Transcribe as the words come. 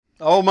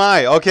Oh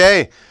my,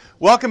 okay.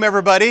 Welcome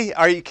everybody.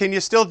 Can you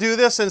still do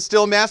this and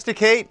still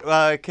masticate?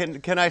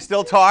 Can I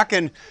still talk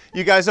and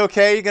you guys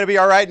okay? You going to be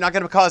all right? Not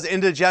going to cause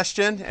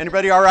indigestion?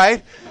 Anybody all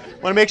right?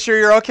 Want to make sure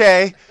you're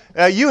okay.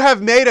 You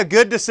have made a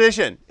good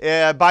decision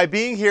by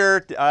being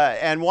here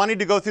and wanting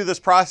to go through this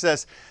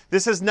process.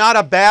 This is not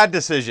a bad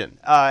decision.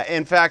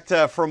 In fact,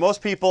 for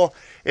most people,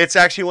 it's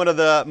actually one of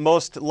the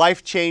most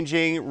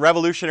life-changing,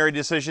 revolutionary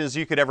decisions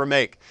you could ever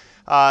make.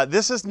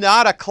 This is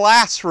not a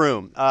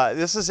classroom.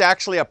 This is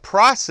actually a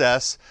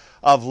process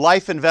of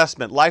life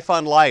investment, life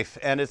on life,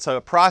 and it's a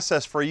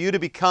process for you to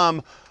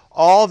become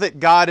all that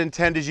God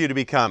intended you to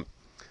become.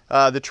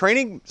 The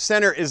training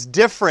center is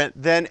different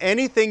than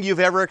anything you've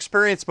ever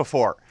experienced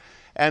before.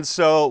 And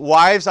so,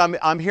 wives,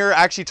 I'm here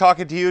actually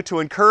talking to you to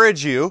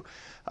encourage you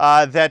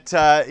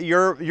that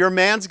your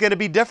man's going to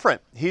be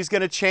different. He's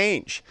going to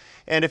change.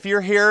 And if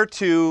you're here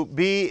to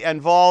be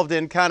involved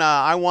in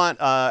I want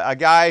a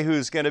guy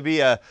who's going to be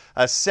a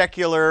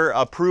secular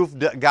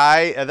approved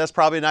guy, that's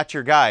probably not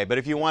your guy. But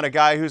if you want a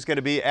guy who's going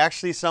to be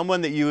actually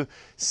someone that you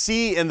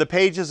see in the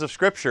pages of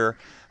Scripture,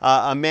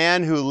 a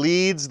man who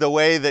leads the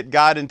way that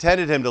God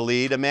intended him to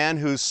lead, a man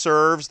who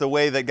serves the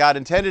way that God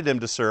intended him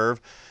to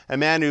serve, a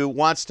man who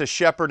wants to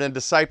shepherd and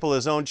disciple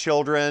his own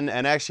children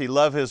and actually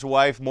love his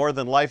wife more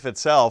than life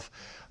itself,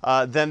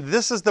 then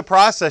this is the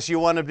process you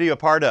want to be a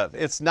part of.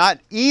 It's not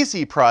an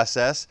easy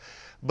process,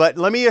 but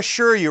let me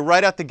assure you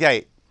right out the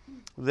gate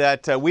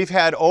that we've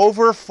had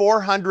over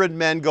 400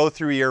 men go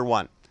through year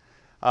one.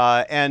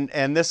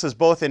 And this is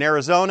both in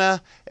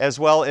Arizona as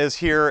well as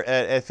here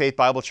at Faith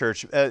Bible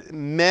Church.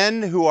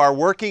 Men who are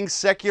working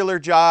secular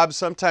jobs,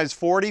 sometimes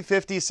 40,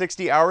 50,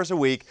 60 hours a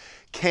week,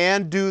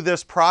 can do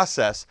this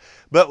process,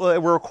 but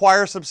it will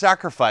require some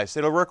sacrifice.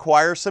 It'll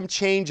require some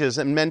changes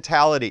in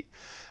mentality.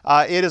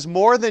 It is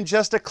more than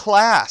just a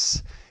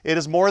class. It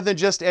is more than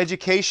just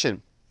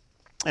education.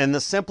 In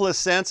the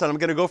simplest sense, and I'm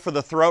going to go for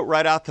the throat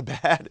right out the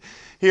bat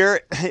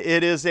here,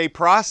 it is a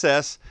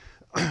process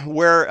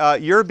where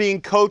you're being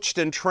coached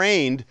and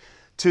trained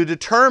to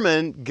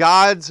determine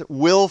God's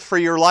will for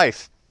your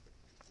life.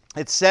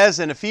 It says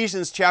in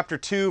Ephesians chapter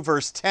 2,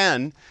 verse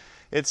 10,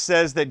 it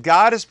says that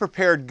God has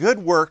prepared good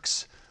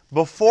works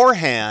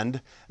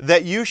beforehand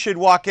that you should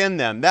walk in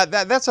them.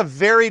 That's a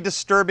very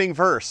disturbing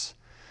verse.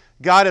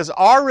 God has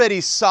already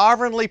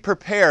sovereignly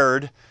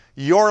prepared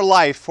your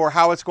life for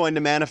how it's going to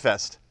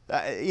manifest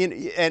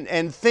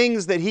and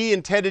things that He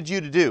intended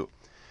you to do.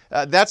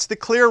 That's the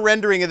clear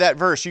rendering of that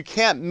verse. You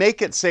can't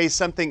make it say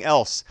something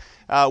else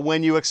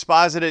when you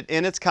exposit it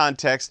in its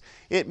context.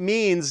 It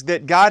means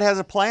that God has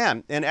a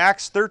plan. In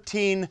Acts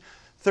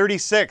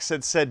 13:36,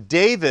 it said,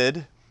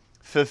 David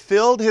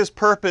fulfilled his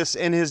purpose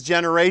in his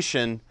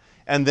generation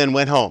and then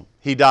went home.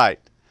 He died.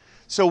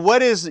 So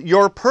what is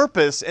your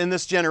purpose in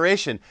this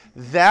generation?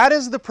 That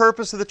is the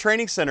purpose of the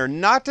training center,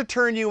 not to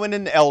turn you into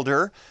an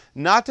elder,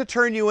 not to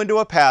turn you into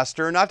a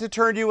pastor, not to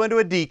turn you into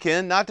a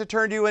deacon, not to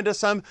turn you into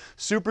some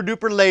super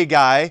duper lay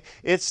guy.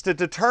 It's to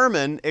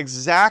determine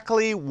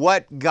exactly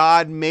what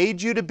God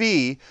made you to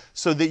be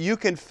so that you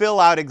can fill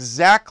out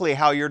exactly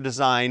how you're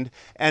designed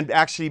and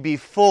actually be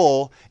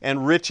full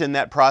and rich in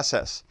that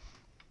process.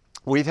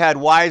 We've had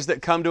wives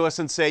that come to us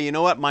and say, you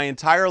know what, my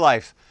entire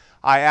life,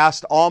 I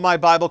asked all my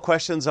Bible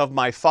questions of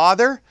my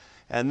father,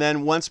 and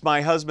then once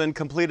my husband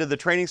completed the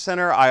training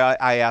center,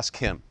 I asked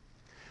him.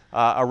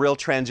 A real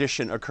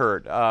transition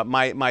occurred.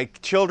 My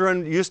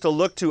children used to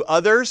look to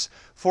others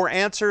for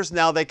answers.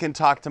 Now they can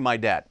talk to my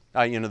dad,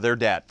 their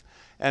dad.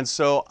 And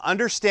so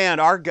understand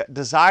our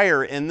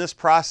desire in this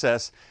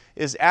process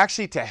is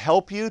actually to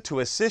help you,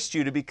 to assist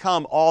you to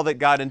become all that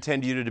God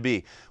intended you to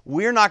be.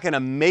 We're not going to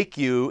make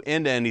you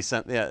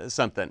into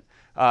something.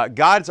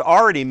 God's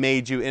already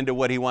made you into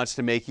what He wants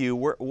to make you.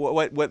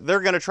 What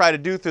they're going to try to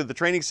do through the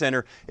training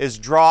center is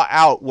draw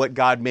out what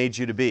God made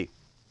you to be.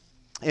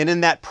 And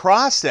in that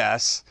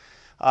process,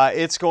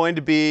 it's going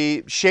to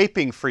be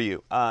shaping for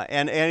you.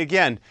 And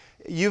again,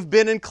 you've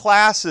been in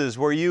classes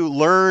where you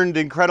learned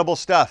incredible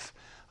stuff.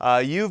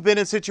 You've been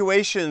in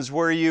situations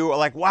where you are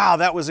like, wow,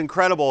 that was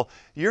incredible.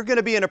 You're going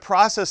to be in a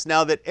process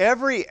now that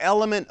every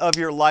element of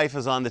your life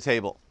is on the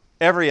table.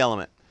 Every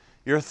element.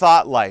 Your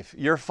thought life,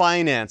 your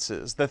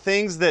finances, the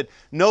things that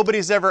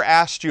nobody's ever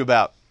asked you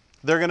about,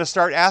 they're going to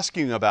start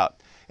asking you about.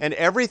 And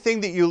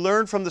everything that you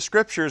learn from the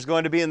Scripture is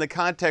going to be in the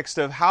context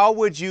of how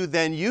would you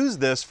then use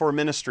this for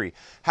ministry?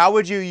 How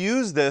would you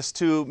use this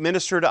to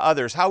minister to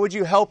others? How would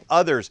you help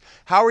others?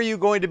 How are you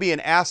going to be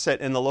an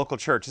asset in the local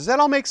church? Does that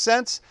all make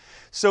sense?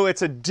 So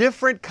it's a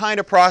different kind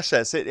of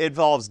process. It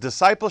involves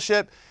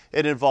discipleship.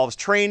 It involves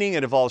training,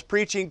 it involves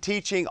preaching,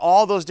 teaching,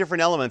 all those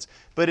different elements,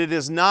 but it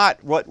is not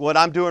what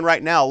I'm doing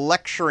right now,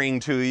 lecturing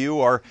to you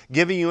or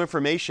giving you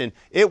information.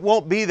 It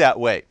won't be that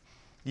way.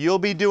 You'll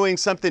be doing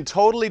something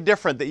totally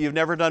different that you've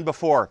never done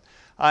before.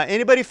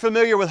 Anybody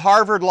familiar with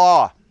Harvard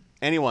Law?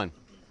 Anyone?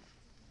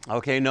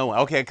 Okay, no one.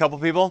 Okay, a couple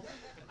people.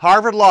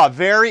 Harvard Law,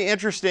 very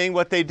interesting.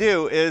 What they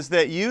do is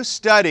that you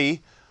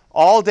study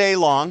all day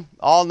long,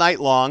 all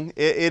night long.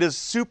 It is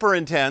super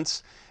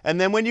intense. And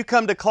then when you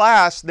come to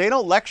class, they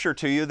don't lecture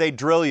to you, they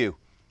drill you.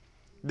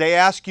 They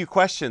ask you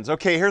questions.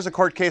 Okay, here's a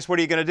court case, what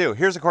are you going to do?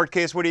 Here's a court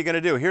case, what are you going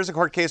to do? Here's a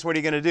court case, what are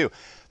you going to do?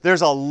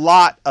 There's a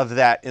lot of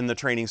that in the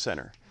training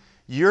center.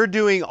 You're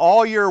doing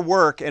all your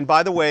work, and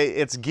by the way,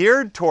 it's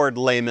geared toward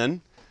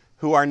laymen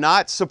who are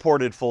not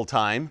supported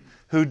full-time,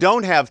 who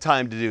don't have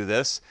time to do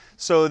this,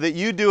 so that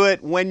you do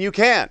it when you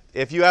can.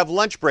 If you have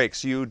lunch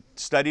breaks, you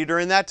study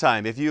during that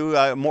time. If you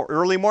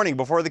early morning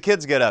before the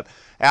kids get up,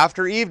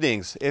 after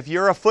evenings. If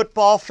you're a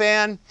football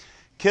fan,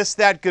 kiss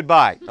that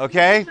goodbye,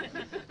 okay?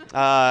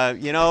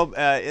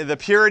 The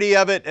purity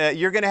of it,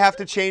 you're going to have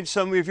to change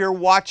some of your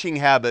watching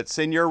habits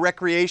and your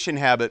recreation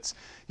habits.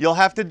 You'll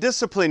have to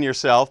discipline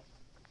yourself,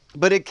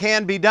 but it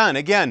can be done.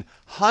 Again,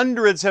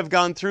 hundreds have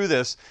gone through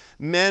this.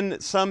 Men,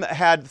 some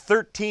had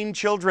 13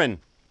 children,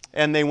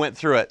 and they went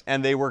through it,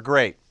 and they were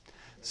great.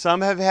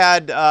 Some have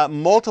had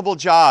multiple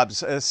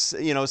jobs,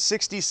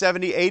 60,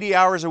 70, 80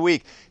 hours a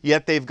week,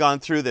 yet they've gone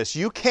through this.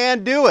 You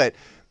can do it,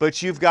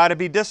 but you've got to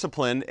be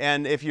disciplined,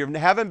 and if you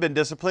haven't been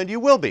disciplined, you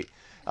will be.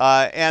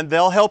 And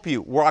they'll help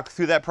you walk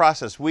through that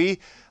process. We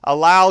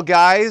allow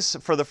guys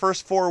for the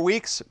first 4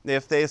 weeks,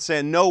 if they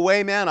say, no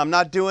way, man, I'm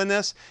not doing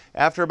this.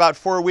 After about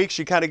 4 weeks,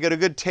 you kind of get a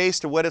good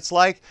taste of what it's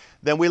like.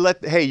 Then we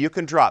hey, you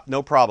can drop,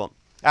 no problem.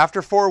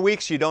 After 4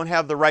 weeks, you don't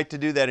have the right to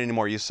do that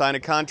anymore. You sign a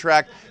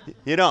contract.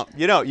 You don't.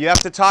 You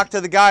have to talk to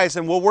the guys,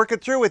 and we'll work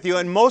it through with you.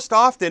 And most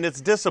often, it's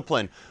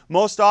discipline.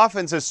 Most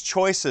often, it's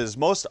choices.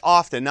 Most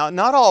often. Now,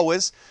 not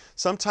always.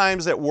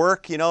 Sometimes at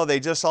work, they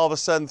just all of a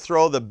sudden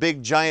throw the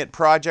big giant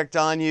project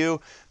on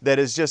you that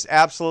is just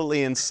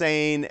absolutely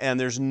insane, and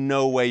there's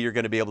no way you're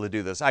going to be able to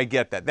do this. I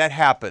get that. That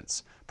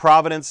happens.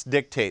 Providence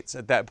dictates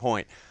at that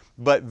point.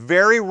 But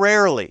very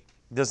rarely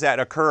does that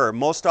occur.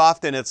 Most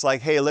often it's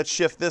like, hey, let's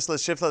shift this,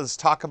 let's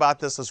talk about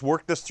this, let's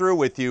work this through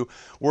with you.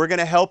 We're going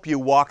to help you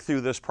walk through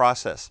this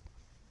process.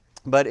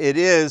 But it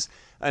is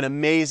an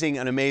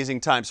amazing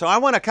time. So I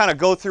want to kind of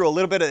go through a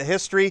little bit of the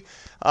history,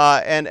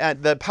 and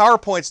the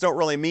PowerPoints don't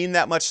really mean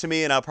that much to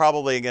me, and I'm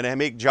probably going to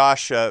make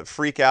Josh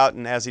freak out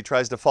and as he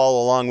tries to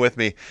follow along with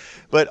me.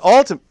 But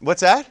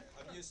what's that?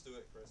 I'm used to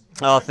it, Chris.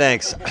 Oh,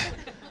 thanks.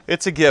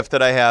 It's a gift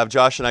that I have.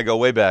 Josh and I go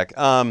way back.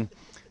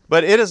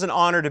 But it is an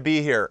honor to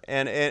be here,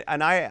 and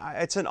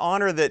it's an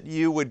honor that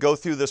you would go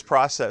through this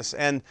process.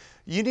 And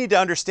you need to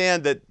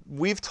understand that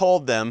we've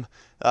told them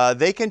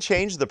they can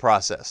change the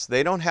process.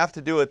 They don't have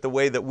to do it the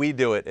way that we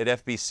do it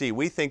at FBC.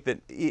 We think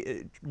that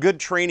good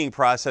training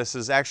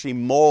processes actually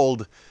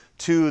mold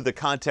to the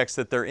context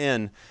that they're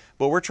in,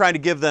 but we're trying to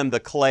give them the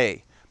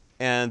clay.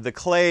 And the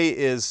clay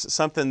is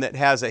something that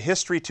has a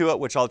history to it,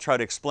 which I'll try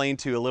to explain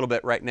to you a little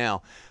bit right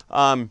now.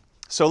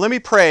 So let me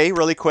pray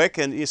really quick,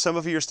 and some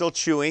of you are still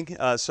chewing,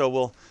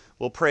 so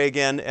we'll pray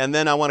again, and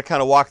then I want to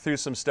kind of walk through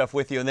some stuff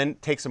with you and then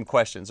take some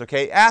questions,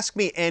 okay? Ask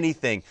me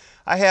anything.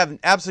 I have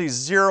absolutely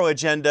zero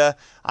agenda.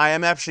 I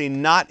am actually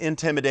not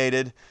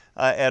intimidated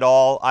at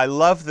all. I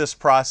love this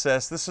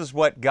process. This is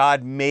what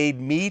God made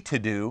me to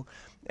do,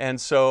 and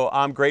so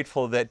I'm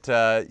grateful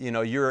that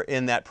you're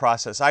in that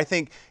process. I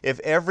think if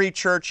every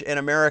church in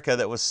America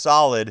that was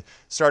solid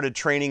started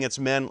training its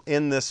men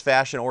in this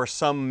fashion or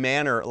some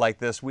manner like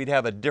this, we'd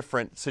have a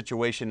different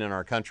situation in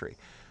our country.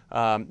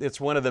 It's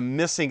one of the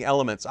missing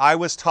elements. I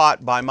was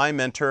taught by my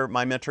mentor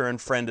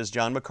and friend is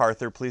John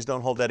MacArthur. Please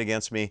don't hold that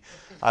against me.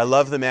 I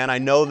love the man. I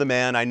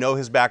know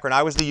his background.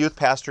 I was the youth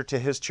pastor to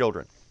his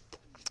children,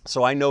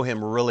 so I know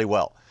him really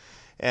well.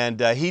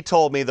 And he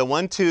told me the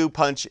 1-2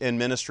 punch in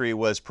ministry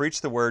was preach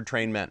the word,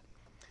 train men.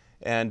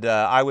 And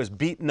I was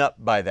beaten up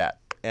by that.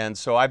 And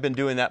so I've been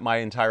doing that my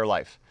entire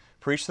life.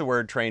 Preach the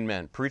word, train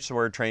men. Preach the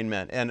word, train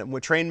men. And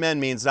what train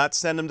men means not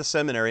send them to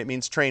seminary. It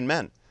means train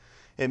men.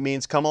 It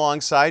means come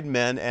alongside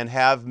men and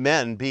have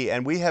men be.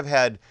 And we have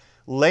had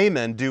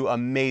laymen do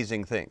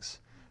amazing things.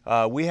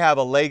 We have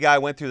a lay guy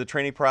went through the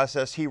training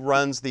process. He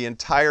runs the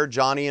entire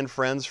Johnny and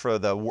Friends for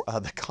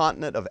the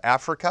continent of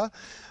Africa.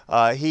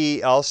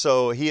 He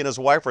and his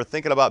wife were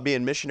thinking about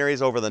being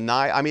missionaries over the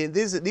Nile. I mean,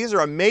 these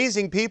are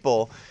amazing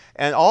people,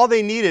 and all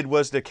they needed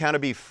was to kind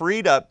of be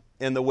freed up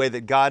in the way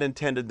that God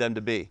intended them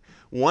to be.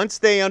 Once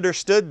they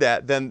understood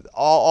that, then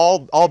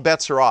all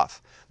bets are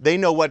off. They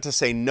know what to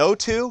say no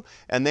to,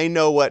 and they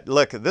know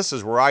look, this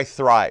is where I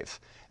thrive.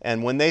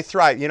 And when they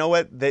thrive, you know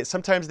what?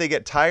 Sometimes they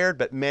get tired,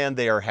 but man,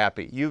 they are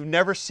happy. You've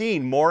never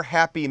seen more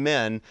happy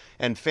men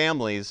and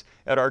families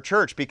at our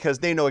church because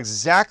they know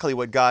exactly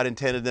what God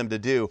intended them to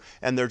do,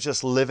 and they're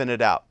just living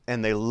it out,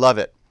 and they love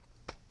it.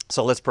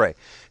 So let's pray.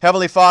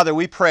 Heavenly Father,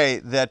 we pray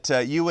that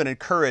you would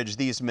encourage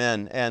these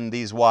men and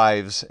these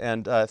wives,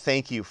 and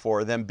thank you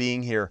for them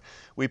being here.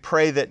 We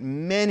pray that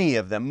many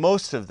of them,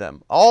 most of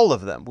them, all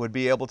of them would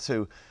be able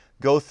to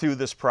go through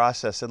this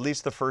process, at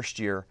least the first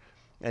year,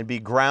 and be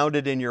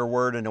grounded in your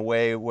word in a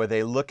way where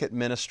they look at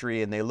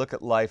ministry and they look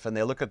at life and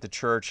they look at the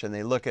church and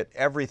they look at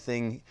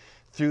everything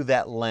through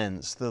that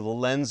lens, through the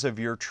lens of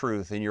your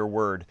truth and your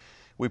word.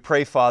 We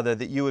pray, Father,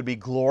 that you would be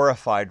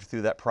glorified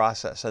through that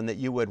process and that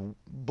you would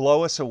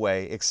blow us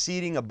away,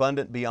 exceeding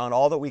abundant beyond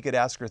all that we could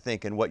ask or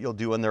think, in what you'll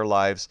do in their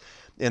lives,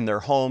 in their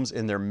homes,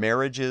 in their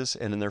marriages,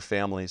 and in their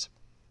families.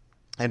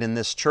 and in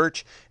this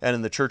church and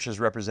in the churches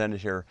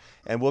represented here.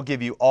 And we'll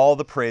give you all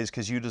the praise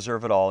because you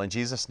deserve it all. In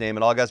Jesus' name,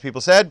 and all God's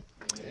people said,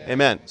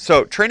 Amen.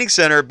 So Training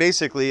Center,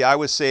 basically, I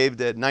was saved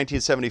at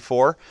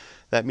 1974.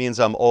 That means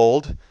I'm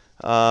old.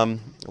 A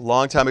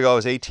long time ago, I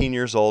was 18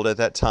 years old at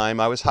that time.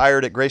 I was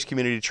hired at Grace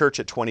Community Church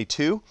at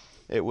 22.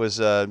 It was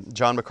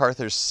John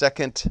MacArthur's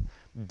second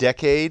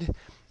decade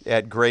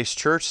at Grace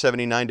Church,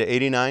 79 to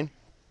 89.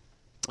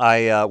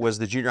 I was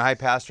the junior high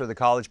pastor, the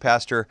college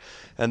pastor,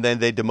 and then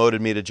they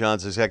demoted me to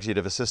John's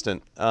executive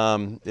assistant.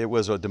 It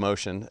was a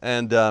demotion.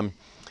 And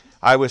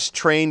I was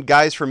trained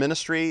guys for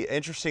ministry.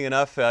 Interesting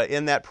enough,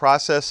 in that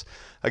process,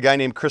 a guy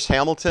named Chris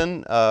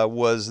Hamilton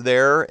was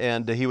there,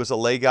 and he was a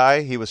lay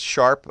guy. He was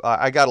sharp.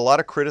 I got a lot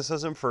of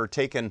criticism for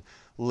taking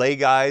lay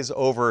guys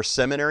over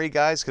seminary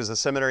guys because the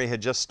seminary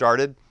had just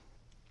started.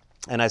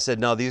 And I said,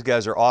 no, these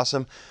guys are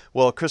awesome.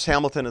 Well, Chris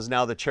Hamilton is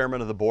now the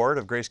chairman of the board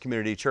of Grace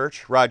Community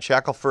Church. Rod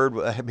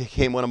Shackelford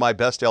became one of my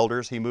best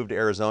elders. He moved to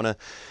Arizona,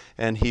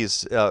 and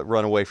he's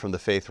run away from the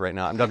faith right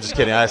now. I'm just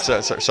kidding.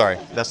 Sorry,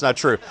 that's not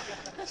true.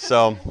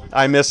 So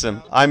I miss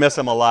him. I miss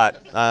him a lot.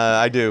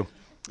 I do.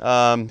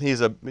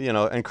 He's a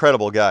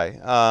incredible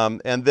guy.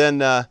 And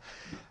then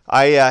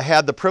I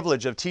had the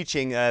privilege of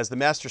teaching as the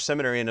Master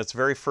Seminary in its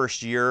very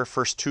first year,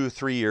 first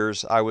 2-3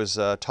 years. I was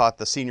taught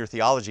the senior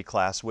theology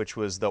class, which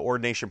was the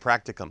ordination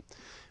practicum,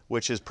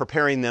 which is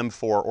preparing them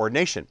for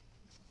ordination.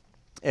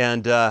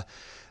 And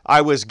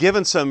I was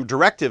given some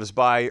directives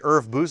by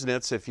Irv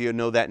Buznitz, if you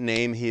know that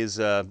name. He's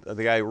the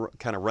guy who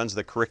kind of runs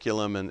the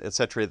curriculum and et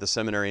cetera at the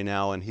seminary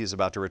now, and he's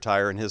about to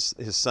retire, and his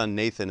son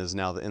Nathan is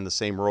now in the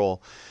same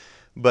role.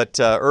 But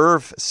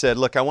Irv said,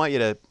 look, I want you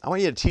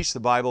to teach the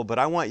Bible, but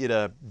I want you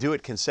to do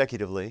it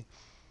consecutively.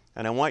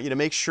 And I want you to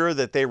make sure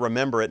that they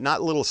remember it,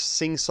 not little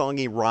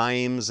sing-songy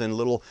rhymes and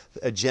little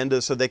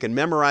agendas so they can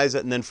memorize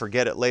it and then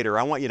forget it later.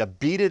 I want you to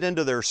beat it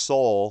into their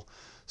soul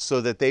so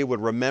that they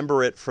would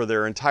remember it for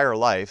their entire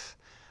life.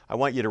 I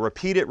want you to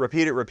repeat it,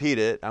 repeat it, repeat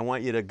it. I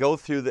want you to go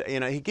through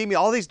he gave me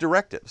all these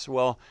directives.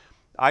 Well,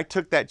 I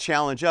took that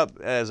challenge up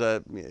as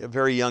a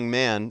very young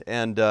man,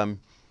 and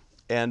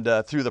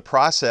through the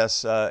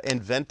process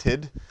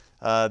invented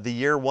the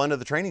year one of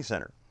the Training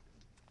Center,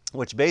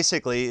 which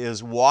basically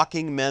is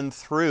walking men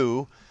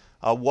through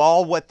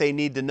what they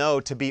need to know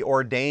to be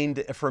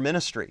ordained for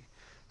ministry.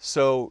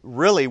 So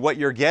really what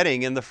you're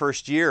getting in the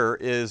first year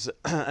is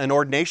an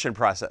ordination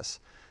process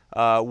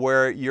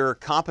where you're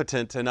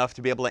competent enough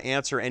to be able to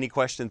answer any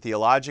question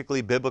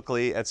theologically,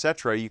 biblically,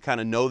 etc. You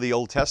kind of know the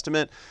Old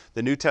Testament,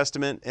 the New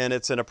Testament, and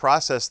it's in a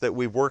process that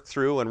we've worked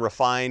through and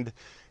refined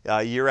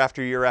year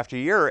after year after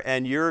year,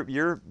 and you're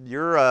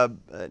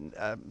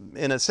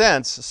in a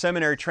sense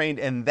seminary trained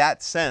in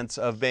that sense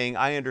of being,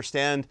 I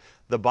understand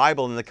the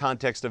Bible in the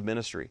context of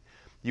ministry.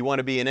 You want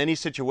to be in any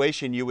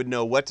situation, you would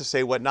know what to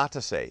say, what not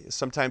to say.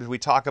 Sometimes we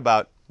talk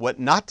about what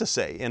not to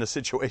say in a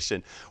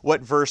situation,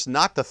 what verse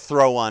not to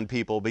throw on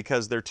people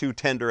because they're too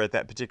tender at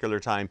that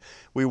particular time.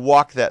 We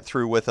walk that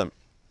through with them.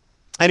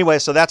 Anyway,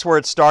 so that's where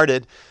it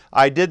started.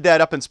 I did that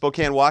up in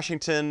Spokane,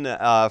 Washington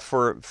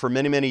for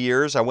many, many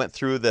years. I went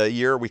through the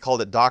year, we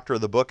called it Doctor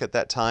of the Book at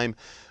that time,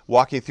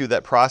 walking through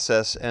that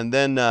process. And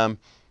then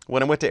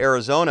when I went to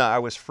Arizona, I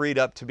was freed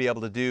up to be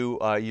able to do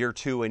year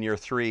 2 and year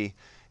 3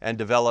 and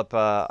develop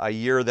a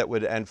year that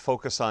would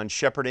focus on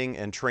shepherding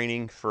and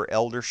training for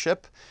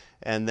eldership.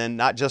 And then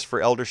not just for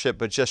eldership,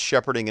 but just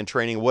shepherding and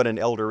training what an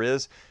elder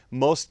is.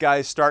 Most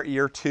guys start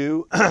year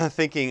 2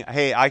 thinking,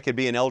 hey, I could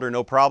be an elder,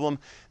 no problem.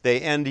 They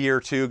end year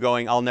 2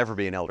 going, I'll never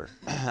be an elder,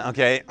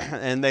 okay?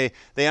 And they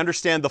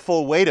understand the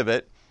full weight of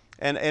it.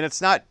 And it's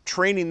not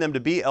training them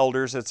to be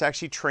elders, it's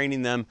actually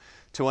training them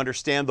to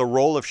understand the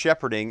role of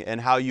shepherding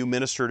and how you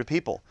minister to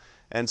people.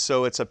 And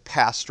so it's a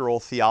pastoral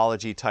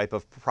theology type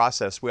of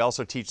process. We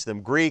also teach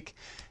them Greek,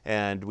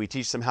 and we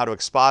teach them how to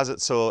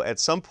exposit. So at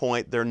some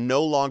point, they're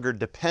no longer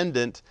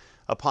dependent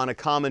upon a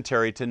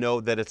commentary to know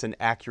that it's an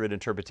accurate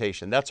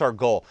interpretation. That's our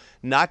goal.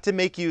 Not to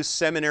make you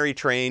seminary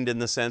trained in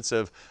the sense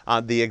of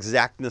the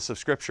exactness of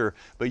Scripture,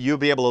 but you'll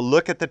be able to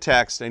look at the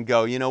text and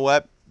go, you know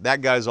what? That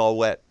guy's all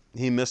wet.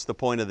 He missed the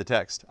point of the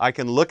text. I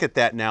can look at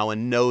that now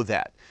and know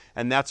that.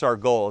 And that's our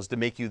goal, is to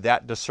make you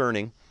that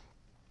discerning.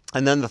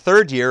 And then the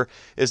third year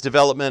is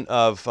development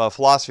of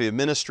philosophy of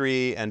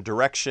ministry and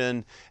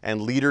direction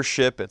and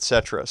leadership,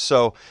 etc.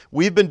 So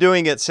we've been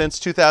doing it since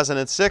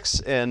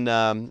 2006 at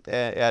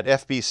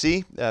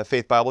FBC,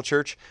 Faith Bible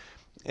Church.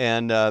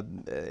 And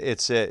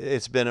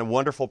it's been a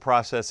wonderful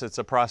process. It's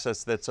a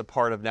process that's a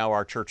part of now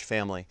our church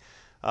family.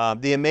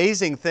 The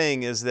amazing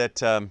thing is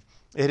that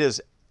it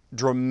has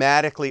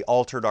dramatically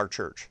altered our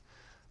church.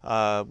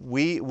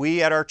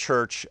 We at our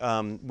church,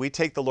 we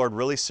take the Lord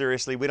really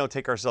seriously. We don't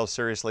take ourselves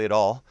seriously at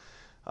all.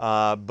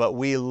 But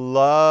we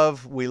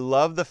love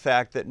the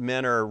fact that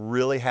men are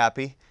really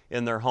happy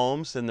in their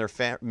homes, in their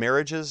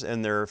marriages,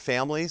 and their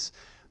families.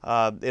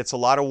 It's a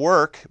lot of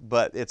work,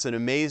 but it's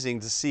amazing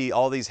to see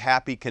all these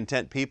happy,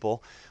 content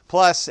people.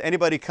 Plus,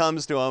 anybody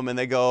comes to them and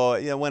they go,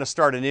 want to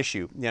start an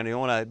issue. They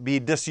want to be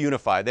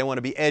disunified. They want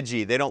to be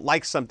edgy. They don't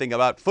like something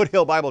about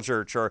Foothill Bible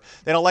Church, or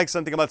they don't like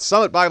something about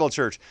Summit Bible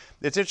Church.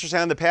 It's interesting,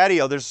 on the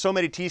patio, there's so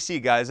many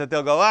TC guys that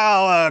they'll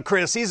go,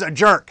 Chris, he's a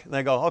jerk. And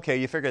they go, okay,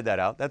 you figured that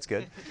out. That's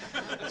good.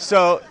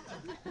 So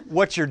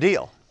what's your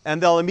deal?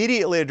 And they'll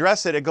immediately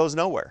address it. It goes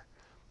nowhere.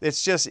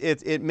 It's just,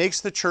 it makes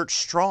the church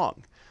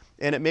strong.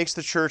 And it makes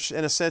the church,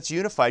 in a sense,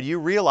 unified. You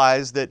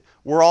realize that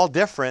we're all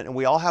different and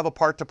we all have a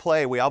part to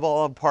play. We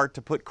all have a part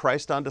to put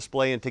Christ on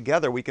display, and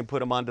together we can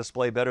put him on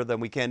display better than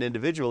we can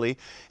individually.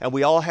 And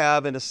we all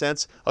have, in a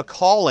sense, a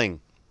calling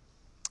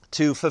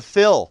to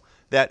fulfill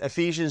that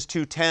Ephesians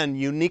 2:10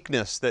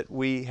 uniqueness that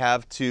we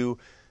have to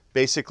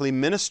basically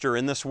minister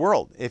in this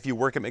world. If you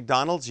work at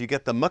McDonald's, you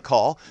get the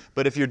McCall,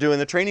 but if you're doing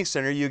the training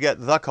center, you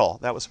get the call.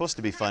 That was supposed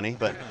to be funny,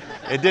 but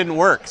it didn't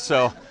work.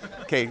 So,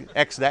 okay,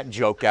 X that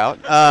joke out.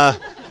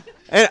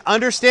 And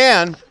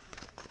understand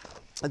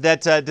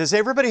that, does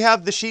everybody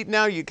have the sheet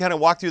now? You kind of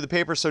walk through the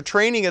paper. So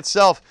training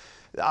itself,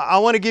 I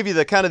want to give you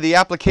the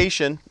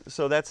application.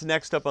 So that's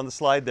next up on the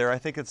slide there. I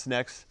think it's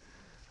next.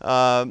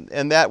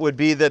 And that would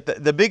be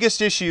that the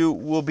biggest issue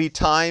will be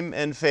time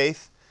and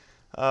faith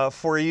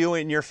for you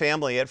and your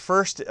family. At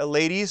first,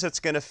 ladies, it's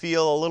going to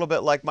feel a little bit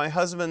like my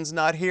husband's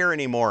not here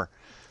anymore.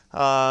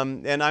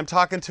 And I'm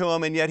talking to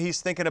him, and yet he's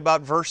thinking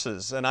about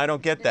verses, and I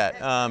don't get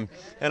that.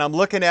 And I'm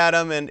looking at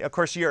him, and of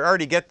course you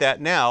already get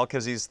that now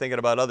because he's thinking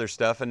about other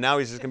stuff, and now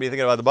he's just going to be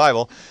thinking about the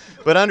Bible.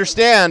 But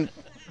understand,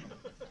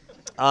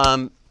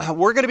 we're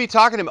going to be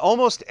talking to him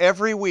almost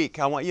every week.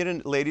 I want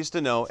you ladies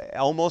to know,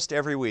 almost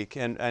every week,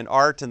 and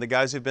Art and the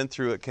guys who've been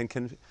through it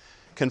can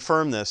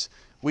confirm this.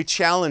 We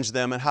challenge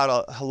them on how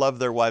to love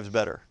their wives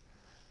better.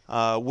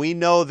 We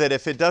know that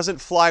if it doesn't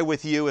fly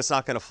with you, it's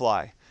not going to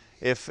fly.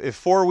 If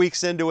 4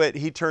 weeks into it,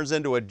 he turns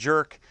into a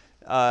jerk,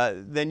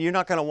 then you're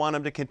not going to want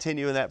him to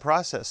continue in that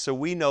process. So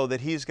we know that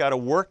he's got to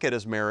work at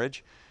his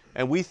marriage,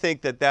 and we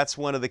think that that's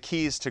one of the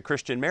keys to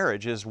Christian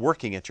marriage is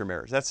working at your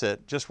marriage. That's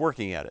it, just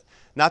working at it.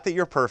 Not that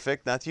you're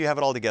perfect, not that you have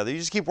it all together. You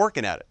just keep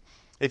working at it.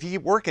 If you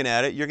keep working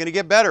at it, you're going to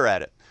get better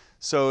at it.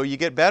 So you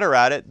get better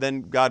at it,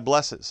 then God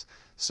blesses.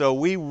 So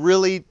we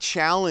really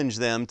challenge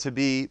them to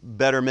be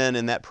better men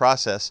in that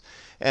process,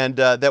 and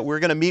that we're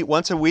going to meet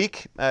once a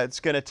week. It's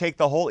going to take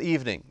the whole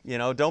evening.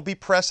 Don't be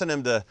pressing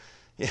them to,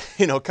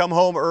 come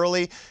home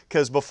early,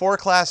 because before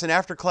class and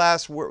after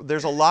class,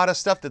 there's a lot of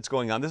stuff that's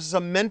going on. This is a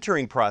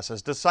mentoring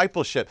process,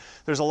 discipleship.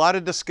 There's a lot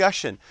of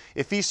discussion.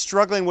 If he's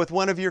struggling with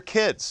one of your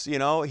kids,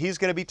 he's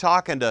going to be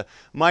talking to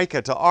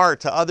Micah, to Art,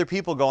 to other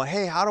people going,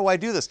 hey, how do I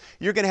do this?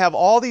 You're going to have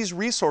all these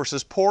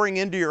resources pouring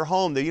into your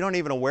home that you don't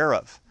even aware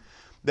of.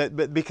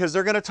 Because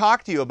they're going to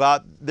talk to you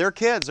about their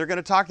kids. They're going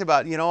to talk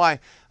about,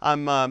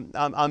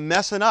 I'm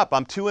messing up.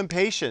 I'm too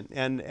impatient,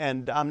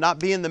 and I'm not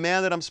being the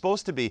man that I'm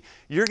supposed to be.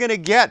 You're going to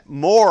get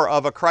more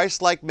of a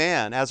Christ-like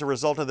man as a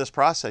result of this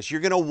process. You're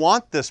going to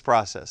want this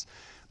process,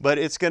 but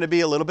it's going to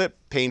be a little bit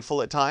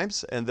painful at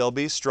times, and there'll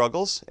be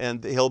struggles,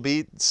 and he'll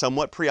be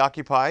somewhat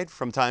preoccupied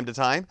from time to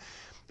time,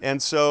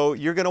 and so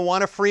you're going to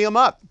want to free him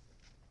up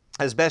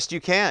as best you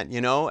can,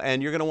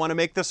 and you're going to want to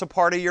make this a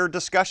part of your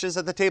discussions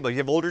at the table. If you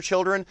have older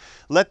children,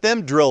 let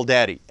them drill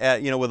daddy,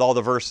 with all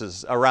the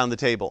verses around the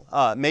table.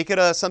 Make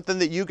it something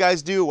that you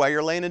guys do while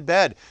you're laying in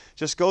bed.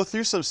 Just go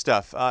through some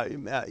stuff.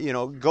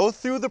 Go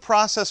through the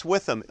process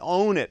with them.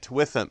 Own it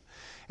with them.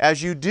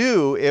 As you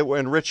do, it will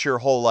enrich your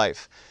whole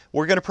life.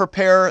 We're going to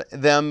prepare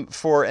them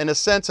for, in a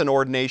sense, an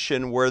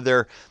ordination where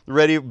they're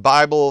ready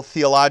Bible,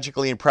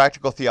 theologically, and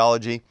practical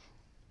theology.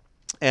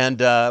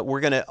 And we're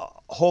going to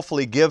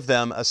hopefully give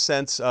them a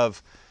sense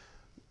of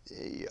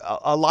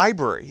a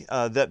library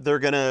that they're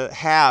going to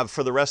have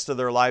for the rest of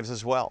their lives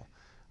as well.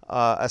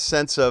 A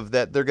sense of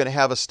that they're going to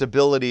have a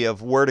stability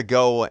of where to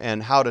go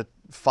and how to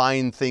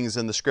find things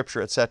in the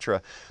Scripture,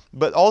 etc.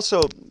 But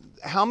also,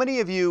 how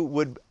many of you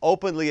would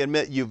openly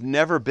admit you've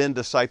never been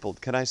discipled?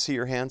 Can I see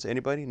your hands?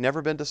 Anybody?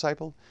 Never been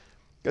discipled?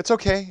 It's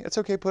okay. It's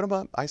okay. Put them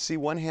up. I see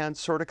one hand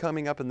sort of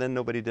coming up, and then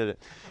nobody did it.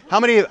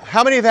 How many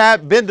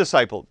have been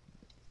discipled?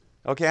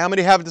 Okay, how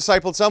many have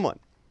discipled someone?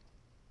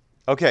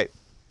 Okay,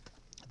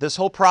 this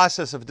whole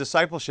process of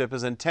discipleship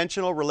is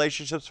intentional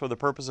relationships for the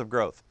purpose of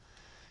growth.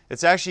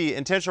 It's actually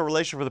intentional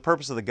relationship for the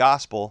purpose of the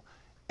gospel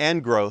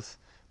and growth,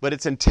 but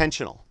it's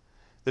intentional.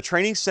 The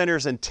training center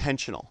is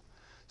intentional.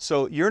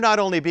 So you're not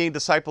only being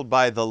discipled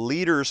by the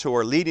leaders who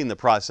are leading the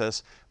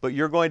process, but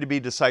you're going to be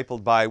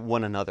discipled by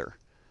one another.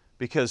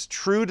 Because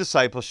true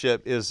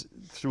discipleship is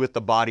with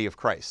the body of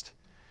Christ.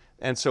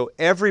 And so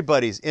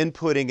everybody's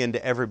inputting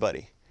into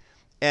everybody.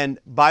 And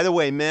by the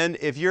way, men,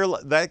 if you're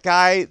that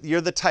guy,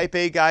 you're the type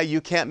A guy, you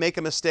can't make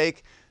a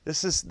mistake,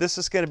 this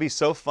is going to be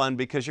so fun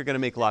because you're going to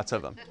make lots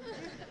of them.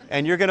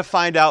 And you're going to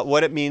find out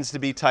what it means to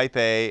be type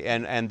A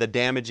and the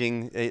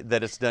damaging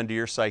that it's done to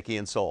your psyche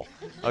and soul.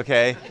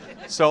 Okay?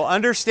 So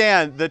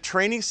understand, the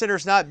training center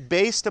is not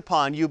based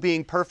upon you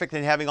being perfect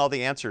and having all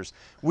the answers.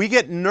 We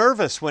get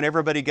nervous when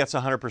everybody gets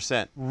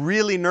 100%,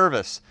 really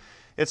nervous.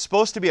 It's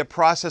supposed to be a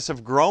process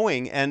of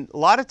growing. And a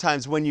lot of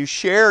times when you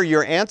share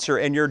your answer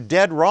and you're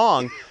dead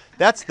wrong,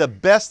 that's the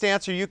best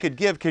answer you could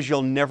give because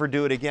you'll never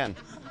do it again.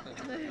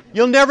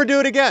 You'll never do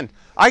it again.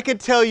 I could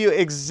tell you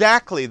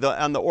exactly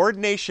on the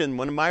ordination,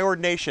 when my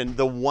ordination,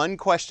 the one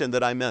question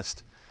that I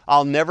missed.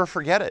 I'll never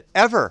forget it,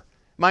 ever,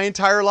 my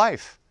entire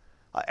life,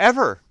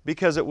 ever,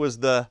 because it was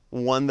the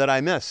one that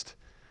I missed.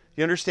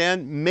 You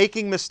understand?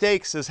 Making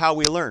mistakes is how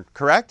we learn,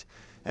 correct?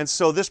 And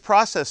so this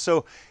process,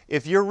 so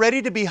if you're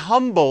ready to be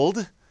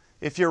humbled,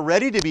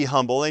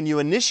 and you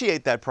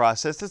initiate that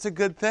process, that's a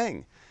good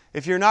thing.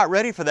 If you're not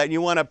ready for that and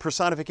you want a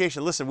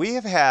personification, listen, we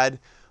have had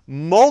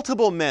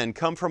multiple men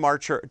come from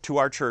to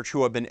our church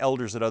who have been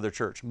elders at other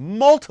church.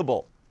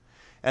 Multiple.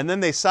 And then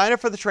they sign up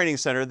for the training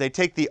center, they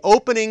take the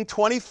opening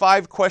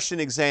 25-question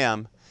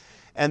exam,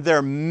 and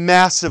they're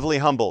massively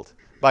humbled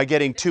by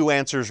getting 2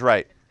 answers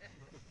right.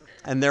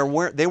 And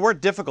they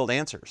weren't difficult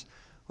answers.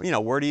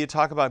 Where do you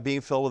talk about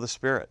being filled with the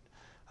Spirit?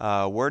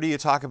 Where do you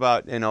talk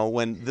about,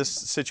 when this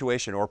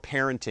situation, or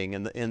parenting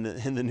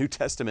in the New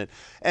Testament?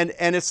 And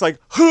it's like,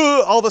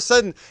 all of a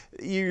sudden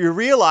you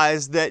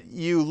realize that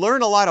you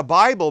learn a lot of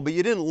Bible, but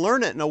you didn't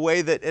learn it in a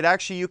way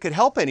that you could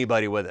help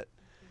anybody with it.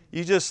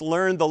 You just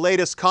learned the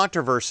latest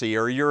controversy,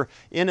 or you're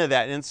into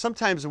that. And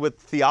sometimes with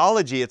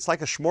theology, it's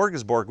like a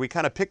smorgasbord. We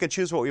kind of pick and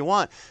choose what we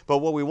want. But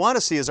what we want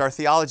to see is our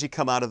theology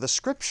come out of the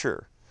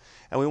Scripture.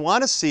 And we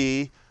want to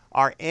see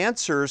our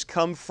answers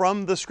come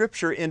from the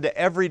Scripture into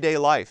everyday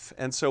life.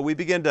 And so we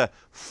begin to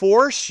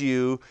force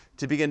you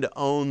to begin to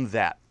own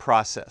that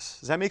process.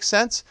 Does that make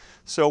sense?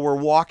 So we're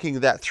walking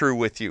that through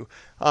with you.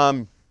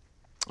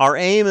 Our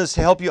aim is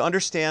to help you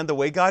understand the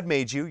way God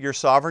made you, your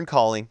sovereign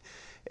calling.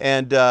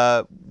 And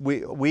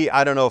we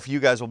I don't know if you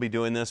guys will be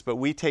doing this, but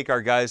we take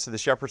our guys to the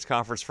Shepherd's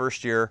Conference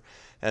first year,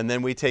 and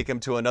then we take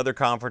them to another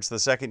conference the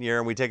second year,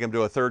 and we take them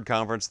to a third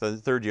conference the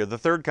third year. The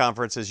third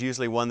conference is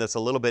usually one that's a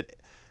little bit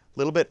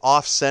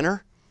off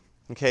center.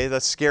 Okay,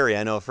 that's scary,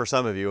 I know, for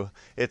some of you.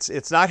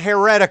 It's not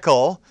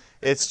heretical.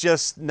 It's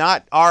just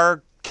not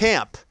our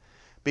camp,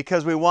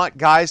 because we want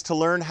guys to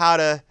learn how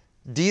to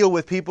deal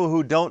with people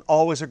who don't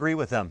always agree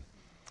with them,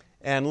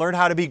 and learn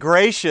how to be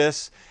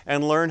gracious,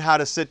 and learn how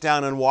to sit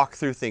down and walk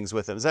through things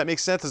with them. Does that make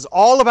sense? It's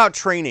all about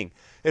training.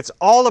 It's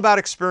all about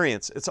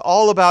experience. It's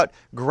all about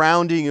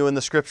grounding you in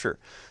the Scripture.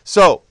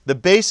 So the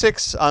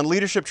basics on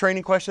leadership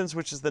training questions,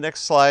 which is the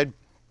next slide,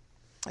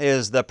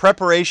 is the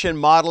preparation,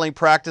 modeling,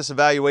 practice,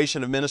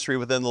 evaluation of ministry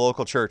within the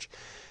local church.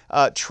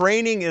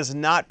 Training is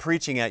not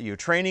preaching at you.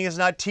 Training is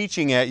not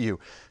teaching at you.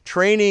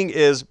 Training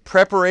is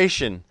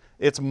preparation.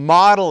 It's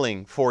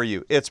modeling for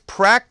you. It's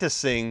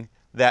practicing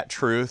that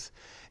truth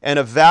and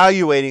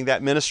evaluating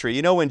that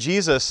ministry. When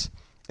Jesus,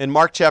 in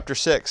Mark chapter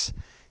 6,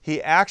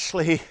 he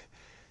actually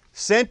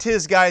sent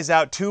his guys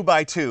out 2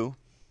 by 2.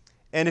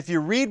 And if you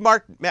read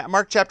Mark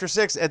chapter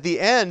 6, at the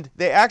end,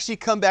 they actually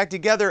come back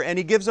together and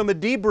he gives them a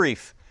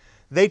debrief.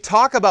 They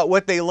talk about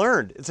what they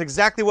learned. It's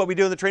exactly what we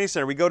do in the training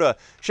center. We go to a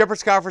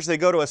Shepherd's Conference, they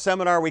go to a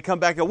seminar, we come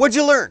back and go, what'd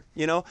you learn?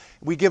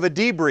 We give a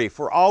debrief.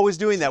 We're always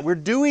doing that. We're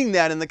doing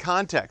that in the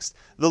context.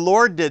 The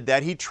Lord did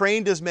that. He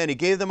trained his men. He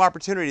gave them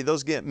opportunity.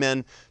 Those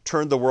men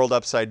turned the world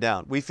upside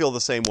down. We feel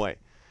the same way.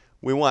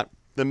 We want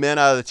the men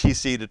out of the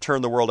TC to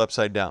turn the world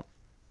upside down.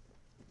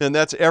 And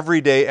that's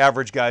everyday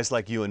average guys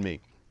like you and me.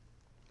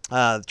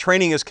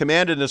 Training is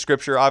commanded in the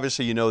Scripture.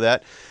 Obviously, you know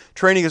that.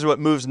 Training is what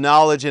moves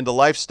knowledge into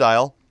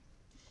lifestyle.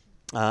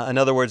 In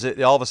other words,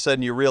 all of a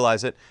sudden you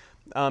realize it.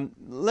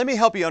 Let me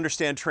help you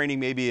understand training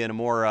maybe in a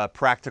more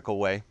practical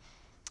way.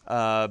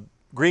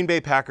 Green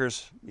Bay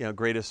Packers,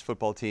 greatest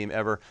football team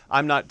ever.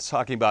 I'm not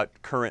talking about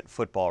current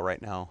football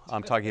right now.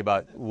 I'm talking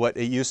about what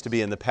it used to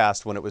be in the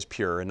past when it was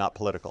pure and not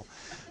political.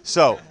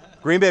 So,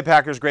 Green Bay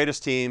Packers,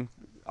 greatest team,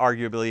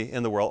 arguably,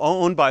 in the world,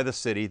 owned by the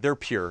city. They're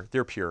pure,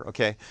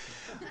 okay?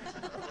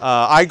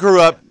 I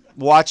grew up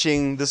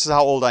watching, this is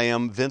how old I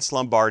am, Vince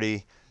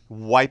Lombardi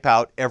wipe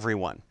out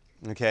everyone.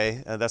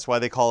 Okay, that's why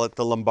they call it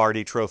the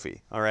Lombardi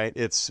Trophy. All right,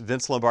 it's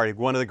Vince Lombardi,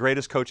 one of the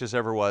greatest coaches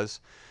ever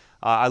was.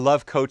 I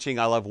love coaching.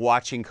 I love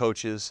watching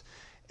coaches.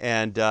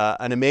 And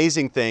an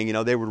amazing thing,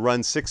 they would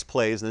run 6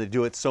 plays, and they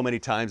do it so many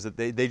times that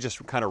they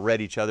just kind of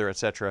read each other,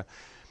 etc.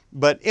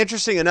 But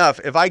interesting enough,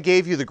 if I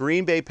gave you the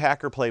Green Bay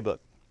Packer playbook,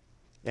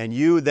 and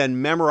you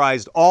then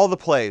memorized all the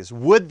plays,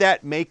 would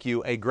that make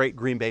you a great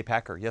Green Bay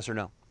Packer? Yes or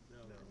no?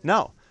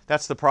 No,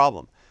 that's the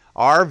problem.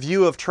 Our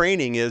view of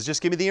training is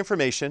just give me the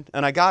information,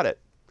 and I got it.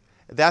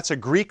 That's a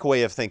Greek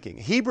way of thinking.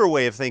 Hebrew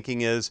way of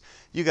thinking is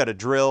you got to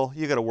drill,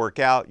 you got to work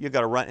out, you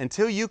got to run.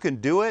 Until you can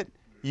do it,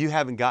 you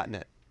haven't gotten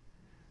it.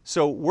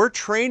 So we're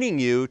training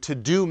you to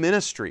do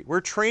ministry. We're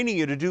training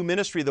you to do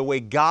ministry the way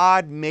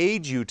God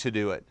made you to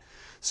do it.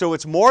 So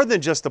it's more than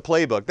just the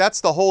playbook.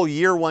 That's the whole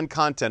year 1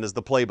 content is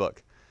the playbook.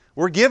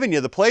 We're giving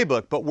you the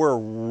playbook, but we're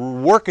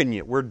working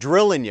you. We're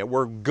drilling you.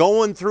 We're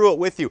going through it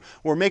with you.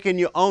 We're making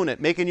you own it,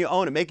 making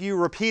you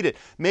repeat it,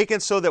 making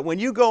so that when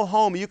you go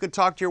home, you can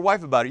talk to your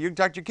wife about it. You can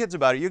talk to your kids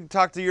about it. You can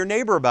talk to your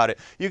neighbor about it.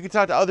 You can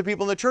talk to other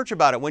people in the church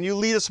about it. When you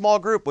lead a small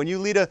group, when you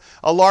lead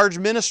a large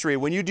ministry,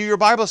 when you do your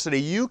Bible study,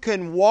 you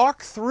can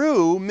walk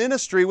through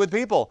ministry with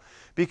people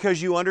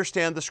because you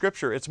understand the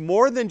Scripture. It's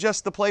more than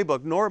just the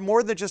playbook, nor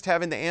more than just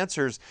having the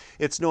answers.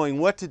 It's knowing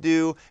what to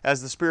do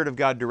as the Spirit of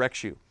God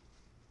directs you.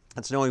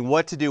 It's knowing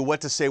what to do,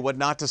 what to say, what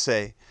not to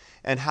say,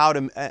 and how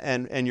to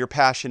and your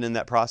passion in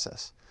that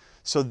process.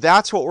 So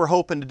that's what we're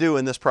hoping to do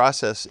in this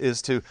process,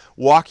 is to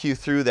walk you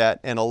through that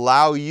and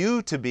allow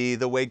you to be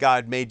the way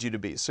God made you to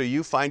be. So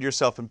you find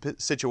yourself in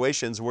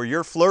situations where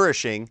you're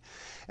flourishing,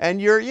 and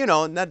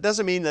that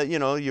doesn't mean that,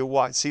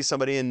 you see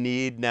somebody in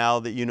need now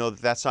that you know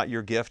that that's not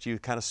your gift. You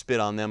kind of spit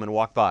on them and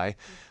walk by.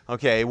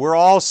 Okay, we're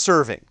all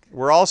serving.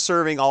 We're all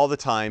serving all the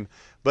time,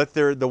 but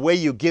the way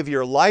you give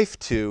your life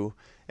to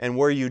and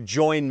where you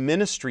join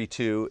ministry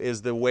to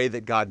is the way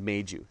that God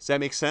made you. Does that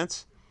make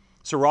sense?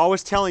 So we're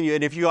always telling you,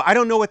 and if you go, I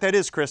don't know what that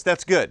is, Chris,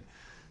 that's good.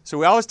 So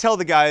we always tell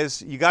the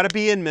guys, you got to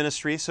be in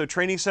ministry. So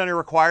Training Center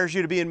requires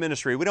you to be in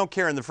ministry. We don't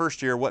care in the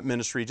first year what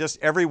ministry, just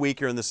every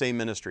week you're in the same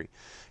ministry.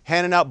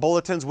 Handing out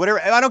bulletins,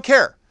 whatever, I don't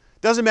care.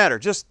 Doesn't matter,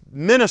 just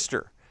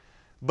minister.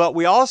 But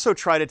we also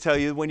try to tell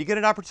you, when you get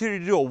an opportunity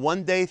to do a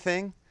one-day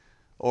thing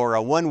or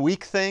a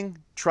one-week thing,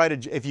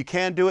 if you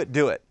can do it,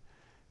 do it.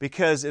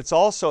 Because it's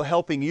also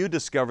helping you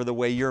discover the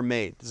way you're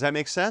made. Does that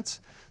make sense?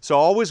 So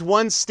always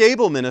one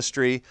stable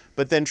ministry,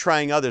 but then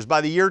trying others.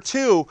 By the year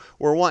 2,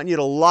 we're wanting you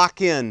to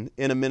lock in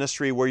a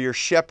ministry where you're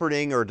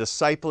shepherding or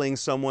discipling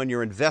someone,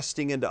 you're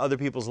investing into other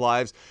people's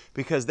lives,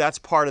 because that's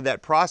part of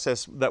that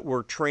process that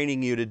we're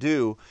training you to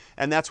do.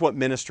 And that's what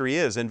ministry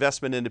is,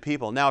 investment into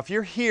people. Now, if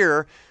you're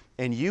here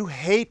and you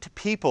hate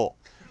people,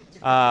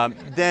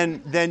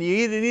 then you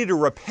either need to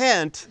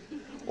repent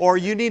or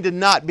you need to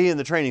not be in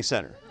the training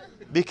center.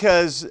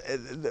 Because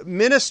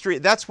ministry,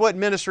 that's what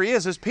ministry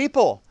is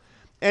people.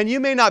 And you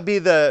may not be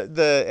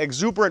the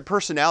exuberant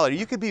personality.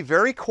 You could be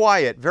very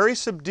quiet, very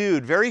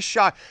subdued, very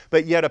shy,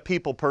 but yet a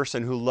people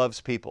person who loves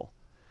people.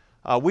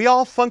 We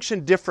all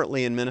function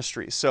differently in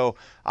ministry. So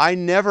I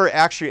never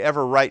actually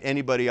ever write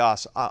anybody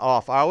off. I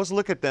always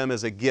look at them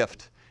as a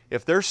gift.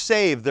 If they're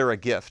saved, they're a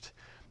gift.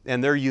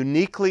 And they're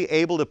uniquely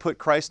able to put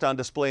Christ on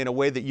display in a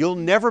way that you'll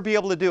never be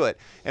able to do it.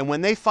 And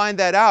when they find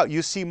that out,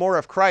 you see more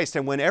of Christ.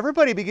 And when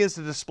everybody begins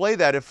to display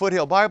that at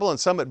Foothill Bible and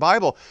Summit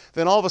Bible,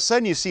 then all of a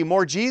sudden you see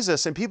more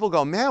Jesus, and people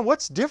go, man,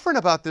 what's different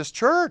about this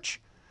church?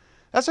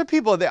 That's what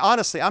people,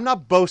 honestly, I'm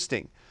not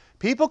boasting.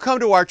 People come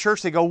to our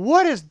church, they go,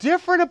 what is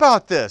different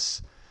about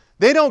this?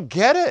 They don't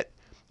get it.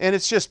 And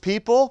it's just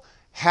people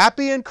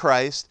happy in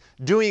Christ,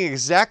 doing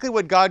exactly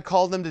what God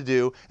called them to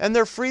do, and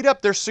they're freed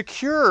up, they're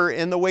secure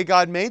in the way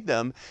God made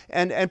them,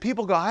 and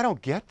people go, I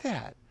don't get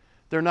that.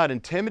 They're not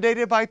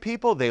intimidated by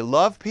people, they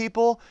love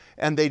people,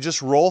 and they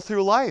just roll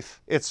through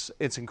life. It's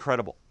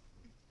incredible.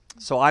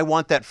 So I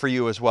want that for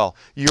you as well,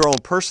 your own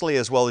personally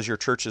as well as your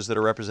churches that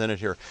are represented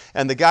here.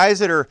 And the guys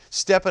that are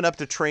stepping up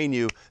to train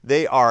you,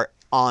 they are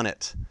on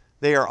it.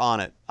 They are on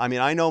it. I mean,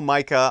 I know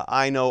Micah,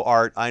 I know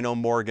Art, I know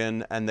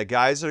Morgan, and the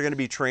guys that are going to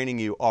be training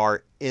you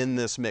are in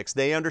this mix.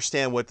 They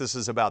understand what this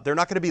is about. They're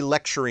not going to be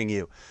lecturing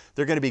you.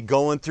 They're going to be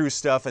going through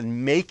stuff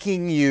and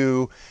making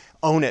you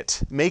own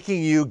it,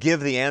 making you give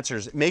the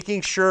answers,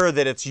 making sure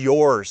that it's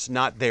yours,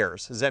 not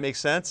theirs. Does that make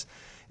sense?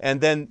 And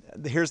then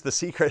here's the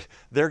secret.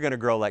 They're going to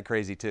grow like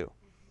crazy too.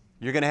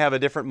 You're going to have a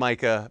different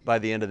Micah by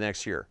the end of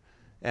next year.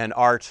 And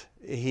Art,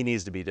 he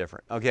needs to be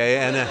different. Okay?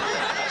 And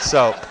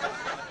so...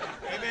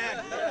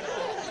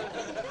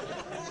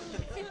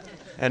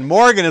 And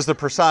Morgan is the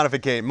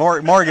personification.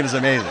 Morgan is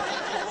amazing.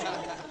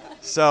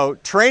 So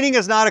training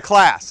is not a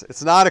class.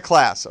 It's not a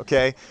class,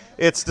 okay?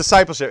 It's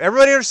discipleship.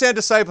 Everybody understand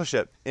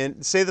discipleship?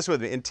 And say this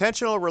with me.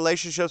 Intentional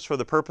relationships for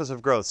the purpose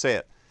of growth. Say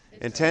it.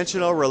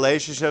 Intentional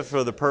relationships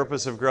for the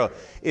purpose of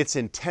growth. It's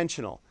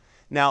intentional.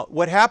 Now,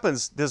 what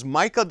happens, does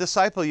Michael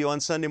disciple you on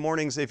Sunday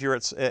mornings if you're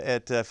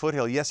at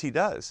Foothill? Yes, he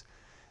does.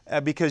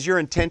 Because you're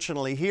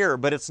intentionally here,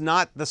 but it's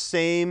not the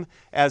same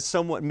as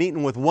someone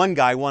meeting with one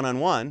guy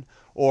one-on-one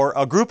or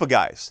a group of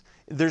guys.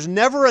 There's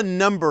never a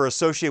number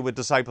associated with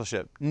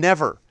discipleship.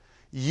 Never.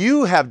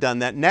 You have done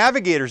that.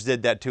 Navigators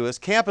did that to us.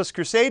 Campus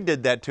Crusade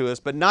did that to us,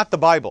 but not the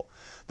Bible.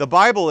 The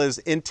Bible is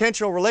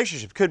intentional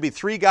relationship. It could be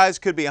 3 guys,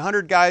 it could be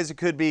 100 guys, it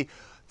could be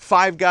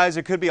 5 guys,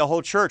 it could be a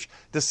whole church.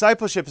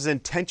 Discipleship is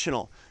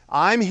intentional.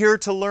 I'm here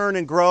to learn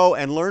and grow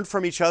and learn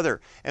from each other.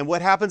 And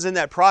what happens in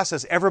that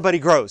process, everybody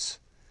grows.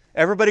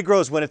 Everybody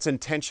grows when it's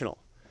intentional.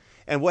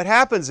 And what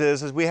happens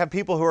is we have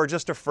people who are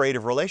just afraid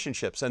of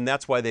relationships, and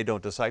that's why they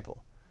don't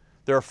disciple.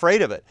 They're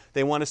afraid of it.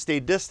 They want to stay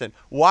distant.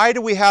 Why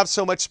do we have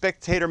so much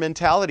spectator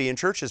mentality in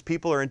churches?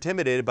 People are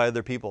intimidated by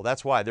other people.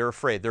 That's why. They're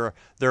afraid.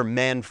 They're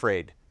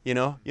man-frayed. You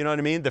know what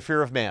I mean? The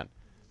fear of man.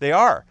 They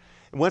are.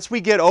 And once we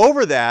get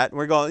over that,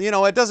 we're going,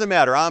 it doesn't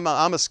matter. I'm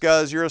a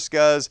scuzz, you're a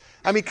scuzz.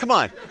 I mean, come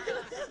on.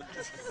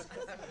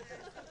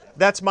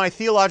 That's my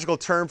theological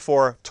term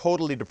for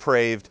totally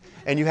depraved,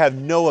 and you have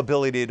no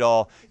ability at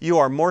all. You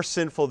are more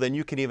sinful than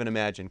you can even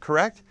imagine,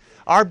 correct?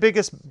 Our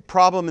biggest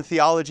problem in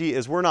theology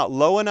is we're not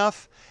low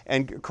enough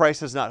and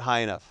Christ is not high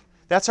enough.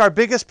 That's our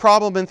biggest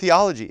problem in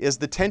theology, is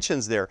the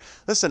tensions there.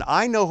 Listen,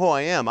 I know who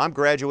I am. I'm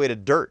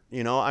graduated dirt,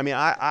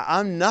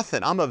 I'm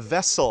nothing. I'm a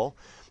vessel.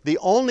 The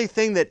only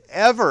thing that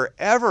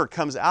ever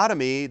comes out of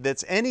me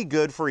that's any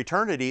good for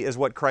eternity is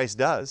what Christ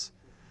does.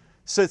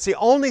 So it's the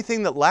only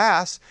thing that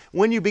lasts.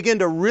 When you begin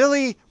to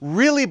really,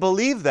 really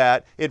believe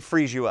that, it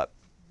frees you up.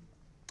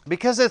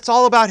 Because it's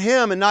all about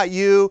Him and not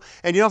you,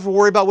 and you don't have to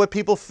worry about what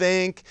people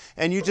think,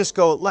 and you just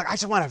go, look, I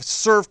just want to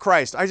serve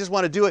Christ. I just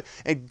want to do it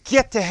and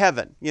get to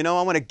heaven. I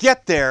want to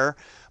get there,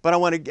 but I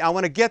want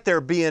to get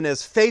there being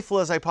as faithful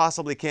as I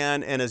possibly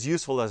can and as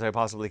useful as I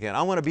possibly can.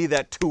 I want to be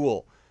that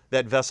tool,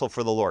 that vessel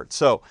for the Lord.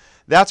 So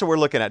that's what we're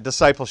looking at,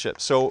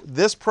 discipleship. So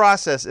this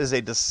process is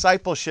a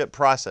discipleship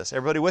process.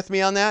 Everybody with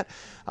me on that?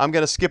 I'm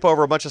going to skip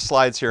over a bunch of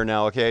slides here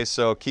now, okay?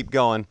 So keep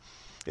going.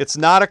 It's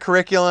not a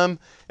curriculum.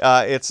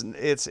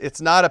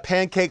 It's not a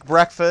pancake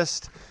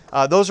breakfast.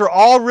 Those are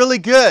all really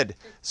good.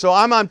 So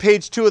I'm on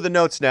page 2 of the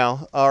notes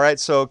now. All right,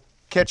 so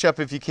catch up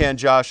if you can,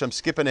 Josh. I'm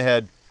skipping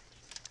ahead.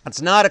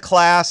 It's not a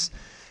class.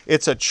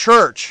 It's a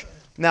church.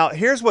 Now,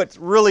 here's what's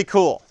really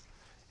cool,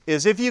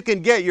 is if you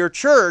can get your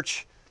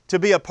church to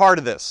be a part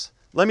of this.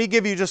 Let me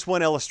give you just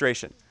one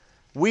illustration.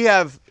 We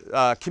have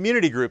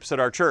community groups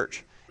at our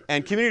church.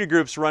 And community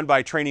groups run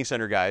by training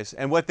center guys.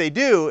 And what they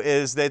do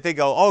is that they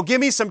go, oh, give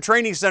me some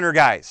training center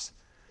guys.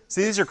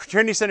 See, these are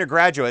training center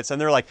graduates,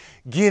 and they're like,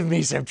 give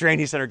me some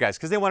training center guys,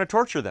 because they want to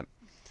torture them.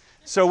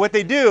 So what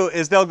they do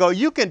is they'll go,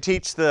 you can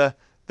teach the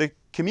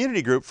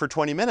community group for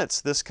 20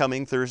 minutes this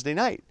coming Thursday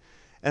night.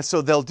 And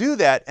so they'll do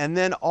that, and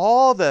then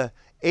all the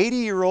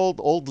 80-year-old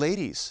old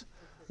ladies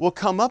will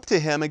come up to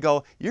him and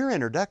go, your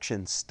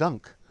introduction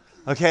stunk.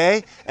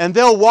 Okay? And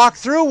they'll walk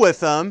through with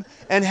them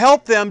and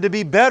help them to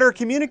be better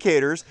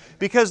communicators,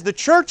 because the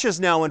church is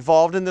now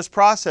involved in this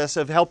process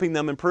of helping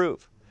them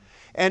improve.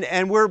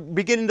 And we're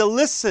beginning to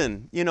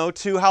listen,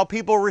 to how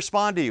people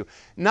respond to you.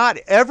 Not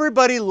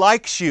everybody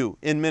likes you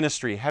in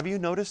ministry. Have you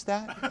noticed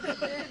that?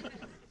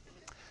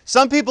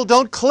 Some people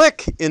don't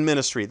click in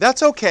ministry.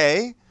 That's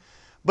okay.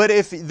 But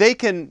if they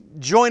can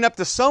join up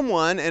to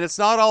someone, and it's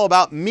not all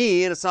about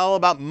me, and it's not all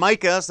about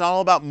Micah, it's not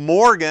all about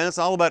Morgan, it's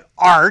not all about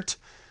Art,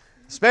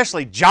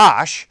 especially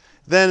Josh,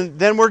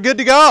 then we're good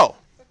to go.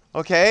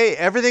 Okay?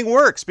 Everything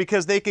works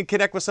because they can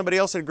connect with somebody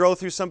else and grow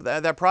through some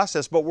that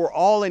process, but we're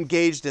all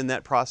engaged in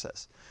that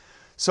process.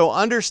 So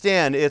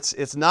understand,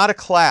 it's not a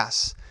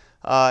class.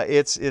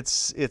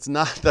 It's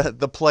not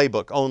the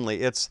playbook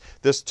only. It's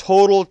this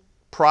total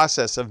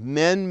process of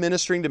men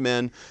ministering to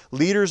men,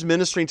 leaders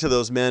ministering to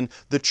those men,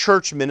 the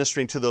church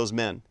ministering to those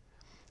men.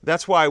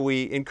 That's why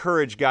we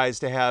encourage guys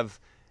to have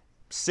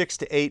 6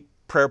 to 8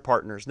 prayer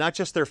partners, not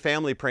just their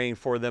family praying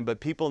for them, but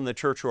people in the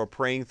church who are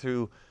praying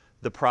through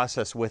the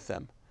process with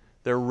them.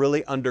 They're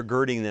really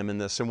undergirding them in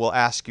this, and we'll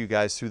ask you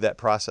guys through that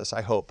process,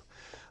 I hope.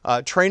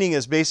 Training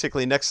is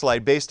basically, next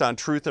slide, based on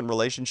truth and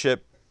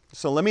relationship.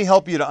 So let me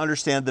help you to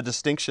understand the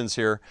distinctions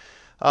here.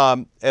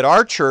 At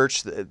our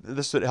church,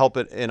 this would help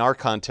it in our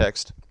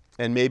context,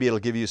 and maybe it'll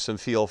give you some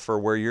feel for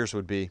where yours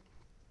would be.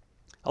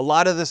 A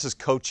lot of this is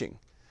coaching.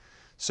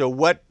 So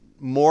what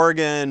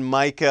Morgan,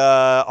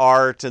 Micah,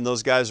 Art, and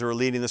those guys who are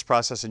leading this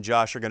process, and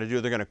Josh are going to do,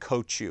 they're going to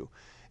coach you.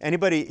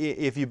 Anybody,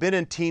 if you've been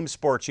in team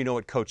sports, you know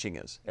what coaching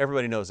is.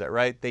 Everybody knows that,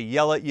 right? They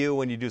yell at you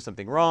when you do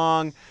something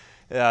wrong.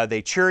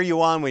 They cheer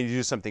you on when you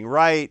do something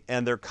right,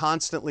 and they're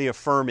constantly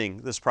affirming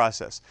this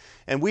process.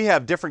 And we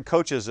have different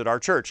coaches at our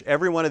church.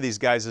 Every one of these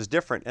guys is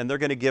different, and they're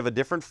going to give a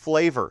different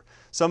flavor.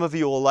 Some of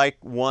you will like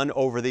one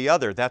over the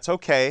other. That's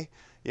okay,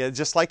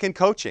 just like in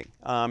coaching.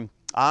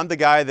 I'm the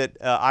guy that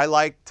I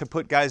like to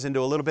put guys into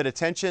a little bit of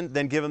tension,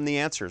 then give them the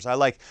answers. I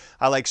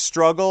like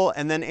struggle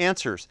and then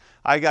answers.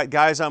 I got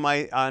guys on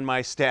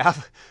my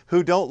staff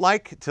who don't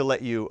like to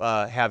let you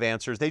have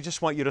answers. They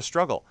just want you to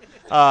struggle,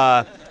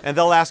 and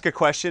they'll ask a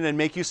question and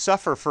make you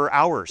suffer for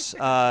hours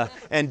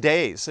and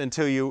days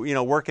until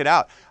you work it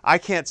out. I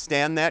can't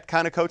stand that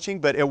kind of coaching,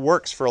 but it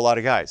works for a lot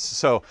of guys.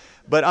 So,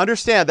 but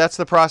understand that's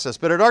the process.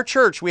 But at our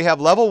church, we have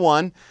level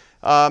 1.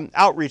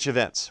 Outreach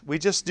events. We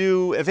just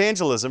do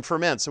evangelism for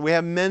men. So we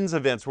have men's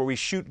events where we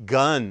shoot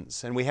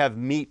guns and we have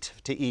meat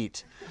to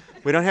eat.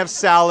 We don't have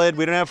salad,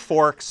 we don't have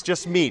forks,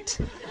 just meat.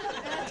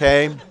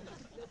 Okay?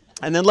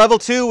 And then level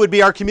 2 would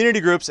be our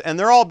community groups, and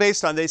they're all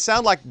based on, they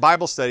sound like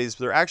Bible studies,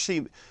 but they're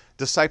actually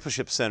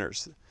discipleship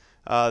centers.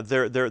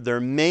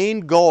 Their main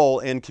goal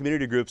in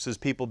community groups is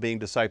people being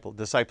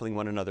discipling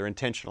one another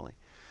intentionally.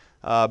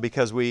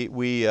 Because we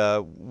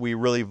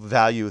really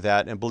value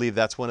that and believe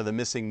that's one of the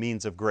missing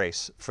means of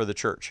grace for the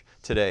church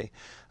today.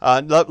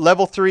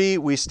 Level 3,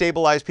 we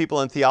stabilize people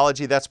in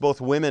theology. That's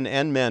both women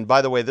and men.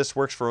 By the way, this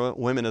works for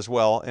women as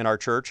well in our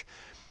church.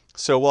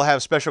 So we'll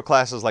have special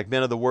classes like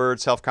Men of the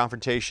Word,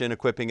 Self-Confrontation,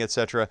 Equipping,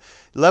 etc.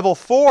 Level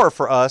 4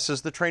 for us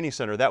is the training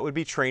center. That would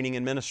be training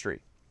in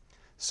ministry.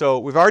 So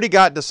we've already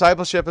got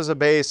discipleship as a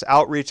base,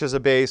 outreach as a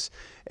base,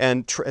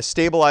 and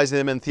stabilizing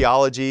them in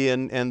theology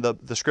and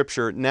the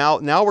scripture.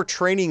 Now we're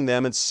training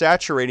them and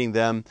saturating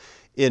them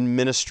in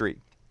ministry.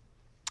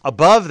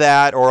 Above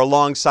that, or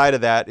alongside of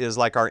that, is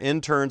like our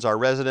interns, our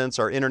residents,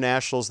 our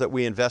internationals that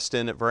we invest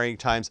in at varying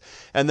times.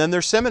 And then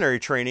there's seminary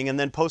training and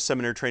then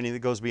post-seminary training that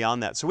goes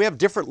beyond that. So we have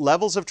different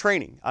levels of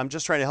training. I'm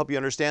just trying to help you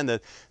understand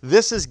that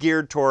this is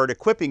geared toward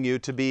equipping you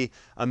to be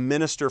a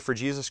minister for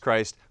Jesus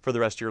Christ for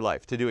the rest of your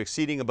life, to do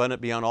exceeding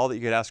abundant beyond all that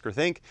you could ask or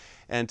think,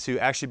 and to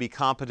actually be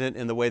competent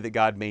in the way that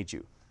God made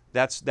you.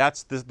 That's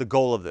the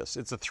goal of this.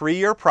 It's a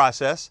 3-year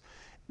process.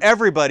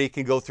 Everybody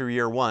can go through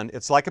year 1.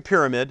 It's like a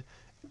pyramid.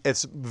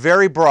 It's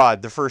very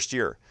broad the first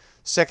year.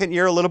 Second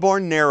year, a little more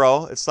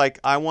narrow. It's like,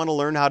 I want to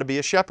learn how to be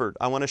a shepherd.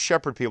 I want to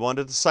shepherd people. I want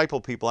to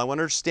disciple people. I want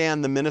to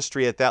understand the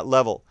ministry at that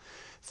level.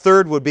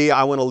 Third would be,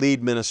 I want to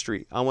lead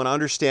ministry. I want to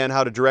understand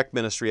how to direct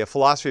ministry, a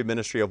philosophy of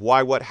ministry, of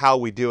why, what, how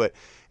we do it.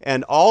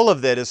 And all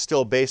of that is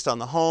still based on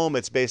the home.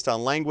 It's based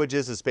on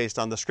languages. It's based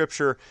on the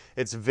scripture.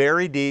 It's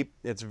very deep.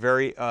 It's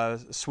very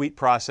sweet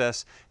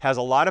process. Has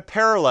a lot of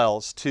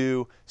parallels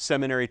to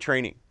seminary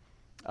training.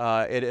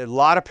 A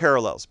lot of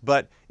parallels,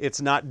 but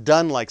it's not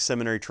done like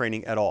seminary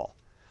training at all.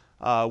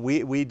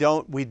 We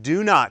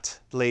do not,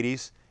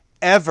 ladies,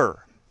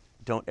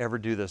 don't ever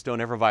do this. Don't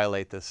ever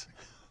violate this.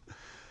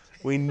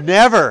 We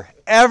never,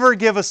 ever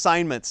give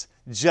assignments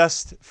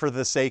just for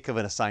the sake of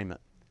an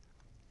assignment.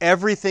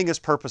 Everything is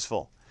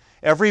purposeful.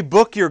 Every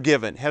book you're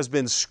given has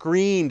been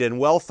screened and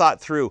well thought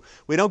through.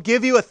 We don't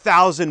give you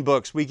 1,000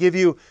 books. We give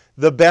you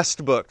the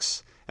best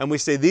books. And we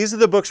say, these are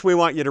the books we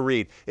want you to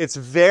read. It's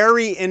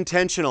very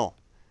intentional.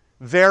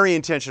 Very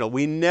intentional.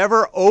 We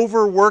never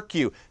overwork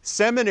you.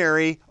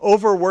 Seminary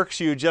overworks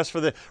you just for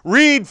the,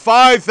 read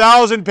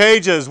 5,000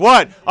 pages.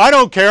 What? I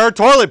don't care.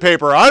 Toilet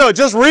paper.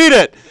 Just read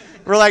it.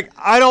 We're like,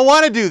 I don't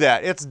want to do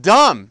that. It's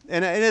dumb.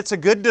 And it's a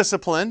good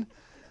discipline,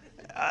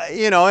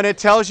 and it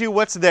tells you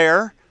what's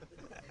there.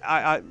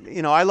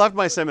 I loved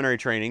my seminary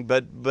training,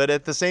 but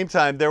at the same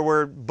time, there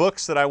were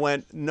books that I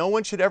went, no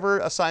one should ever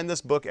assign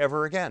this book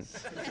ever again.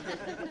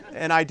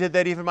 And I did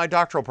that even in my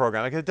doctoral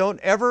program. I go, don't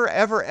ever,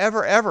 ever,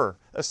 ever, ever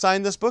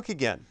assign this book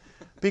again,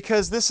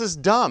 because this is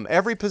dumb.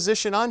 Every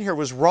position on here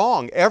was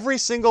wrong. Every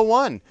single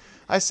one.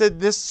 I said,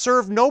 this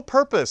served no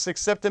purpose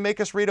except to make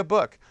us read a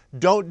book.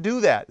 Don't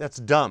do that. That's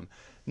dumb.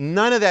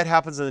 None of that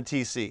happens in the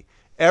TC.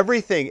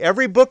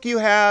 Every book you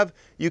have,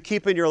 you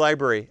keep in your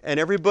library. And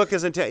every book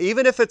is,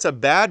 even if it's a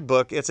bad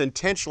book, it's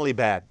intentionally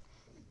bad.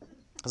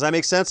 Does that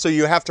make sense? So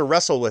you have to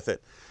wrestle with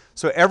it.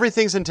 So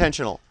everything's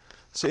intentional.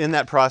 So in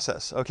that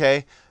process,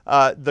 okay?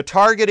 The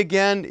target,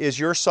 again, is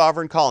your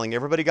sovereign calling.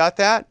 Everybody got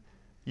that?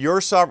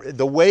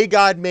 The way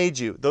God made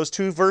you. Those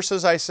 2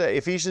 verses I say,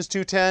 Ephesians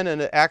 2:10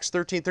 and Acts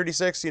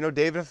 13:36,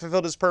 David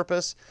fulfilled his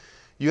purpose.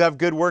 You have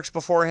good works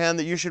beforehand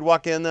that you should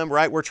walk in them,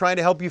 right? We're trying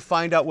to help you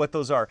find out what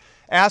those are.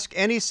 Ask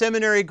any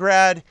seminary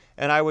grad,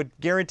 and I would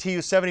guarantee you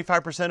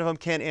 75% of them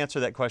can't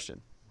answer that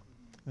question.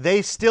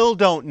 They still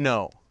don't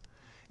know,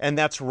 and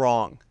that's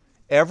wrong.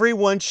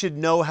 Everyone should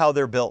know how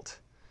they're built.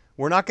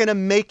 We're not going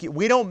to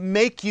we don't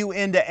make you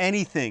into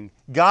anything.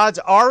 God's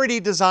already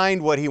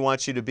designed what He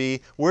wants you to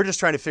be. We're just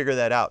trying to figure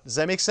that out. Does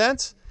that make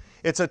sense?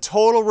 It's a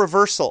total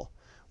reversal.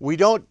 We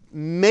don't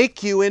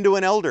make you into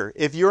an elder.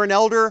 If you're an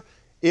elder,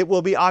 it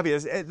will be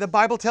obvious. The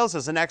Bible tells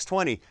us in Acts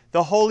 20,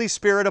 the Holy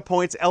Spirit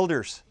appoints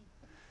elders.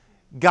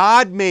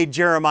 God made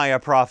Jeremiah a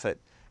prophet.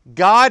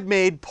 God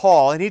made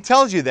Paul, and He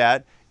tells you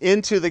that,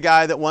 into the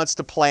guy that wants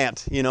to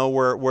plant,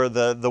 where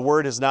the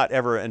word has not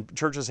ever, and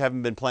churches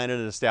haven't been planted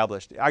and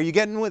established. Are you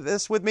getting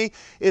with me?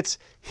 It's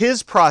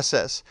His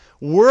process.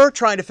 We're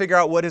trying to figure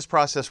out what His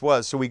process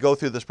was, so we go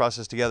through this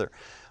process together.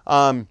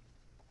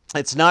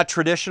 It's not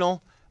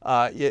traditional.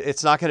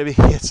 It's not going to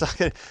be.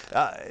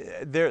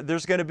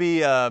 There's going to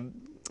be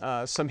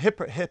some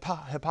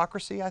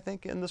hypocrisy, I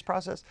think, in this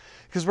process,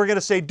 because we're going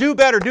to say, do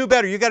better. You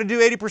got to do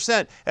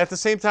 80%. At the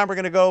same time, we're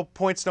going to go,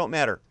 points don't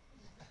matter.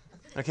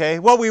 Okay,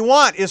 what we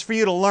want is for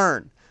you to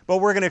learn, but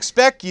we're going to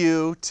expect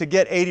you to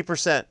get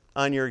 80%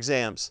 on your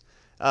exams.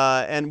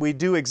 And we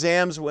do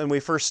exams when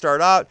we first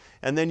start out,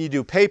 and then you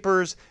do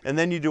papers, and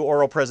then you do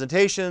oral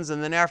presentations,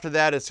 and then after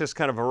that, it's just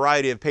kind of a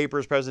variety of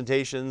papers,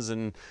 presentations,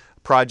 and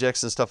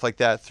projects and stuff like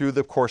that through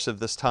the course of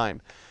this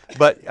time.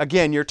 But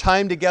again, your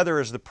time together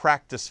is the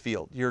practice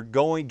field. You're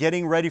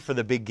getting ready for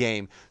the big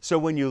game. So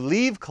when you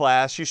leave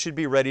class, you should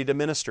be ready to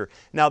minister.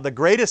 Now, the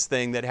greatest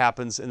thing that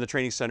happens in the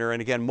training center,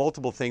 and again,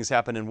 multiple things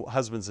happen in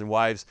husbands and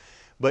wives,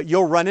 but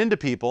you'll run into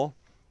people,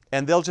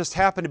 and they'll just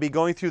happen to be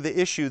going through the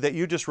issue that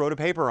you just wrote a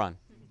paper on.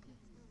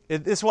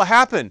 This will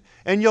happen.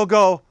 And you'll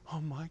go,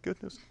 oh my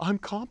goodness, I'm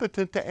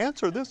competent to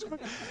answer this one.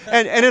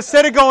 And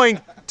instead of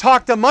going,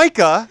 talk to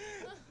Micah,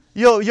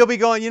 You'll be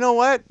going, you know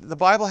what? The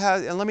Bible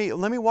has, and let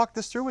me walk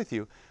this through with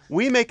you.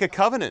 We make a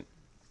covenant.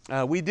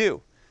 We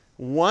do.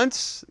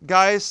 Once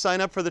guys sign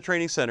up for the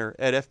training center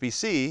at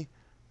FBC,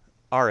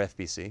 our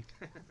FBC,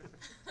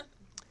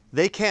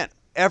 they can't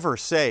ever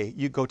say,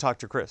 you go talk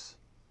to Chris.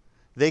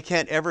 They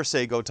can't ever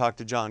say, go talk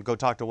to John, go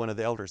talk to one of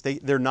the elders.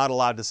 They're not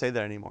allowed to say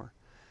that anymore.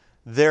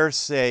 they're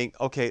saying,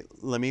 okay,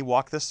 let me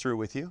walk this through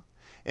with you.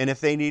 And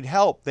if they need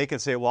help, they can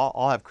say, well,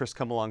 I'll have Chris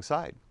come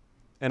alongside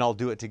and I'll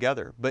do it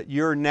together. But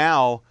you're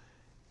now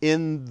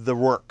in the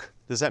work.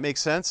 Does that make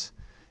sense?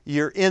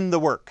 You're in the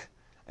work.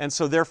 And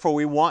so therefore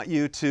we want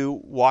you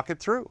to walk it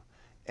through.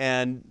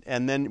 And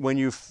then when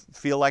you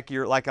feel like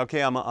you're like,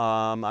 okay,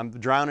 I'm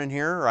drowning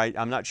here, or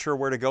I'm not sure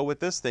where to go with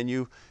this, then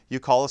you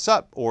call us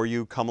up or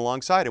you come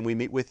alongside and we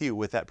meet with you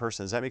with that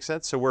person. Does that make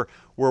sense? So we're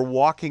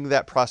walking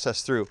that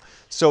process through.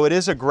 So it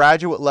is a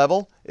graduate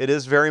level. It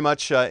is very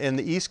much in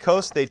the East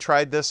Coast. They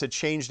tried this. It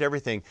changed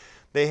everything.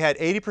 They had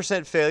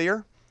 80%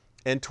 failure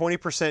and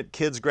 20%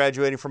 kids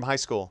graduating from high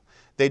school.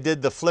 They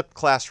did the flipped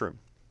classroom.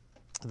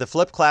 The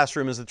flipped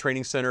classroom is the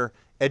training center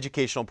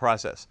educational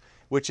process,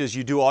 which is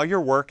you do all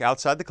your work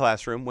outside the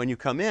classroom. When you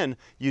come in,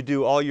 you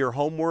do all your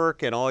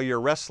homework and all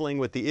your wrestling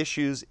with the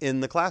issues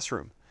in the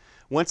classroom.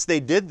 Once they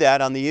did that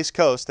on the East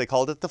Coast, they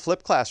called it the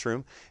flipped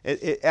classroom.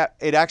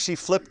 It actually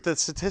flipped the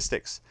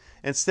statistics.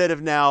 Instead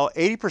of now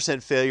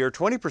 80% failure,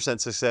 20%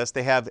 success,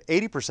 they have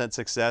 80%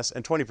 success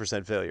and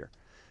 20% failure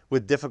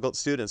with difficult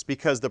students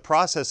because the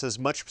process is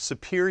much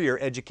superior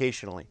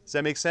educationally. Does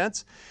that make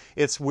sense?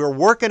 We're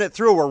working it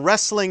through, we're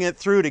wrestling it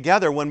through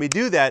together. When we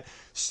do that,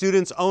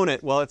 students own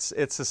it. Well, it's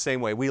the same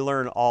way. We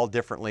learn all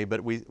differently,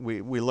 but we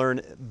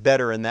learn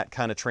better in that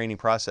kind of training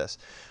process.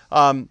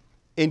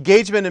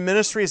 Engagement in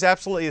ministry is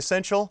absolutely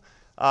essential.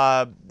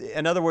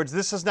 In other words,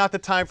 this is not the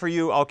time for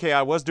you, okay,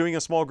 I was doing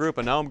a small group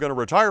and now I'm going to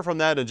retire from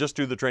that and just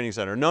do the training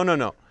center.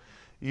 No.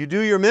 You do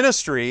your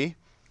ministry,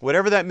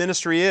 whatever that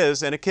ministry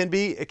is, and it can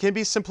be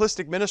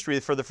simplistic ministry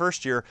for the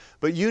first year,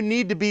 but you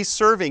need to be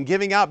serving,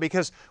 giving out,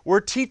 because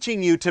we're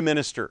teaching you to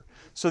minister.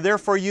 So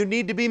therefore, you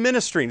need to be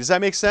ministering. Does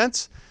that make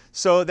sense?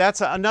 So that's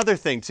another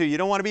thing too. You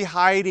don't want to be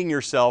hiding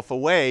yourself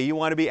away. You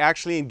want to be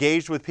actually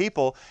engaged with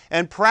people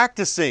and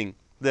practicing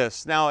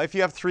this. Now, if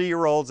you have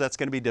 3-year-olds, that's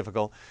going to be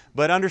difficult,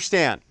 but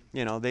understand,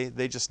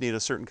 they just need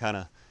a certain kind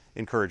of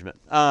encouragement,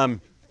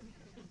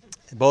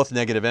 both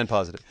negative and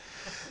positive.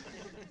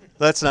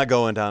 Let's not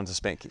go down to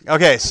spanking.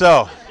 Okay,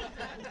 so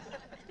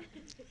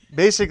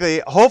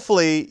basically,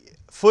 hopefully,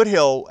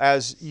 Foothill,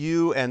 as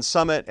you and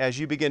Summit, as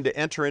you begin to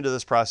enter into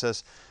this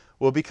process,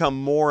 will become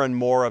more and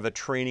more of a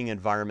training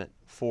environment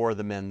for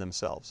the men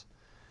themselves.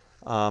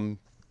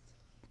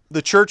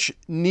 The church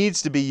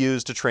needs to be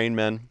used to train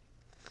men.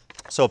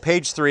 So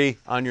page 3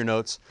 on your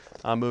notes.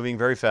 I'm moving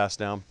very fast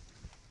now.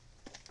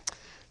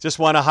 Just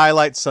want to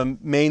highlight some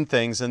main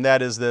things, and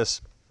that is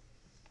this.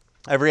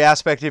 Every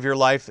aspect of your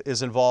life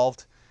is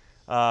involved.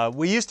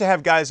 We used to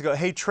have guys go,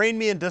 hey, train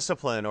me in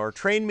discipline, or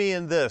train me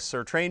in this,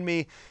 or train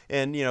me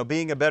in,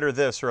 being a better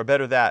this or a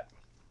better that.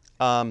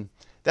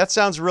 That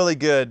sounds really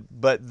good,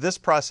 but this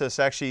process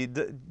actually,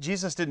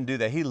 Jesus didn't do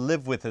that. He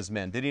lived with his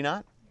men, did he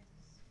not?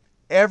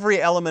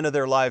 Every element of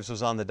their lives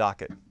was on the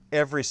docket,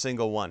 every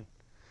single one.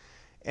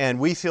 And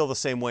we feel the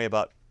same way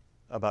about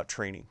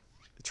training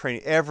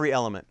every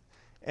element.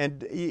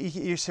 And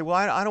you say, well,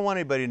 I don't want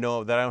anybody to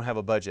know that I don't have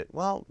a budget.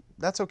 Well,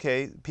 that's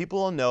okay. People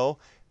will know.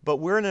 But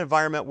we're in an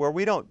environment where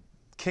we don't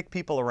kick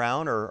people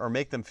around or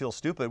make them feel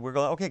stupid. We're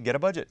going, okay, get a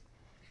budget.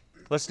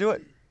 Let's do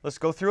it. Let's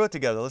go through it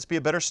together. Let's be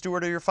a better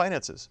steward of your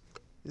finances.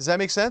 Does that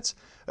make sense?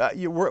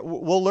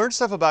 We'll learn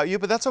stuff about you,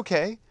 but that's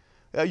okay.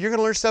 You're going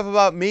to learn stuff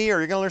about me, or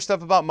you're going to learn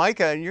stuff about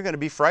Micah, and you're going to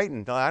be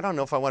frightened. I don't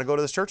know if I want to go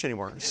to this church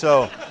anymore.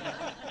 So,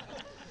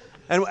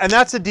 and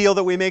that's a deal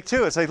that we make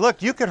too. It's like,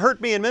 look, you could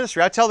hurt me in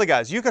ministry. I tell the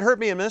guys, you could hurt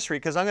me in ministry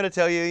because I'm going to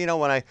tell you,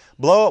 when I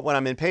blow up, when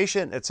I'm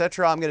impatient,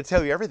 etc., I'm going to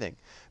tell you everything.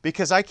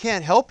 Because I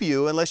can't help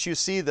you unless you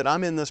see that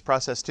I'm in this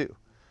process too.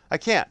 I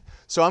can't.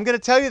 So I'm going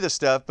to tell you this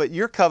stuff, but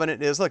your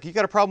covenant is, look, you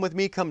got a problem with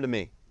me, come to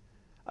me.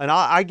 And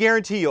I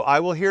guarantee you, I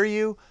will hear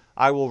you,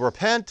 I will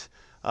repent,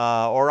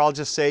 or I'll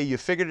just say, you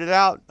figured it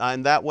out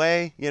in that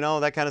way,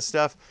 that kind of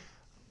stuff.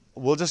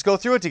 We'll just go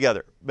through it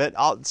together. But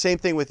same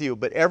thing with you.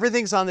 But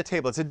everything's on the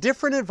table. It's a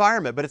different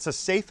environment, but it's a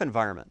safe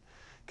environment.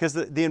 Because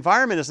the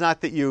environment is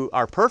not that you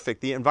are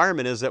perfect. The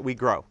environment is that we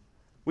grow.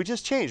 We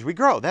just change. We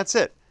grow. That's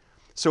it.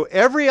 So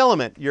every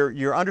element,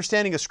 your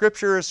understanding of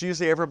Scripture is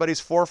usually everybody's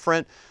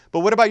forefront. But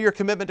what about your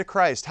commitment to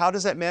Christ? How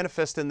does that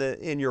manifest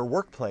in your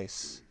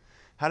workplace?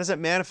 How does that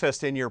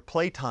manifest in your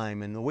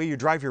playtime and the way you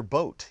drive your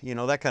boat?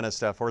 That kind of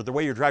stuff. Or the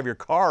way you drive your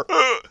car.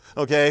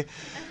 Okay?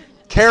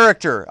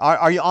 Character.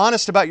 Are you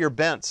honest about your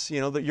bents?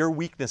 Your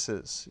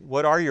weaknesses.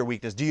 What are your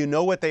weaknesses? Do you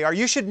know what they are?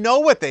 You should know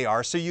what they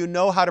are so you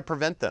know how to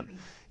prevent them.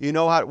 You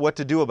know what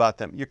to do about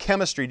them. Your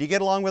chemistry. Do you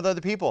get along with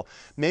other people?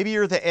 Maybe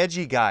you're the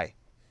edgy guy.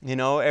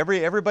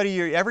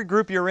 Every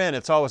group you're in,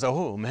 it's always,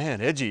 oh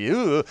man, edgy,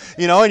 ooh,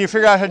 and you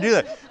figure out how to do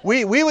that.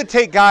 We would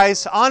take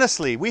guys,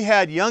 honestly, we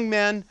had young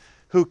men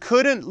who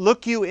couldn't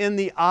look you in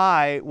the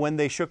eye when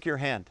they shook your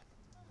hand.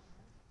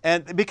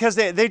 And because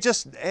they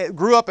just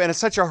grew up in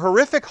such a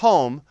horrific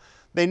home,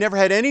 they never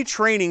had any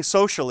training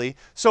socially,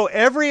 so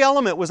every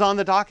element was on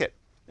the docket.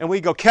 And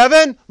we go,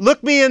 Kevin,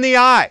 look me in the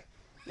eye.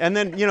 And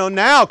then,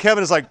 now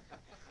Kevin is like,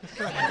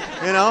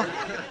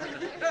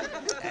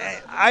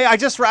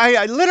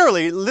 I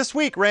literally this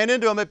week ran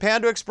into him at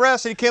Panda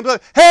Express, and he came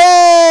up,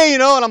 hey,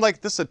 and I'm like,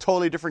 this is a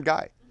totally different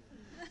guy.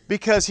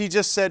 because he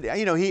just said,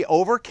 he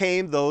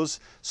overcame those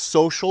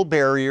social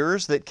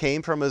barriers that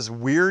came from his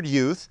weird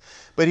youth,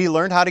 but he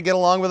learned how to get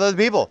along with other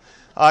people.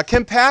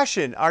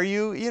 Compassion. Are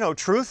you,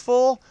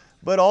 truthful,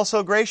 but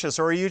also gracious?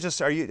 Or are you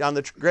on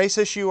the grace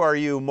issue, are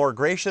you more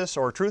gracious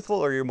or truthful,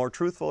 or are you more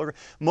truthful?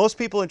 Most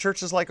people in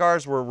churches like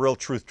ours were real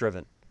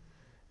truth-driven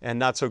and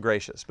not so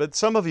gracious. But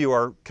some of you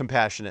are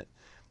compassionate,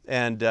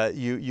 and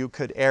you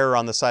could err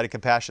on the side of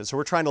compassion. So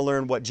we're trying to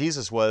learn what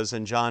Jesus was.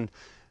 In John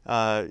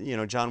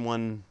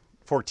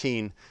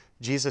 1:14,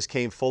 Jesus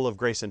came full of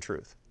grace and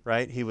truth,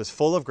 right? He was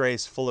full of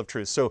grace, full of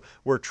truth. So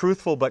we're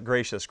truthful but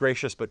gracious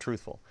but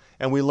truthful.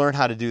 And we learn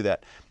how to do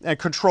that. And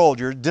controlled,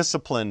 you're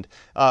disciplined.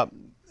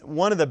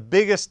 One of the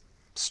biggest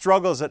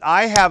struggles that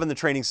I have in the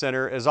training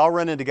center is I'll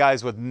run into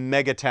guys with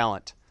mega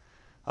talent.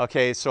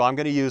 Okay, so I'm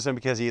going to use him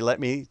because he let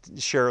me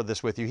share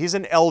this with you. He's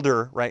an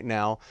elder right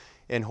now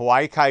in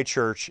Hawaii Kai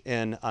Church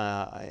in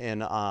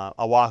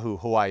Oahu,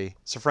 Hawaii.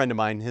 It's a friend of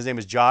mine. His name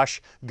is Josh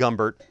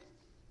Gumbert.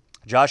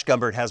 Josh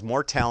Gumbert has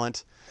more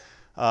talent,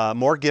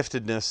 more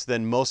giftedness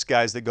than most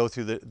guys that go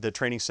through the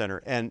training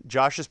center. And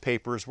Josh's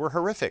papers were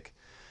horrific.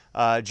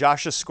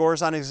 Josh's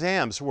scores on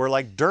exams were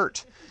like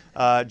dirt.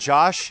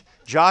 Josh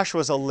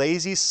was a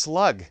lazy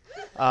slug.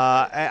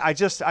 I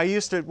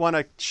used to want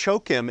to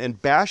choke him and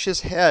bash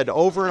his head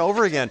over and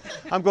over again.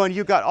 I'm going,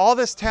 you got all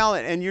this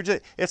talent, and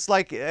it's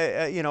like,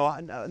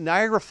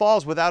 Niagara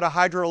Falls without a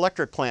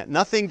hydroelectric plant.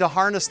 Nothing to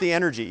harness the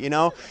energy,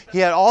 He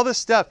had all this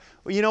stuff.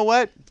 Well, you know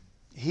what?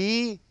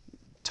 He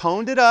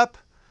toned it up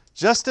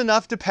just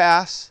enough to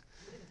pass,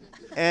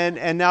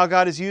 and now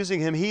God is using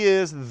him. He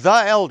is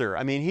the elder.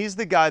 I mean, he's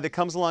the guy that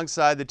comes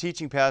alongside the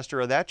teaching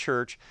pastor of that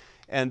church,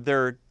 and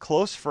they're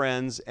close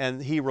friends,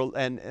 and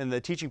and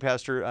the teaching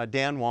pastor,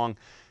 Dan Wong,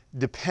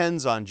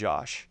 depends on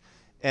Josh.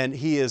 And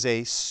he is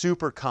a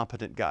super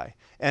competent guy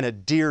and a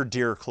dear,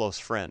 dear close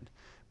friend.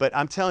 But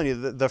I'm telling you,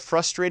 the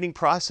frustrating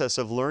process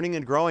of learning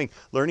and growing,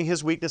 learning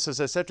his weaknesses,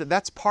 etc.,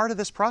 that's part of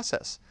this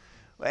process.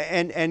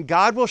 And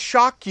God will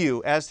shock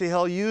you as to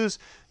he'll use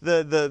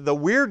the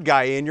weird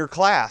guy in your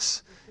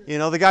class,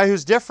 the guy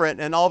who's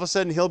different, and all of a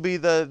sudden he'll be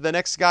the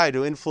next guy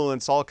to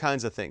influence all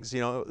kinds of things,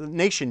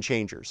 nation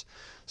changers.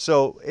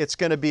 So it's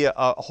going to be a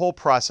whole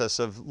process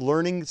of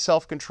learning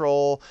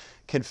self-control,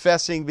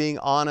 confessing, being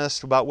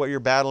honest about what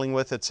you're battling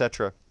with,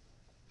 etc.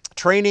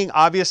 Training,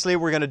 obviously,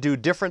 we're going to do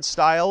different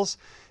styles.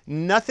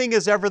 Nothing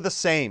is ever the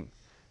same.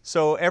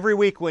 So every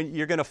week when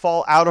you're going to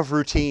fall out of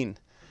routine.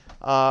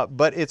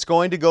 But it's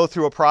going to go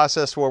through a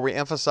process where we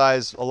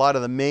emphasize a lot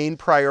of the main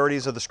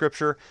priorities of the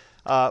Scripture.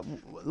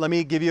 Let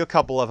me give you a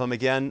couple of them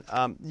again.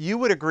 You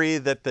would agree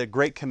that the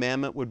Great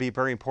Commandment would be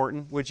very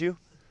important, would you?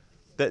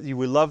 That you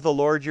would love the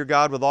Lord your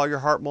God with all your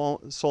heart,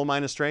 soul,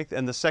 mind, and strength.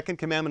 And the second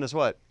commandment is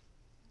what?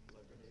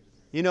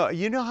 You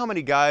know how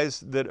many guys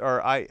that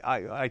are,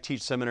 I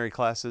teach seminary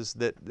classes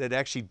that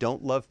actually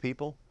don't love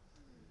people?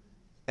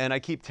 And I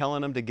keep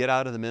telling them to get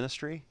out of the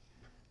ministry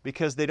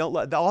because they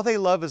don't all they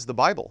love is the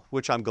Bible,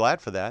 which I'm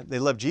glad for that. They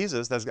love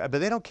Jesus, but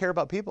they don't care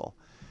about people.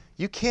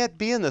 You can't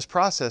be in this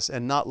process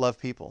and not love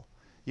people.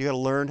 You got to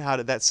learn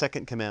that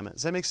second commandment.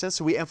 Does that make sense?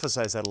 So we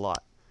emphasize that a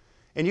lot.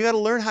 And you got to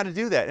learn how to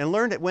do that, and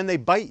learn that when they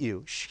bite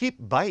you. Sheep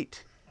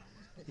bite.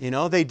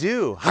 They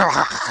do.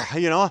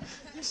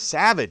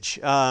 Savage.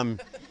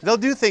 They'll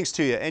do things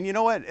to you. And you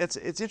know what?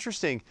 It's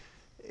interesting.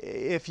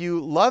 If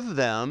you love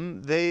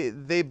them,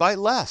 they bite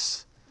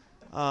less.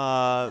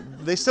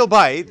 They still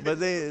bite, but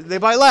they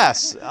bite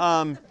less.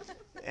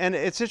 And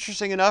it's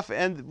interesting enough,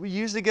 and we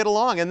usually get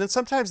along. And then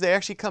sometimes they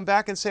actually come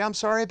back and say, I'm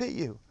sorry I bit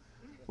you,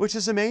 which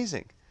is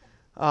amazing.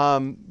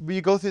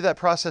 You go through that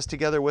process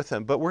together with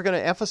them. But we're going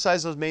to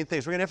emphasize those main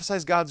things. We're going to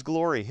emphasize God's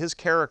glory, His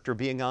character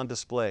being on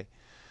display.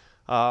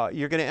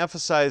 You're going to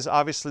emphasize,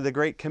 obviously, the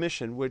Great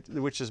Commission,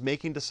 which is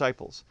making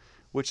disciples,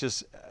 which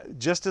is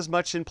just as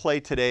much in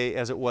play today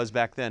as it was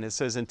back then. It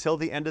says, until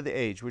the end of the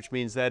age, which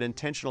means that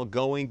intentional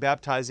going,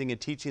 baptizing, and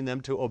teaching them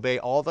to obey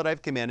all that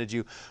I've commanded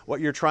you.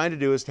 What you're trying to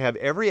do is to have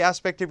every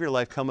aspect of your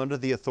life come under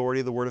the authority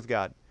of the Word of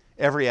God.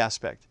 Every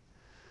aspect.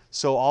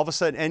 So all of a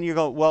sudden, and you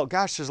go, well,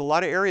 gosh, there's a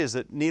lot of areas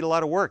that need a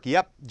lot of work.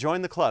 Yep,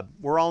 join the club.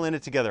 We're all in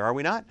it together, are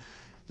we not?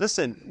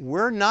 Listen,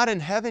 we're not in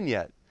heaven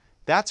yet.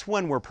 That's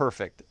when we're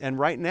perfect. And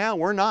right now,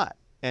 we're not.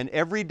 And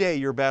every day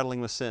you're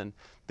battling with sin.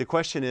 The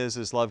question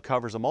is love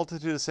covers a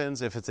multitude of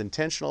sins. If it's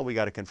intentional, we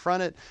got to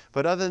confront it.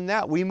 But other than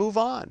that, we move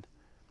on.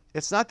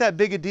 It's not that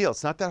big a deal.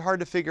 It's not that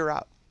hard to figure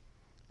out.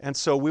 And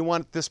so we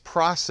want this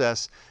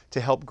process to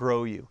help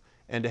grow you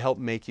and to help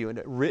make you, and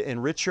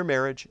enrich your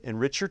marriage,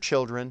 enrich your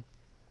children,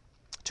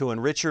 to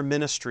enrich your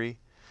ministry,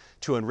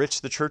 to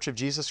enrich the Church of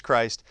Jesus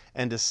Christ,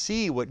 and to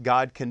see what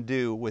God can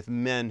do with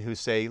men who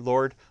say,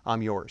 Lord,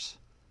 I'm yours.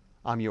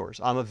 I'm yours.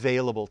 I'm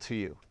available to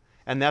you.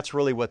 And that's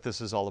really what this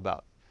is all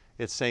about.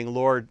 It's saying,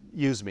 Lord,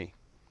 use me.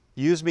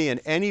 Use me in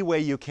any way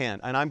you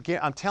can. And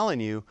I'm telling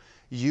you,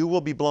 you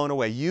will be blown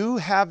away. You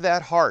have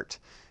that heart.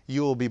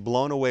 You will be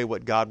blown away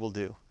what God will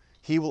do.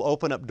 He will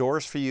open up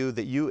doors for you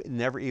that you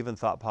never even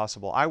thought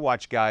possible. I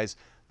watch guys,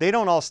 they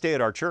don't all stay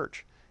at our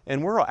church.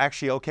 And we're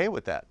actually okay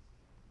with that.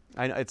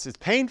 I know it's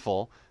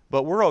painful,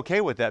 But we're okay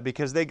with that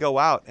because they go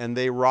out and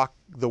they rock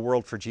the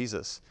world for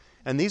Jesus.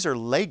 And these are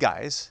lay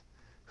guys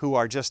who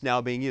are just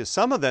now being used.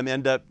 Some of them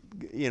end up,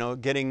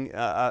 getting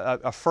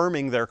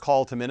affirming their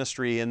call to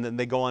ministry, and then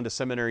they go on to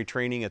seminary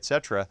training,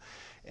 etc.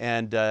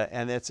 And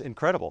it's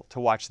incredible to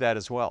watch that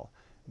as well.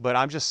 But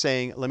I'm just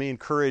saying, let me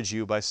encourage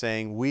you by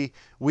saying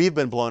we've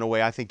been blown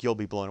away. I think you'll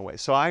be blown away.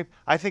 So I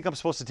think I'm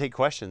supposed to take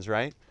questions,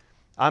 right?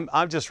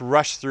 I'm just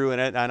rushed through in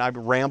it, and I've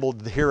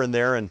rambled here and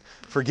there, and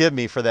forgive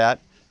me for that.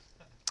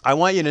 I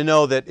want you to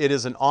know that it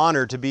is an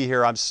honor to be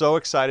here. I'm so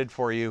excited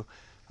for you.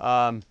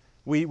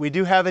 We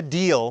do have a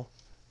deal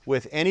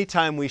with any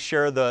time we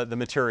share the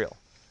material.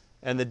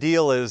 And the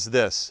deal is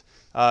this.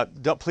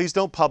 Please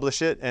don't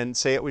publish it and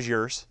say it was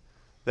yours.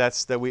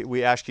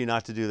 We ask you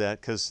not to do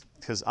that because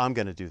I'm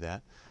going to do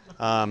that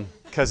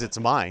because it's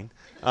mine.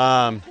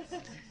 I'm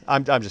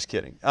just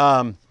kidding.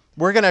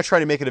 We're going to try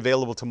to make it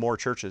available to more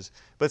churches.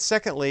 But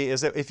secondly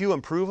is that if you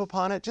improve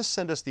upon it, just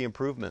send us the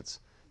improvements.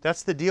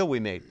 That's the deal we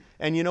made.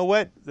 And you know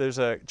what? There's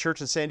a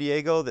church in San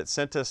Diego that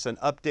sent us an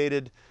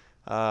updated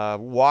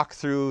walk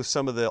through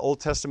some of the Old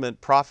Testament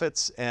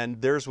prophets,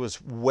 and theirs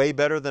was way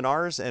better than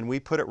ours, and we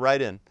put it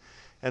right in.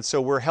 And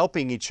so we're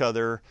helping each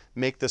other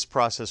make this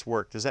process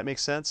work. Does that make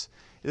sense?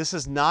 This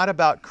is not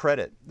about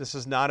credit. This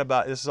is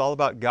all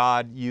about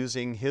God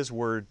using His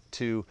Word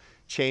to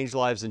change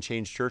lives and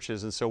change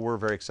churches. And so we're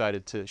very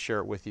excited to share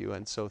it with you.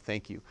 And so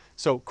thank you.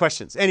 So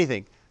questions,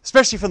 anything,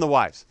 especially from the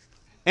wives,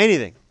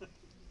 anything.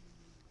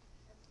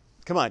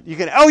 Come on, you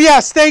can. Oh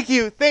yes, thank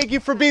you. Thank you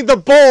for being the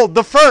bold,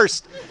 the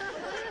first.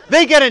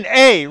 They get an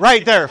A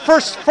right there.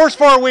 First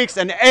 4 weeks,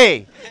 an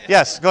A.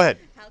 Yes, go ahead.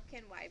 How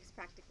can wives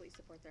practically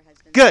support their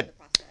husbands Good. in the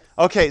process?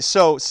 Okay,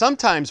 so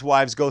sometimes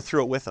wives go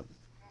through it with them.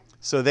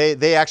 So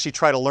they actually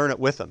try to learn it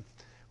with them,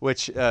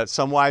 which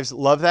some wives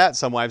love that,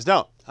 some wives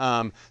don't.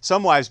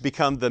 Some wives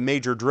become the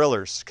major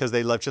drillers because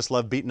they just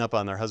love beating up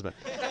on their husband.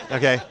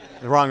 Okay,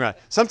 the wrong one.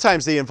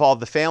 Sometimes they involve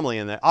the family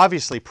in that.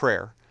 Obviously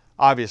prayer,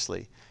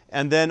 obviously.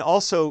 And then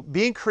also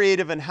being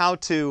creative in how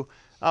to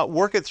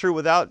work it through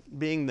without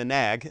being the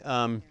nag.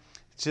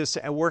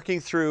 Just working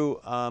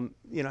through,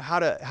 how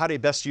to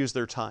best use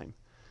their time.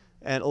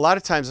 And a lot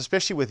of times,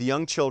 especially with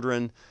young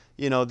children,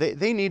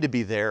 they need to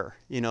be there.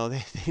 They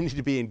need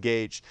to be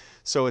engaged.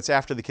 So it's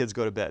after the kids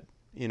go to bed,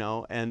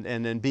 and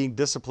then being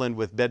disciplined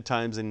with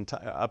bedtimes and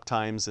up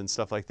times and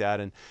stuff like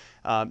that. And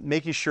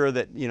making sure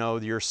that,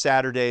 your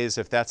Saturdays,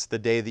 if that's the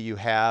day that you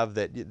have,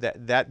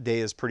 that day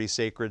is pretty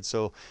sacred.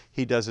 So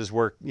he does his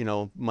work,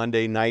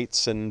 Monday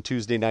nights and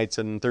Tuesday nights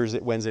and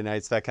Wednesday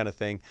nights, that kind of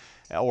thing,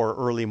 or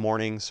early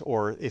mornings,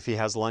 or if he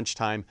has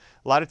lunchtime.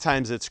 A lot of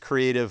times it's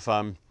creative.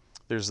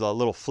 There's the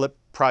little flip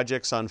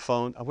projects on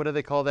phone. What do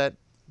they call that?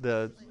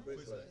 The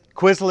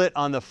Quizlet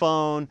on the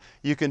phone.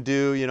 You can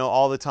do,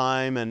 all the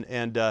time,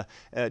 and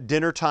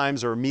dinner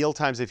times or meal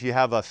times. If you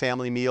have a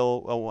family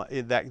meal,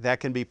 that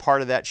can be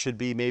part of that. Should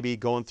be maybe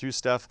going through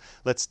stuff.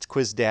 Let's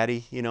quiz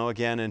Daddy,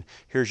 again. And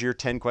here's your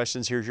 10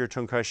 questions. Here's your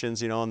 10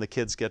 questions. And the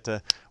kids get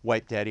to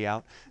wipe Daddy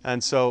out.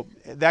 And so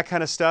that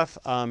kind of stuff.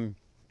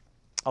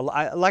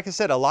 Like I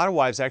said, a lot of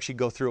wives actually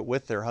go through it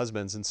with their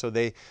husbands, and so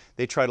they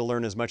try to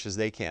learn as much as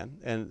they can.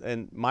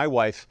 And my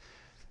wife,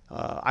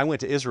 I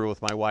went to Israel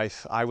with my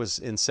wife. I was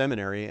in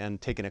seminary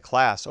and taking a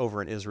class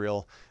over in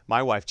Israel.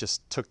 My wife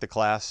just took the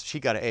class. She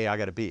got an A, I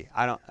got a B.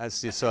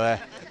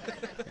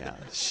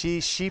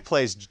 She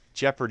plays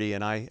Jeopardy,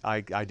 and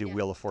I do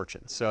Wheel of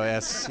Fortune. So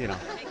that's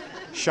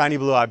shiny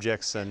blue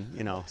objects, and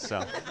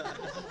so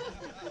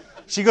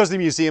she goes to the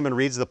museum and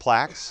reads the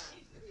plaques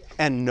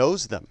and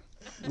knows them.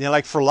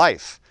 Like for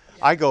life.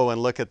 I go and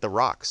look at the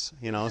rocks,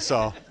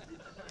 so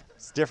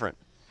it's different.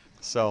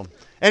 So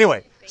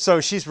anyway,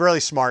 so she's really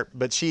smart,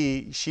 but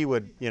she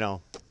would,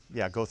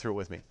 go through it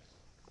with me.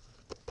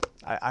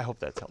 I hope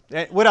that's helped.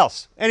 What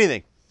else?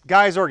 Anything?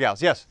 Guys or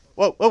gals? Yes.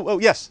 Whoa,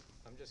 yes.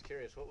 I'm just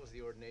curious, what was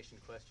the ordination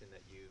question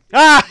that you...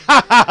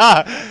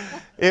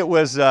 It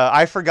was,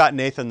 I forgot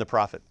Nathan the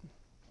prophet.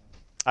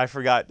 I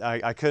forgot,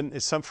 I couldn't,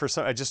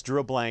 I just drew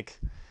a blank.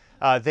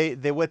 What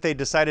they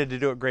decided to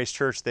do at Grace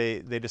Church, they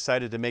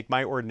decided to make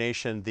my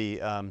ordination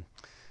a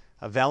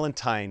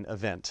Valentine's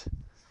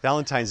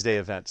Day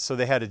event. So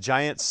they had a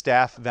giant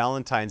staff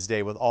Valentine's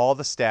Day with all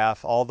the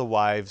staff, all the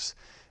wives,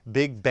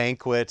 big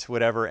banquet,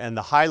 whatever, and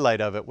the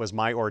highlight of it was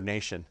my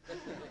ordination.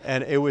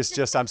 And it was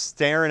just, I'm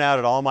staring out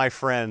at all my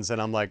friends,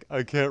 and I'm like,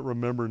 I can't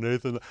remember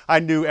Nathan.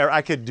 I knew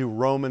I could do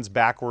Romans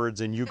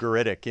backwards and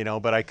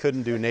Ugaritic, but I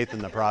couldn't do Nathan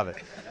the prophet.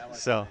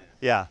 So,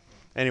 yeah.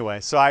 Anyway,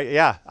 so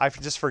I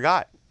just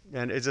forgot.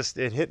 And it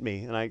hit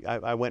me, and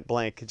I went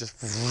blank. It just,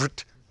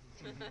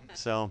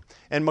 so,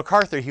 and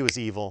MacArthur, he was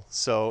evil.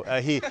 So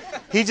he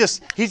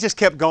just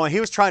kept going. He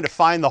was trying to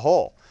find the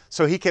hole.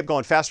 So he kept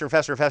going faster and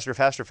faster and faster and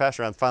faster and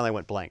faster, and finally I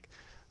went blank.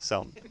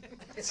 So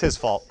it's his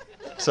fault.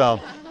 So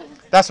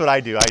that's what I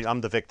do.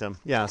 I'm the victim.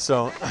 Yeah.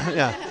 So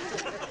yeah.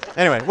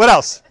 Anyway, what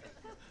else?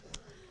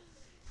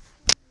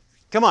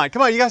 Come on.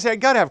 You guys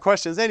got to have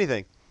questions.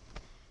 Anything?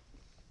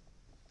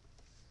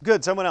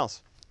 Good. Someone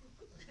else.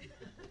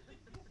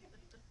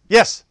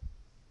 Yes.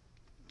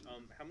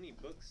 How many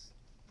books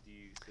do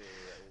you say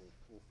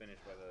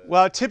finished by the...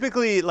 Well,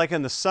 typically, like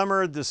in the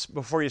summer,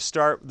 before you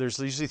start, there's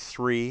usually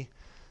 3.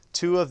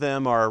 2 of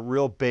them are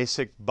real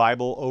basic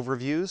Bible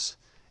overviews,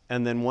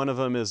 and then one of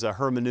them is a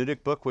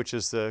hermeneutic book, which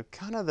is the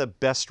kind of the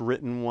best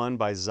written one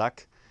by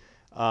Zuck.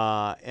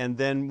 And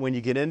then when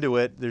you get into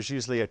it, there's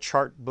usually a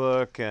chart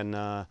book and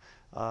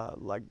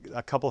like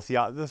a couple of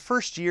the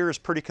first year is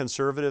pretty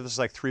conservative. It's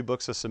like 3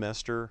 books a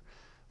semester,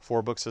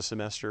 4 books a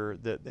semester,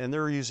 and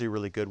they're usually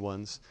really good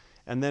ones.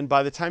 And then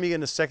by the time you get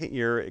into second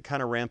year, it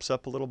kind of ramps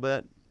up a little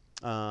bit.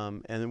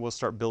 And then we'll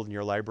start building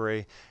your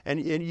library.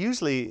 And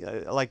usually,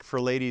 like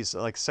for ladies,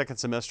 like second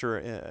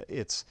semester,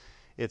 it's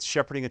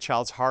Shepherding a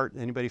Child's Heart.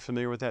 Anybody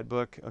familiar with that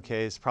book?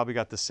 Okay, it's probably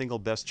got the single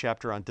best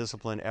chapter on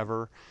discipline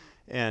ever.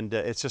 And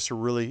it's just a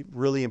really,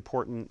 really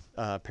important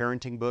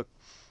parenting book.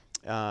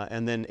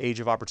 And then Age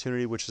of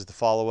Opportunity, which is the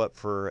follow-up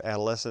for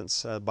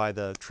adolescents by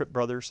the Tripp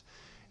brothers.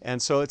 And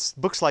so it's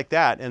books like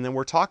that. And then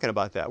we're talking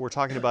about that. We're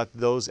talking about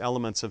those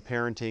elements of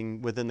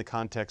parenting within the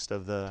context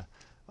of the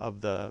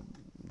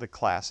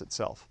class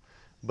itself.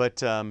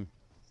 But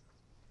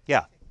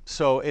yeah,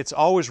 so it's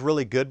always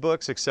really good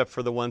books, except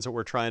for the ones that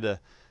we're trying to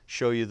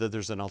show you that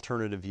there's an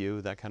alternative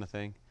view, that kind of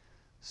thing.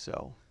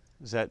 So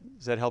does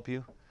that help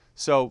you?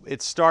 So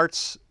it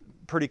starts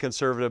pretty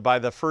conservative. By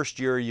the first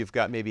year, you've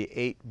got maybe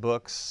 8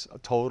 books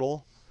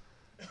total.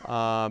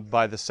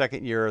 By the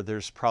second year,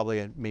 there's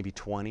probably maybe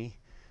 20.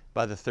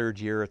 By the third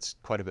year, it's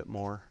quite a bit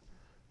more.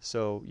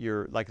 So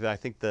you're like, I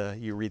think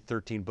you read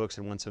 13 books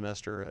in one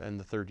semester in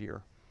the third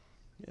year.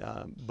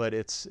 But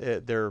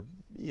they're,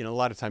 a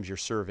lot of times you're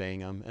surveying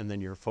them and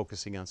then you're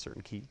focusing on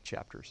certain key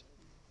chapters.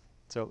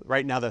 So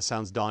right now that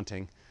sounds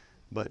daunting,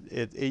 but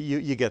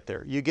you get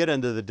there. You get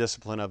into the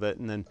discipline of it,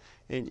 and then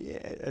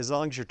as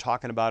long as you're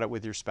talking about it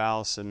with your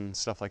spouse and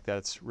stuff like that,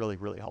 it's really,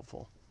 really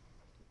helpful.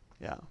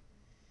 Yeah.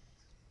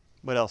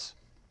 What else?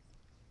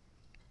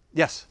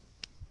 Yes?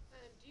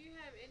 Do you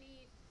have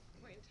any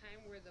point in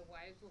time where the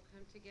wives will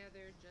come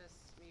together just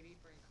maybe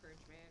for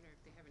encouragement, or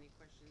if they have any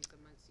questions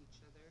amongst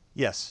each other?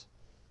 Yes,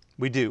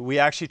 we do. We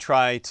actually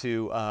try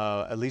to,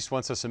 at least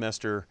once a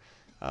semester,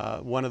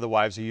 one of the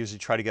wives, we usually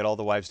try to get all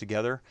the wives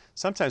together.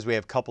 Sometimes we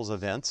have couples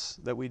events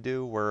that we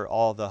do where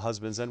all the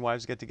husbands and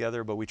wives get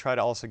together, but we try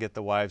to also get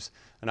the wives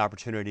an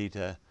opportunity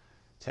to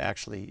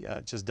actually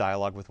just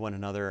dialogue with one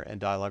another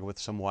and dialogue with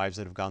some wives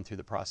that have gone through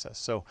the process.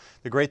 So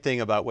the great thing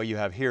about what you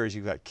have here is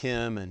you've got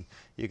Kim and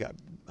you've got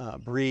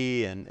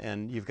Bree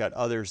and you've got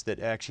others that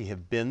actually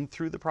have been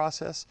through the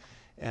process,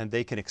 and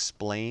they can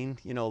explain,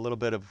 a little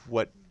bit of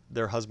what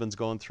their husband's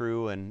going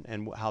through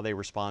and how they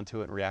respond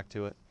to it and react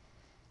to it.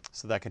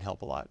 So that can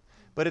help a lot.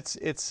 But it's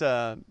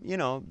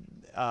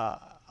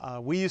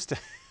we used to,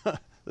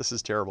 this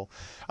is terrible.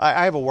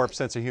 I have a warped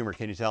sense of humor,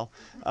 can you tell?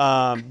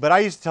 But I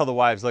used to tell the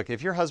wives, look,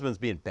 if your husband's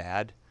being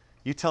bad,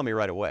 you tell me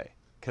right away,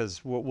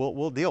 because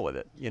we'll deal with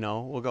it.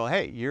 We'll go,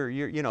 hey, you're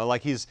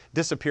like he's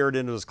disappeared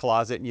into his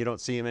closet and you don't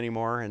see him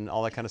anymore and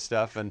all that kind of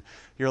stuff. And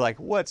you're like,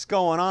 what's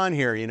going on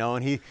here?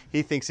 And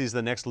he thinks he's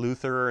the next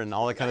Luther and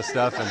all that kind of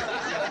stuff. And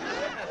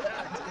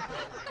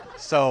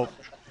so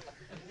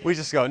we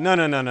just go, no,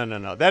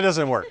 that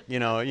doesn't work. You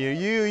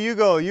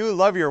go, you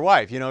love your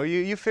wife.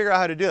 You figure out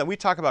how to do that. We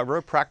talk about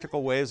real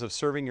practical ways of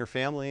serving your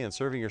family and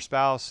serving your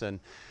spouse. And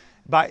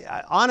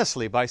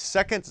honestly, by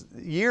second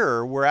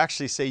year, we're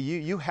actually say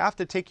you have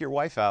to take your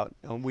wife out.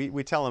 And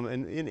we tell them,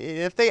 and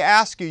if they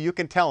ask you, you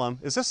can tell them,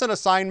 is this an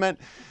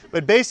assignment?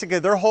 But basically,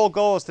 their whole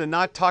goal is to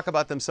not talk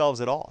about themselves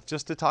at all,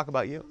 just to talk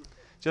about you,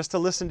 just to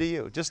listen to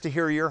you, just to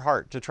hear your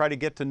heart, to try to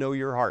get to know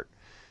your heart.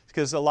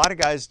 Because a lot of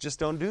guys just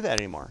don't do that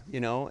anymore,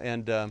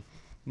 And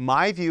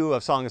my view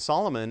of Song of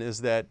Solomon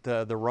is that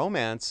the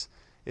romance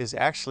is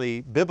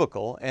actually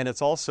biblical, and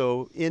it's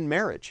also in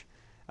marriage.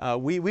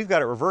 We've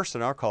got it reversed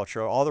in our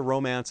culture. All the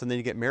romance, and then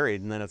you get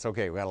married, and then it's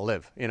okay, we got to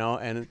live,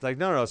 And it's like,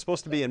 no, it's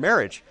supposed to be in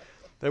marriage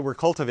that we're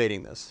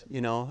cultivating this,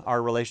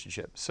 our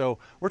relationship. So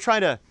we're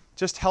trying to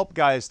just help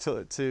guys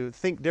to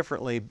think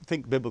differently,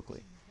 think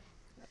biblically.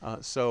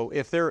 So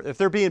if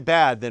they're being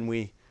bad, then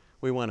we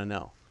want to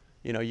know.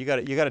 You got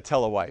to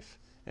tell a wife.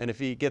 And if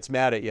he gets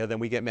mad at you, then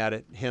we get mad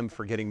at him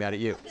for getting mad at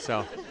you.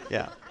 So,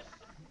 yeah.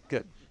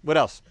 Good. What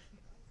else?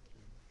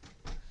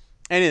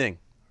 Anything?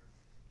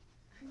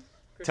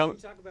 Chris, Tell can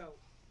me. you talk about?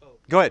 Oh,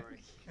 Go ahead. sorry.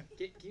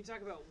 Can you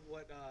talk about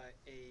what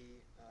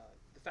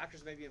the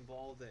factors may be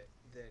involved that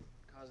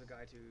cause a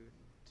guy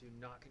to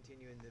not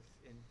continue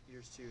in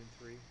years 2 and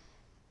 3?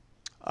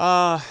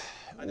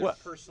 Either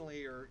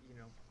personally or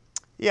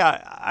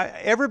Yeah,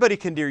 everybody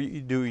can do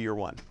year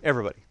 1.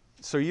 Everybody.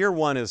 So year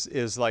 1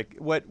 is like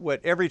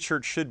what every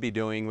church should be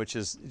doing, which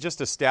is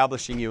just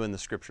establishing you in the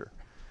Scripture.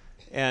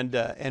 And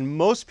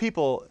most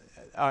people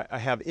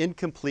have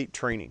incomplete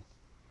training.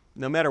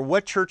 No matter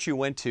what church you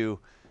went to,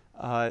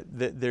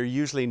 they're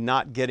usually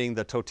not getting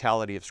the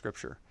totality of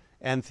Scripture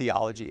and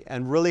theology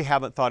and really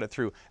haven't thought it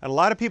through. And a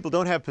lot of people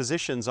don't have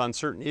positions on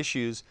certain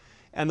issues.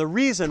 And the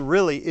reason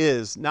really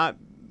is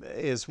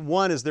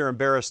one is they're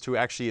embarrassed to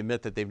actually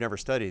admit that they've never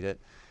studied it.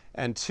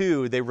 And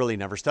 2, they really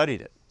never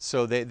studied it.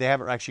 So they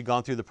haven't actually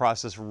gone through the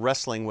process of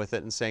wrestling with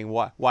it and saying,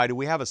 why do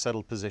we have a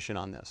settled position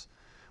on this?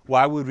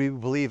 Why would we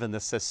believe in the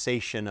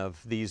cessation of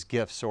these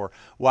gifts? Or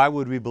why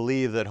would we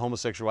believe that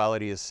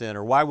homosexuality is sin?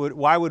 Or why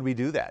would we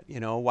do that?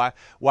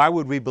 Why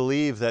would we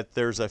believe that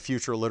there's a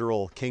future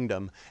literal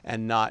kingdom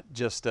and not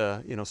just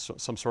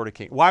some sort of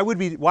kingdom? Why would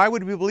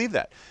we believe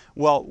that?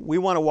 Well, we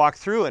want to walk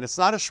through, and it's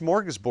not a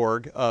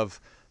smorgasbord of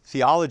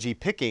theology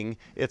picking.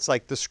 It's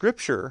like the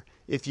Scripture.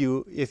 If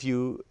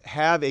you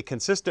have a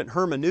consistent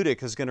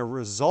hermeneutic, is going to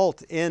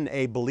result in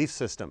a belief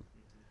system.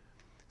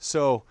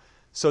 So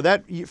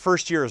that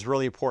first year is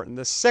really important.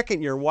 The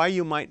second year, why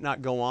you might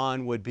not go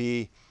on would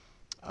be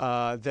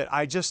that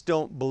I just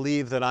don't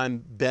believe that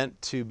I'm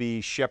bent to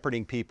be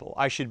shepherding people.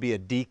 I should be a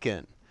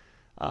deacon,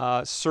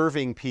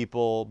 serving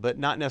people, but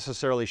not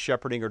necessarily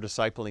shepherding or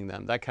discipling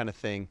them, that kind of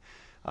thing.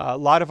 A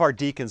lot of our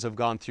deacons have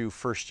gone through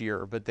first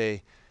year, but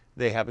they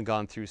haven't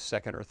gone through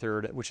second or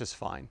third, which is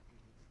fine.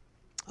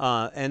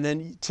 And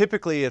then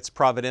typically it's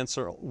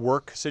providential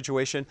work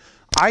situation.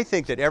 I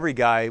think that every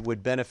guy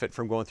would benefit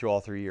from going through all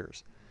 3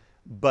 years.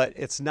 But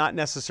it's not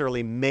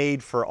necessarily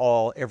made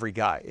for every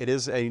guy. It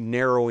is a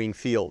narrowing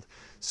field.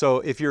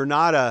 So if you're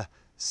not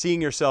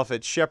seeing yourself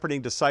at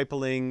shepherding,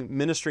 discipling,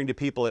 ministering to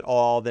people at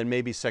all, then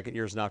maybe second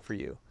year is not for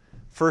you.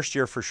 First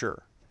year for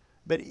sure.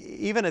 But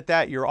even at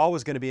that, you're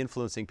always going to be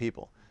influencing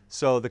people.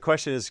 So the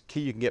question is,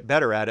 you can get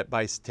better at it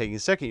by taking the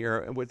second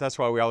year. And that's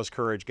why we always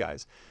encourage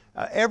guys.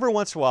 Every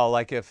once in a while,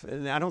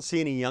 and I don't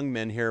see any young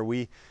men here,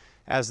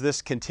 as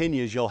this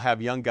continues, you'll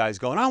have young guys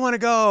going, I want to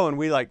go. And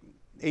we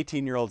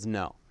 18-year-olds,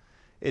 no.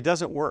 It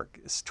doesn't work.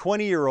 It's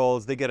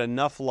 20-year-olds, they get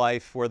enough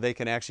life where they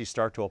can actually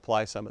start to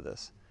apply some of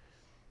this.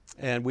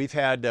 And we've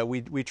had,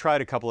 we tried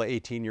a couple of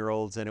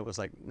 18-year-olds and it was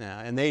like, nah,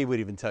 and they would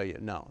even tell you,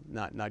 no,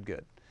 not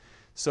good.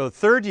 So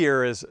third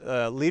year is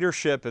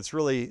leadership. It's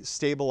really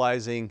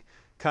stabilizing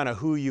kind of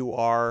who you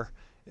are.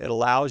 It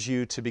allows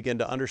you to begin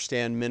to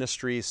understand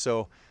ministry.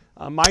 So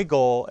my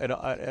goal at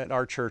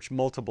our church,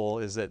 multiple,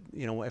 is that,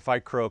 if I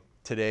croak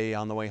today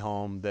on the way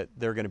home, that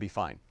they're going to be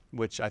fine,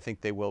 which I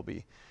think they will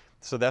be.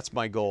 So that's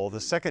my goal. The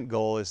second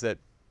goal is that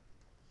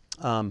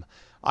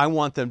I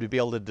want them to be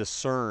able to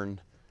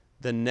discern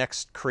the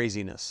next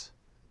craziness.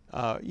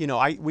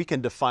 We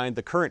can define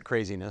the current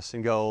craziness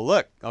and go,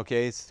 look,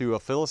 okay, it's through a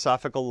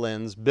philosophical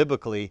lens,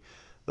 biblically,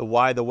 the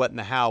why, the what, and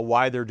the how,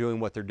 why they're doing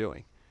what they're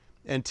doing.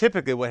 And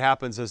typically what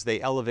happens is they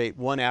elevate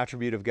one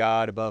attribute of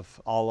God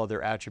above all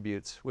other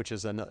attributes, which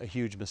is a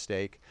huge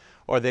mistake.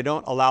 Or they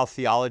don't allow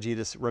theology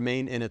to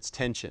remain in its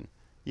tension.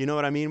 You know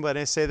what I mean when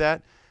I say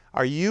that?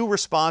 Are you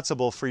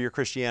responsible for your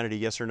Christianity,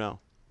 yes or no?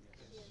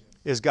 Yes.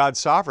 Is God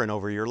sovereign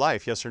over your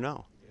life, yes or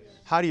no? Yes.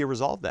 How do you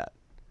resolve that?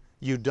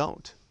 You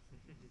don't.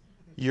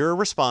 You're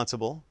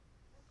responsible,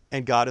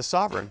 and God is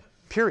sovereign.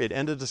 Period.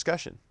 End of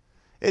discussion.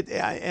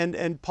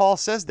 And Paul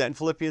says that in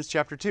Philippians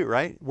chapter 2,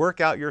 right?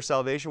 Work out your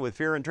salvation with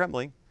fear and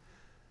trembling.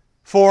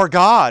 For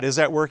God is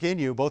at work in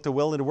you, both to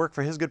will and to work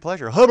for His good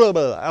pleasure.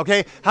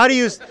 Okay? How do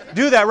you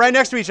do that right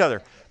next to each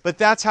other? But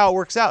that's how it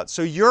works out.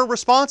 So you're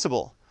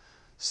responsible.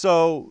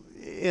 So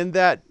in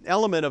that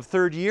element of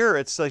third year,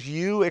 it's like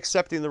you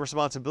accepting the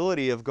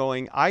responsibility of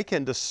going, I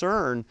can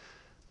discern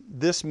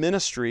this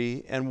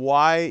ministry and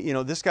why,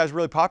 this guy's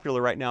really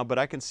popular right now, but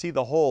I can see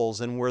the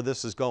holes and where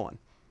this is going.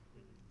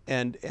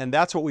 And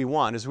that's what we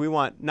want, is we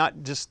want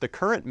not just the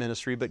current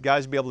ministry, but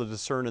guys to be able to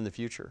discern in the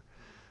future.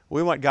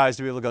 We want guys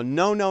to be able to go,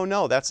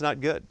 no, that's not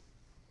good.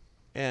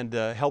 And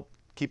help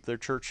keep their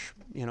church,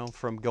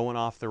 from going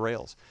off the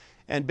rails.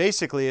 And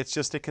basically, it's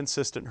just a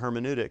consistent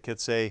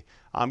hermeneutic.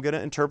 I'm going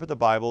to interpret the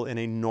Bible in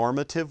a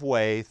normative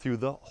way through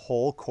the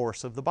whole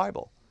course of the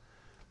Bible.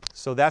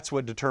 So that's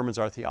what determines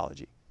our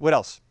theology. What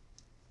else?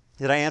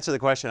 Did I answer the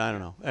question? I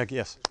don't know.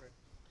 Yes.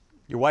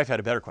 Your wife had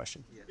a better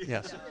question.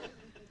 Yes.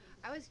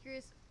 I was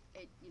curious,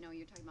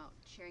 you're talking about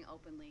sharing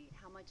openly.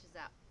 How much is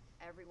that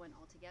everyone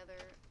all together,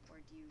 or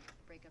do you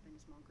break up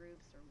into small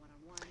groups or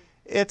one-on-one?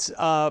 It's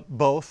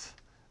both.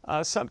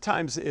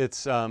 Sometimes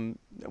it's,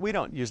 we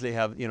don't usually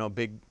have,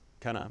 big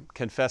kind of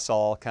confess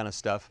all kind of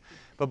stuff.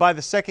 But by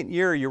the second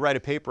year, you write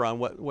a paper on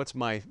what's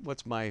my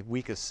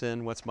weakest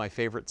sin, what's my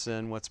favorite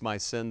sin, what's my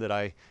sin that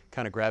I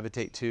kind of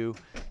gravitate to.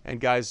 And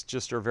guys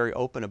just are very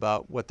open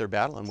about what they're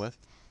battling with.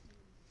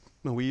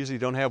 We usually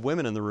don't have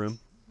women in the room,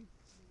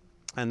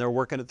 and they're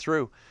working it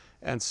through.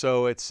 And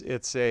so it's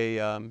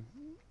a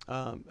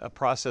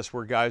process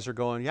where guys are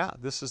going, yeah,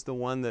 this is the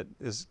one that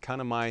is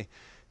kind of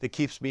that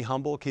keeps me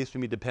humble, keeps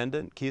me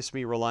dependent, keeps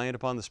me reliant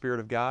upon the Spirit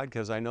of God,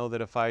 because I know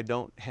that if I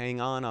don't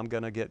hang on, I'm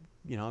going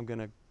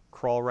to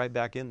crawl right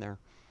back in there,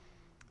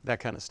 that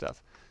kind of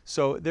stuff.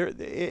 So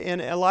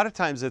and a lot of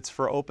times it's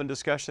for open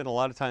discussion, a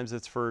lot of times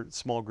it's for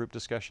small group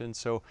discussion.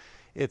 So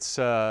it's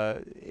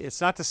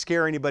not to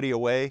scare anybody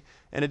away,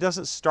 and it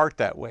doesn't start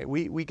that way.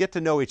 We get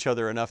to know each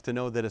other enough to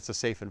know that it's a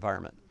safe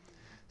environment.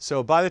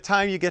 So by the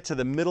time you get to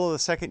the middle of the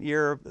second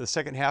year, the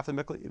second half of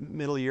the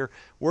middle year,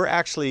 we're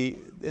actually,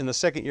 in the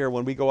second year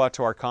when we go out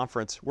to our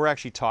conference, we're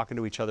actually talking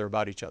to each other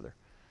about each other.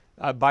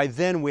 By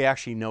then, we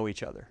actually know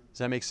each other. Does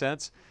that make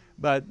sense?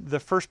 But the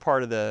first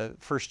part of the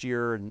first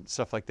year and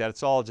stuff like that,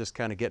 it's all just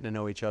kind of getting to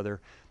know each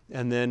other,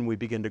 and then we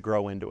begin to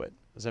grow into it.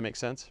 Does that make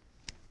sense?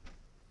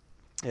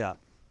 Yeah.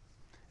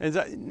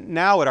 And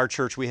now at our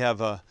church, we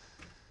have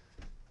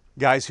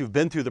guys who've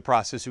been through the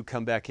process who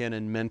come back in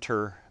and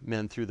mentor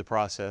men through the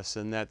process,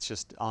 and that's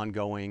just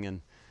ongoing.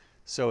 And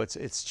so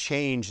it's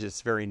changed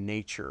its very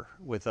nature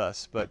with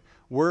us. But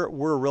we're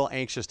real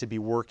anxious to be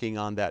working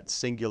on that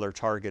singular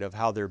target of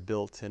how they're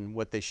built and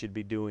what they should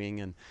be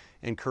doing, and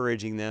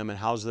encouraging them, and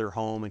how's their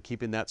home, and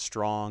keeping that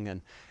strong,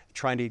 and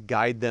trying to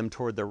guide them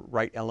toward the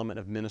right element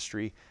of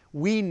ministry.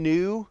 We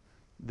knew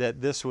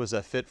that this was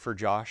a fit for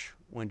Josh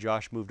when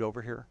Josh moved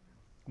over here.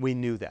 We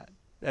knew that.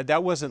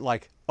 That wasn't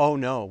like, oh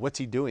no, what's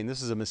he doing?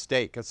 This is a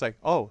mistake. It's like,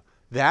 oh,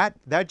 that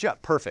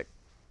job, perfect.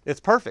 It's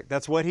perfect.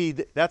 That's what he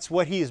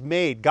has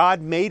made.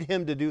 God made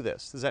him to do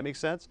this. Does that make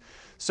sense?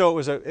 So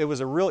it was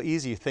a real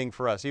easy thing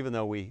for us, even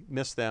though we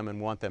miss them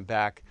and want them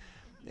back,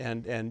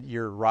 and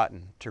you're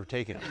rotten to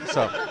taking them.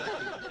 So,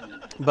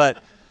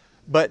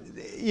 but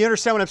you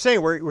understand what I'm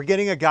saying? We're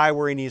getting a guy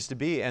where he needs to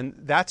be, and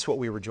that's what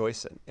we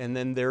rejoice in. And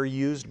then they're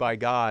used by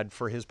God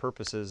for His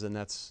purposes, and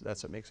that's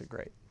what makes it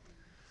great.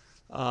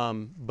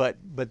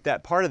 But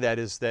that part of that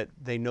is that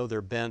they know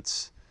their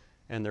bents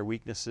and their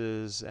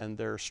weaknesses and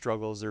their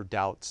struggles, their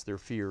doubts, their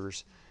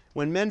fears.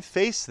 When men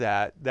face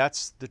that,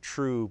 that's the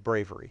true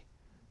bravery.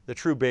 The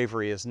true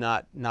bravery is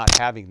not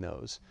having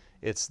those.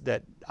 It's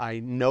that I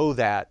know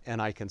that,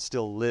 and I can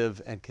still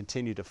live and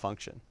continue to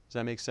function. Does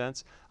that make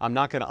sense? I'm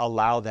not going to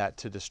allow that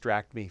to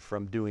distract me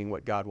from doing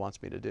what God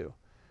wants me to do,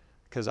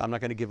 because I'm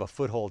not going to give a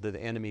foothold to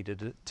the enemy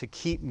to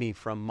keep me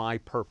from my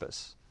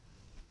purpose.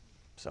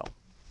 So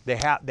they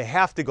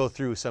have to go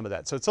through some of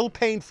that. So it's a little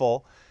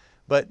painful,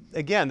 but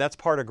again, that's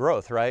part of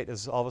growth, right?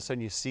 Is all of a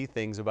sudden you see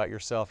things about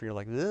yourself and you're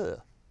like, ugh,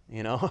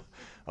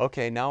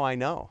 okay, now I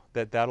know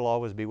that'll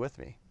always be with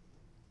me.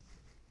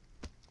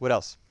 What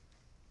else?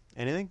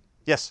 Anything?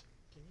 Yes?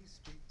 Can you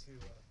speak to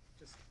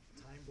just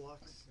time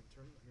blocks in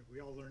terms? I mean, we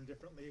all learn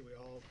differently. We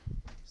all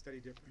study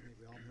differently.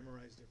 We all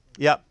memorize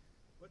differently. Yep.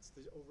 What's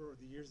over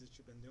the years that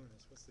you've been doing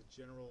this? What's the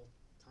general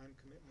time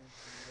commitment,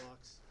 time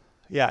blocks?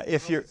 Yeah,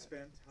 if How's you're, it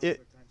spent? How's the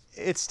time spent?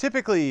 it's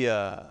typically,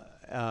 yeah.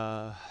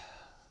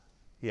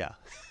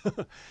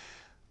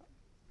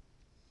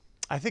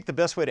 I think the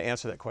best way to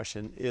answer that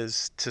question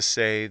is to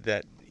say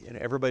that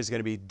everybody's going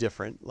to be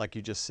different, like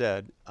you just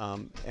said,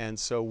 and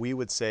so we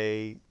would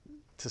say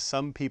to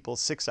some people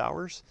 6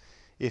 hours.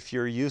 If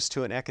you're used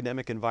to an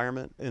academic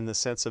environment, in the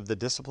sense of the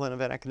discipline of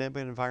an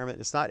academic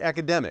environment, it's not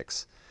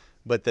academics,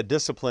 but the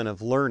discipline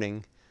of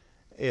learning.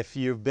 If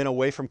you've been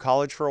away from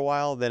college for a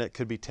while, then it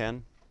could be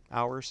 10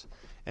 hours.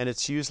 And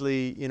it's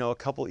usually, a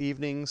couple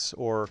evenings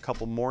or a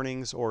couple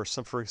mornings, or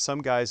for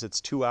some guys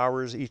it's 2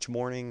 hours each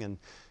morning and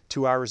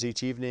 2 hours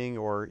each evening,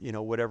 or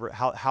whatever,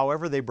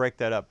 however they break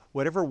that up,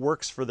 whatever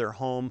works for their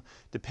home,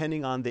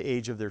 depending on the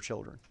age of their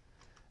children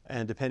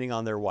and depending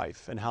on their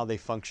wife and how they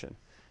function.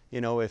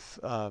 If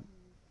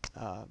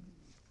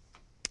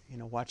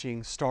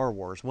watching Star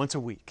Wars once a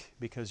week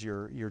because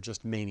you're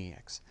just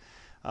maniacs,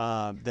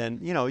 then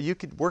you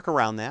could work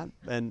around that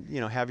and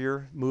have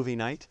your movie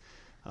night,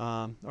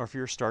 or if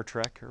you're a Star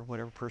Trek or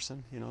whatever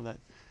person, that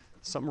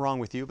something wrong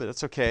with you, but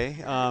it's okay.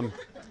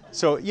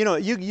 So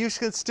you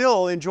should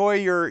still enjoy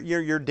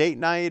your date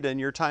night and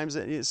your times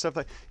and stuff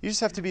like. You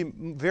just have to be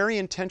very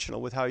intentional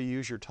with how you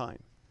use your time.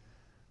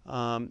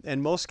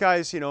 And most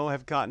guys,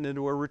 have gotten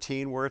into a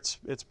routine where it's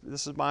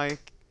this is my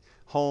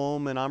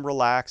home and I'm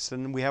relaxed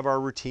and we have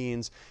our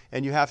routines,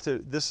 and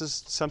this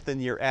is something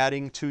you're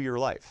adding to your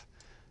life.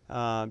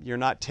 You're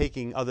not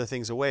taking other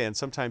things away, and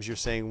sometimes you're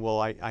saying, well,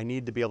 I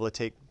need to be able to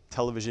take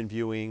television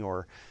viewing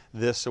or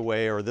this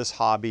away or this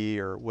hobby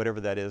or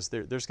whatever that is.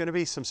 There's going to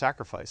be some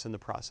sacrifice in the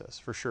process,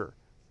 for sure.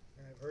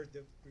 And I've heard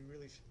that we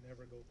really should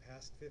never go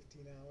past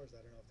 15 hours. I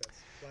don't know if that's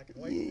black and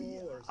white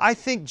rule or. I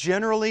think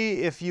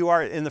generally, if you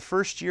are in the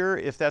first year,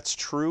 if that's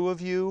true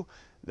of you,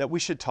 that we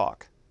should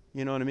talk.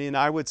 You know what I mean?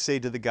 I would say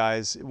to the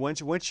guys,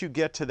 once you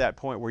get to that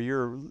point where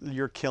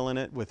you're killing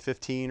it with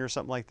 15 or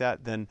something like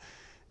that, then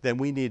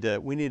we need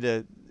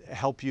to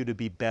help you to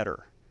be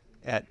better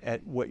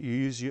at what you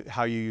use,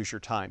 how you use your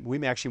time. We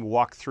may actually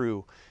walk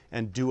through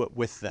and do it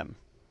with them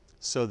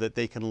so that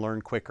they can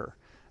learn quicker.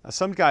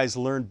 Some guys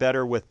learn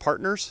better with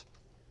partners.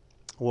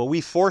 Well,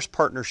 we force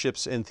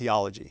partnerships in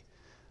theology.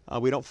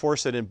 We don't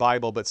force it in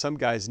Bible, but some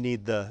guys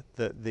need the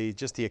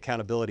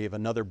accountability of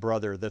another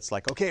brother that's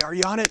like, okay, are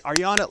you on it? Are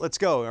you on it? Let's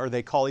go. Or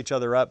they call each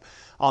other up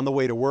on the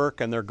way to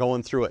work and they're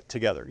going through it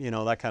together.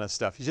 That kind of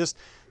stuff. You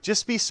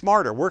just be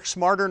smarter. Work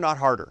smarter, not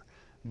harder.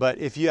 But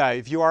if you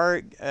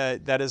are,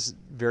 that is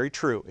very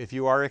true. If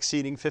you are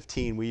exceeding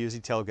 15, we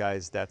usually tell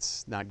guys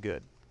that's not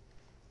good.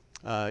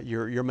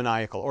 You're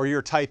maniacal, or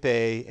you're type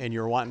A and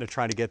you're wanting to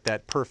try to get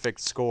that perfect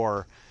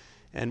score,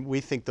 and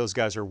we think those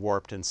guys are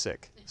warped and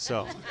sick.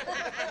 So,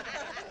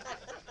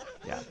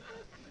 yeah.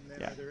 And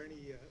then Yeah. are there any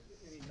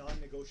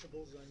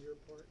non-negotiables on your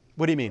part?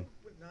 What do you mean?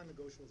 What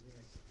non-negotiables mean?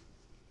 Like,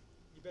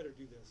 you better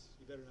do this.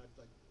 You better not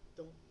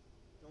don't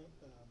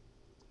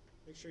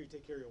make sure you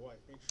take care of your wife.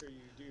 Make sure you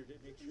do your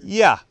make sure.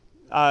 Yeah,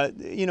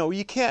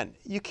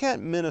 you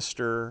can't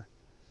minister.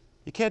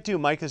 You can't do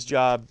Micah's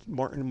job,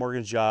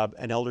 Morgan's job,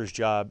 and Elder's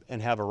job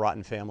and have a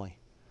rotten family,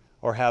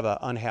 or have an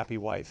unhappy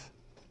wife.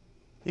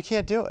 You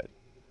can't do it.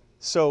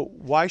 So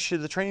why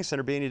should the training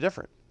center be any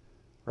different,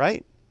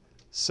 right?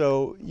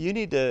 So you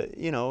need to,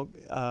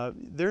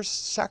 there's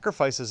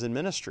sacrifices in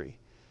ministry.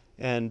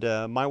 And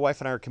my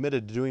wife and I are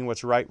committed to doing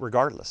what's right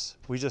regardless.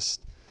 We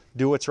just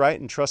do what's right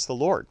and trust the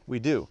Lord. We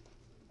do.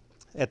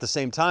 At the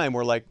same time,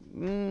 we're like,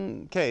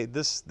 okay,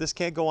 this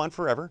can't go on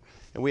forever.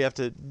 And we have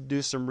to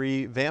do some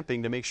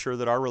revamping to make sure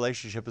that our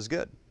relationship is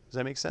good. Does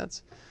that make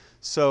sense?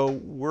 So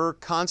we're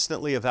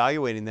constantly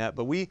evaluating that.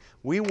 But we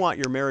want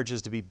your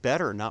marriages to be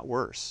better, not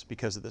worse,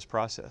 because of this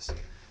process.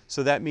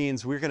 So that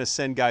means we're going to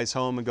send guys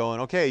home and going,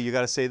 okay, you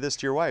got to say this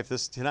to your wife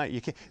this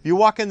tonight. You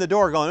walk in the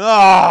door going,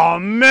 oh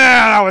man,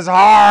 that was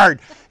hard.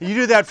 And you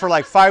do that for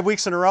like 5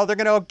 weeks in a row. They're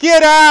going to go,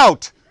 get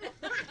out.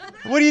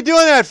 What are you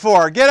doing that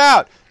for? Get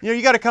out. You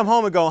got to come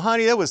home and go,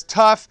 honey, that was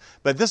tough,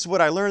 but this is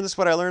what I learned, this is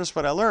what I learned, this is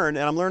what I learned,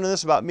 and I'm learning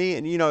this about me,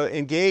 and,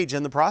 engage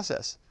in the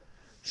process.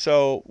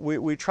 So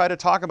we try to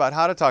talk about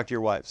how to talk to your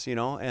wives,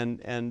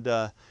 and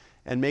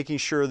making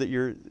sure that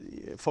you're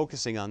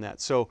focusing on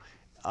that. So,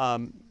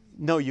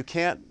 no, you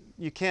can't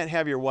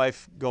have your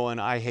wife going,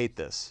 I hate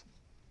this.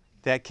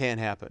 That can't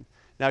happen.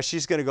 Now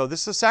she's going to go,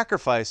 this is a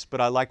sacrifice,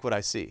 but I like what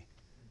I see.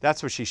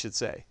 That's what she should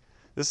say.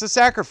 This is a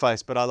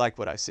sacrifice, but I like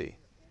what I see.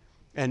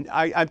 And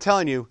I'm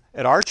telling you,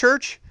 at our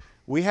church,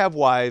 we have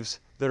wives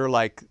that are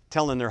like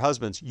telling their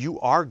husbands, you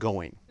are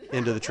going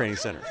into the training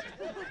center.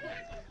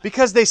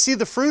 Because they see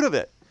the fruit of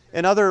it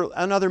in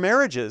other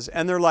marriages.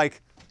 And they're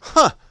like,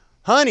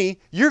 honey,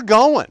 you're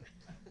going.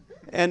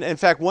 And in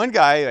fact, one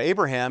guy,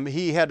 Abraham,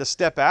 he had to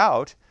step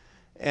out.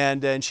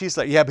 And she's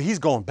like, yeah, but he's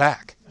going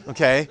back.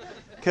 Okay?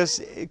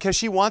 Because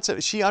she wants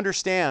it. She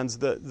understands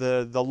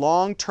the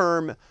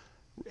long-term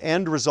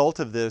end result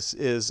of this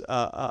is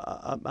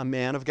a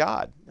man of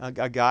God,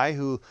 a guy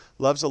who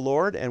loves the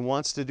Lord and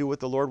wants to do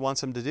what the Lord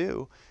wants him to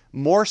do,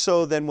 more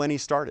so than when he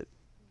started.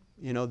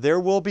 There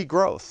will be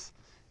growth,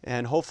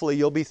 and hopefully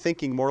you'll be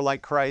thinking more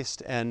like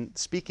Christ and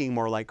speaking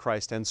more like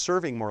Christ and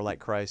serving more like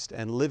Christ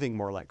and living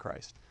more like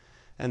Christ.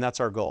 And that's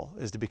our goal,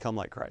 is to become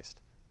like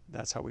Christ.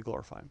 That's how we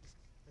glorify him.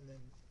 And then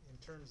in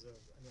terms of,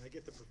 I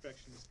get the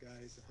perfectionist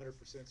guys,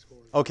 100%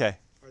 scores. Okay.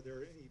 Are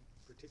there any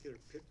particular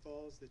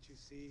pitfalls that you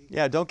see?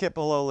 Yeah, don't get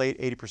below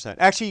 80%.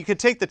 Actually, you could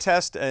take the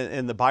test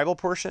in the Bible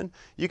portion.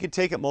 You could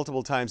take it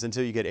multiple times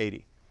until you get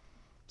 80.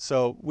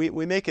 So we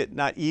make it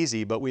not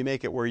easy, but we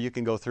make it where you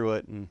can go through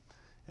it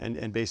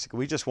and basically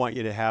we just want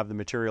you to have the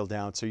material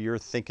down so you're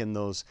thinking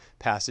those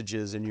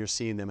passages and you're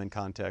seeing them in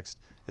context.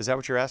 Is that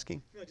what you're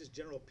asking? Just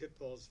general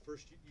pitfalls.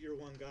 First year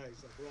one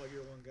guys, like we're all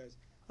year one guys.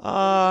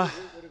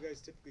 What do guys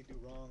typically do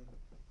wrong?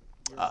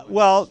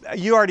 Well,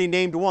 you already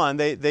named one.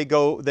 They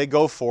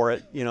go for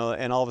it,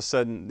 and all of a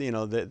sudden,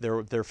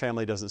 their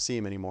family doesn't see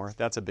them anymore.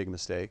 That's a big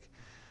mistake.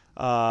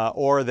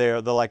 Or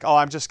they're like, oh,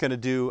 I'm just going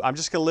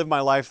to live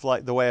my life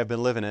like the way I've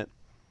been living it,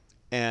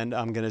 and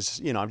I'm going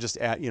to, I'm just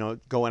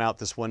going out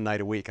this one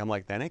night a week. I'm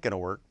like, that ain't going to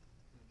work.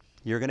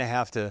 You're going to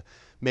have to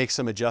make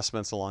some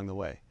adjustments along the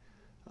way.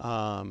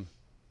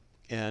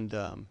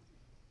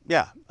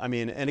 Yeah,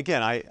 and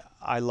again,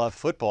 I love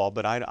football,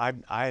 but I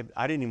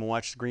didn't even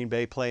watch Green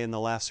Bay play in the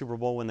last Super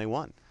Bowl when they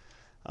won.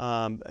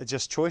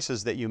 Just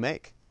choices that you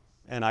make,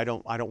 and I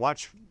don't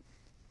watch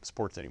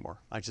sports anymore.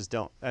 I just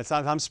don't.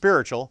 I'm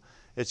spiritual.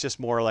 It's just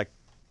more like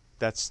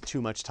that's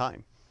too much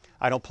time.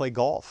 I don't play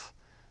golf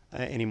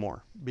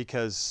anymore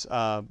because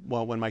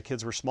when my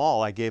kids were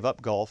small, I gave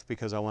up golf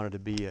because I wanted to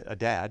be a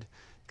dad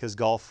because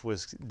golf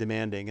was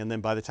demanding, and then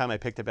by the time I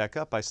picked it back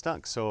up, I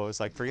stunk. So I was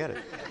like, forget it.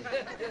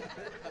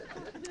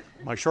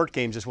 My short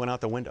game just went out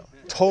the window.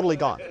 Totally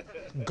gone.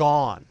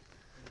 Gone.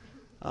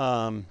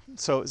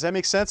 So does that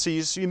make sense? So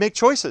you make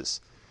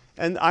choices.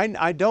 And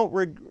I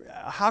don't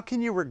how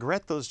can you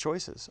regret those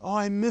choices? Oh,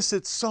 I miss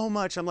it so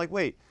much. I'm like,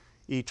 wait,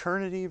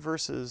 eternity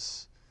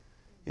versus,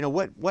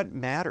 what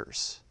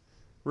matters?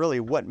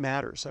 Really, what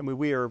matters?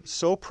 We are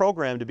so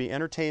programmed to be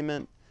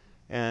entertainment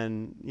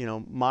and,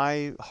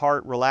 my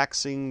heart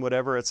relaxing,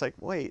 whatever. It's like,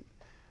 wait,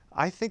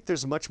 I think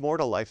there's much more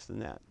to life than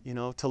that.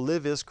 To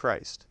live is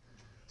Christ.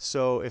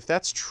 So if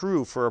that's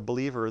true for a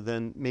believer,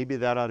 then maybe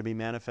that ought to be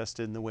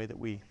manifested in the way that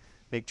we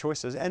make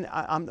choices. And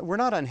we're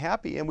not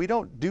unhappy, and we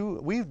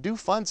do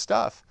fun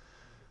stuff.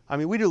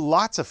 We do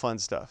lots of fun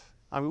stuff.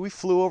 We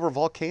flew over a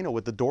volcano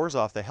with the doors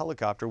off the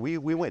helicopter. We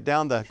went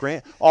down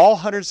all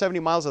 170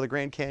 miles of the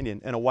Grand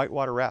Canyon in a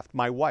whitewater raft.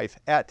 My wife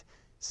at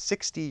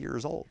 60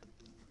 years old.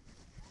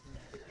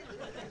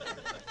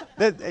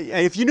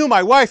 If you knew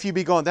my wife, you'd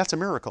be going, that's a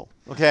miracle,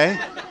 okay?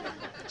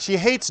 She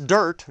hates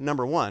dirt,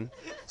 number one,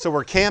 so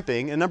we're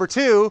camping. And number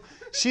two,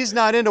 she's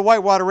not into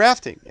whitewater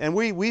rafting. And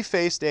we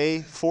faced a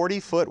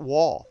 40-foot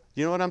wall.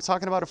 You know what I'm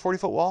talking about, a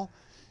 40-foot wall?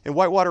 In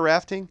whitewater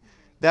rafting,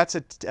 that's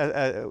it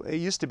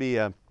used to be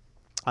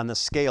on the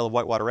scale of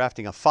whitewater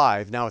rafting, a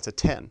 5. Now it's a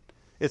 10.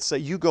 It's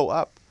you go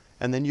up,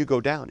 and then you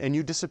go down, and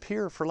you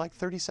disappear for like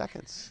 30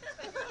 seconds.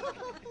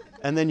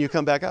 And then you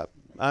come back up.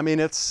 And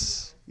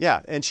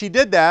she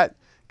did that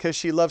because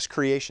she loves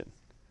creation.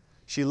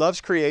 She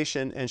loves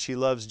creation and she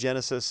loves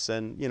Genesis.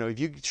 And, you know, if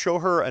you show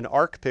her an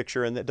ark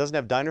picture and that doesn't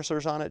have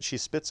dinosaurs on it, she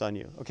spits on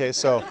you. Okay,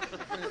 so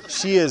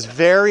she is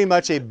very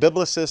much a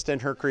biblicist in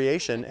her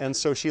creation. And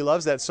so she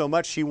loves that so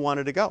much she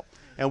wanted to go.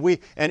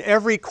 And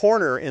every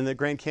corner in the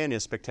Grand Canyon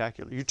is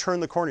spectacular. You turn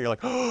the corner, you're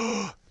like,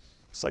 oh,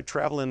 it's like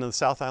traveling to the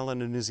South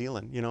Island of New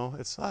Zealand. You know,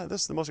 this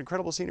is the most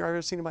incredible scenery I've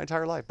ever seen in my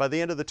entire life. By the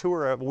end of the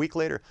tour, a week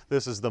later,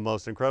 this is the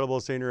most incredible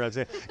scenery I've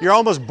seen. You're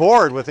almost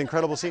bored with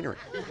incredible scenery.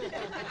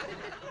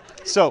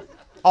 So,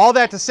 all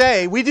that to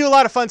say, we do a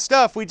lot of fun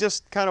stuff. We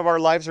just kind of, our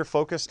lives are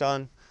focused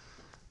on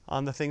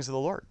the things of the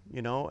Lord,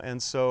 you know.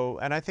 And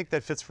I think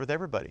that fits with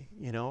everybody,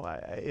 you know.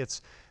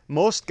 It's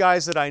most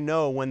guys that I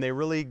know, when they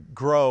really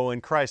grow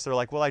in Christ, they're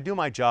like, well, I do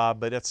my job,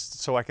 but it's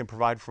so I can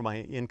provide for my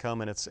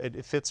income and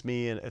it fits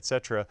me, and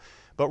etc.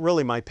 But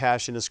really my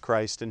passion is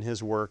Christ and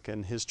His work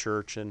and His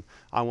church, and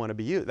I want to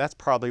be you. That's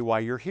probably why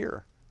you're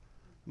here.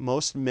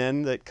 Most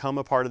men that come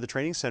a part of the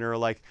training center are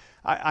like,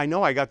 I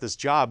know I got this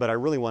job, but I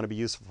really want to be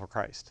useful for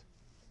Christ.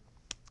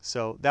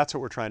 So that's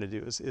what we're trying to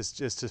do, is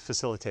just to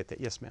facilitate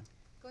that. Yes, ma'am.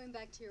 Going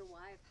back to your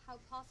wife, how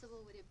possible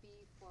would it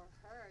be for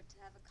her to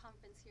have a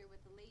conference here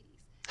with the ladies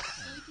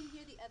so we can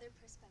hear the other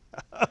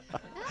perspective?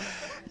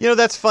 You know,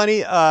 that's funny.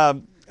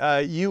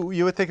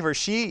 You would think of her.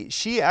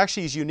 She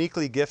actually is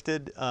uniquely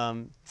gifted.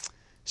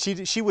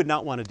 She would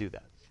not want to do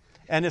that.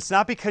 And it's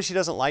not because she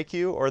doesn't like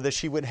you or that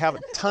she would have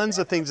tons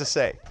of things to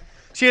say.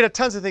 She had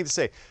tons of things to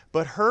say.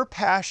 But her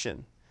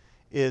passion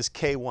is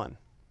K1.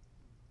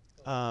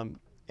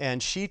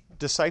 And she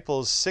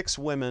disciples 6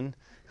 women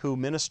who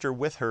minister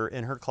with her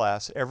in her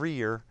class every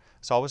year.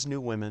 It's always new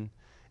women.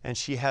 And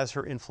she has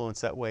her influence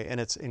that way. And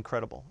it's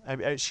incredible.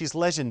 She's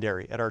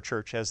legendary at our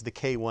church as the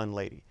K1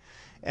 lady.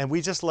 And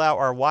we just allow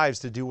our wives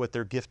to do what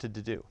they're gifted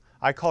to do.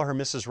 I call her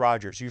Mrs.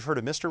 Rogers. You've heard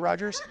of Mr.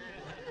 Rogers?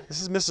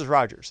 This is Mrs.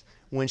 Rogers.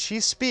 When she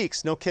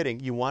speaks, no kidding,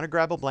 you want to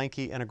grab a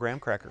blankie and a graham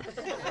cracker.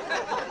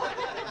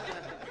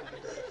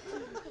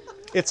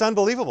 It's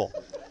unbelievable.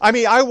 I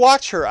mean, I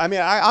watch her. I mean,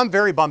 I'm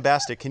very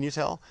bombastic. Can you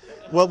tell?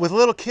 Well, with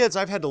little kids,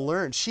 I've had to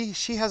learn. She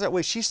has that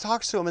way. She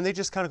talks to them, and they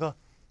just kind of go.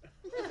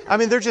 I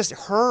mean, they're just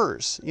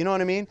hers. You know what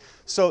I mean?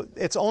 So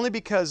it's only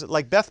because,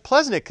 like Beth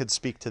Plesnick could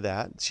speak to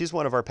that. She's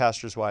one of our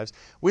pastor's wives.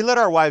 We let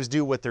our wives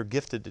do what they're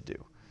gifted to do.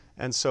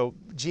 And so,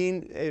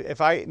 Jean,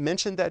 if I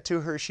mentioned that to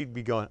her, she'd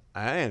be going,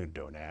 I ain't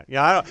doing that.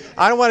 Yeah,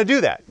 I don't want to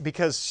do that,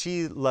 because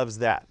she loves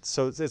that.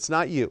 So it's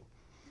not you.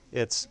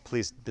 It's,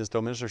 please, just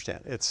don't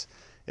misunderstand. It's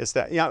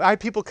that, you know, I have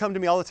people come to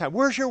me all the time.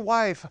 Where's your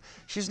wife?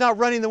 She's not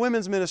running the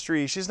women's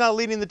ministry. She's not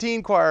leading the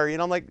teen choir. You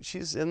know, I'm like,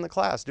 she's in the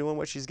class doing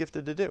what she's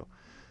gifted to do.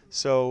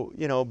 So,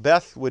 you know,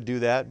 Beth would do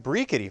that.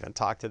 Bree could even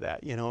talk to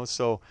that, you know.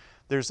 So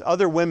there's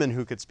other women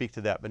who could speak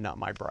to that, but not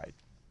my bride.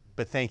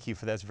 But thank you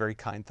for that. It's a very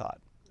kind thought.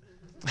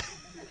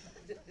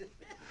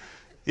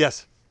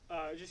 Yes?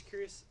 Just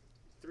curious,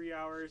 3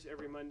 hours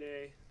every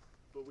Monday,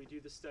 but we do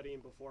the studying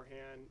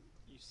beforehand.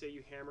 You say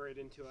you hammer it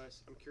into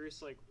us. I'm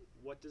curious, like,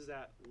 what does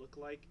that look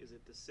like? Is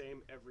it the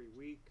same every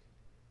week?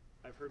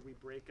 I've heard we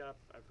break up.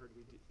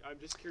 I'm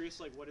just curious,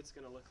 like, what it's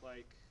going to look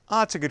like.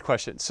 That's a good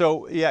question.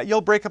 So, yeah, you'll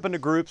break up into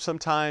groups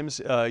sometimes.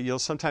 You'll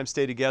sometimes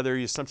stay together.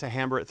 You sometimes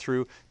hammer it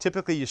through.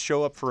 Typically, you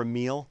show up for a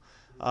meal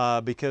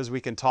because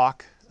we can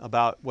talk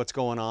about what's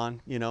going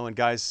on, you know, and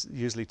guys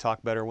usually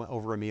talk better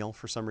over a meal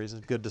for some reason.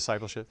 Good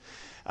discipleship.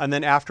 And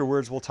then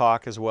afterwards, we'll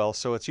talk as well.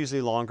 So it's usually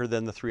longer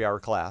than the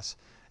 3-hour class.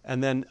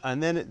 And then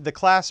the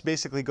class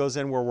basically goes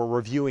in where we're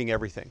reviewing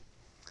everything.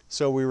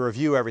 So we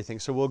review everything.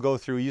 So we'll go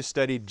through, you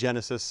studied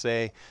Genesis,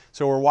 say,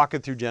 so we're walking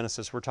through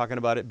Genesis. We're talking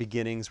about it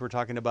beginnings. We're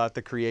talking about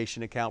the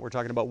creation account. We're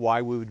talking about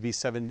why we would be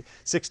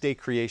 6-day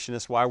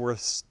creationists, why we're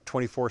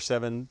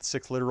 24/7,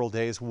 6 literal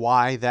days,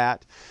 why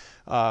that,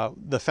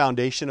 the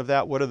foundation of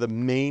that, what are the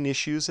main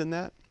issues in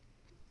that.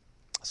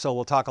 So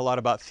we'll talk a lot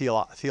about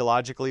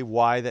theologically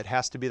why that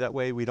has to be that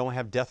way. We don't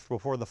have death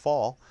before the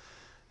fall.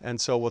 And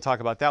so we'll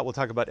talk about that. We'll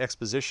talk about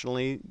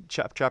expositionally.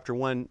 Chapter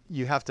 1,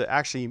 you have to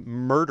actually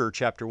murder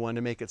chapter 1 to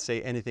make it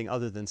say anything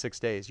other than 6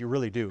 days. You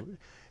really do.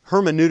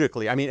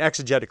 Hermeneutically, I mean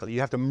exegetically, you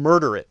have to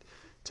murder it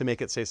to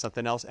make it say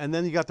something else. And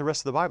then you got the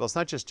rest of the Bible. It's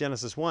not just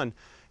Genesis 1.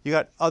 You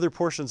got other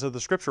portions of the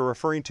scripture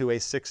referring to a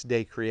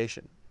 6-day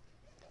creation.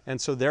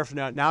 And so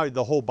therefore now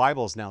the whole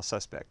Bible is now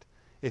suspect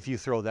if you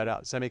throw that out.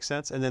 Does that make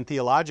sense? And then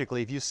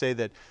theologically, if you say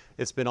that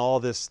it's been all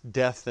this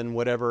death and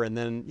whatever, and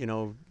then, you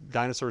know,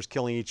 dinosaurs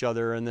killing each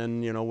other, and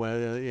then, you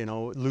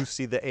know,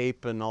 Lucy the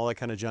ape and all that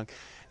kind of junk,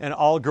 and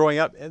all growing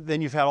up,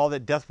 then you've had all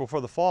that death before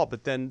the fall.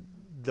 But then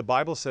the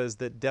Bible says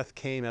that death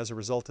came as a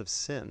result of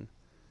sin,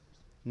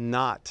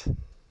 not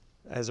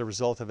as a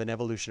result of an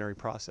evolutionary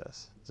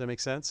process. Does that make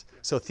sense?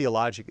 So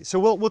theologically. So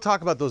we'll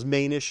talk about those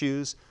main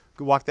issues.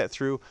 Walk that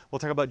through. We'll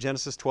talk about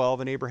Genesis 12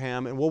 and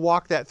Abraham, and we'll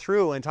walk that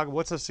through and talk about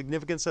what's the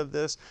significance of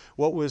this,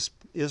 what was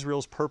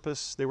Israel's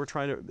purpose. They were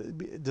trying to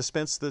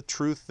dispense the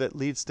truth that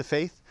leads to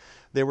faith.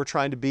 They were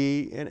trying to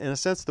be, in a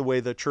sense, the way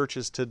the church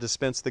is to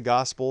dispense the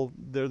gospel.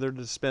 They're to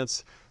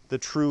dispense the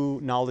true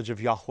knowledge of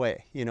Yahweh,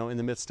 you know, in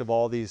the midst of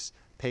all these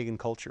pagan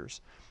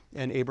cultures.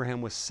 And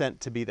Abraham was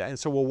sent to be that. And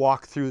so we'll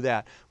walk through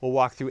that. We'll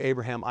walk through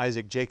Abraham,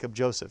 Isaac, Jacob,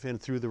 Joseph,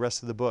 and through the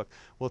rest of the book.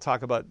 We'll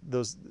talk about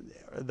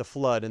the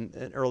flood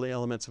and early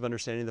elements of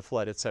understanding the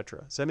flood,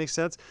 etc. Does that make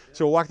sense?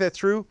 So we'll walk that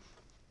through,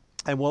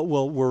 and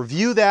we'll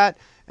review that,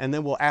 and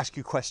then we'll ask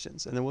you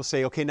questions. And then we'll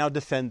say, okay, now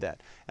defend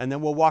that. And then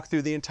we'll walk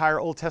through the entire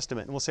Old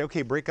Testament. And we'll say,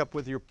 okay, break up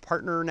with your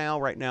partner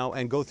right now,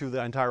 and go through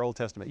the entire Old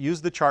Testament.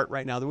 Use the chart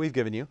right now that we've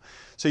given you.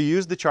 So you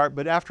use the chart,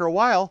 but after a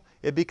while,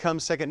 it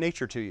becomes second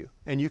nature to you.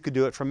 And you could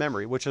do it from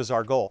memory, which is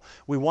our goal.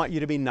 We want you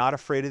to be not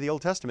afraid of the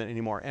Old Testament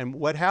anymore. And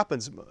what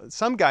happens,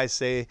 some guys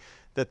say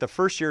that the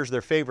first year is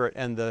their favorite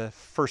and the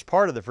first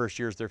part of the first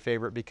year is their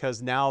favorite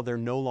because now they're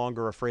no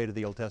longer afraid of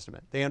the Old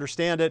Testament. They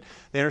understand it.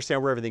 They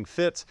understand where everything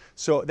fits.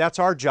 So that's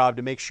our job,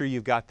 to make sure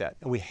you've got that.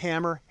 And we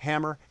hammer,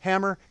 hammer,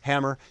 hammer,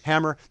 hammer,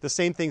 hammer the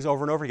same things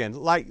over and over again.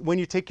 Like when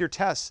you take your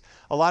tests,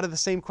 a lot of the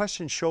same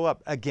questions show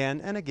up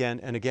again and again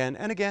and again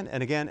and again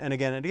and again and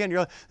again and again. You're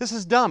like, this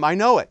is dumb. I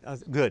know it.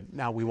 Good.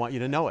 Now we want you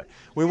to know it.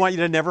 We want you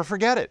to never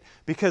forget it,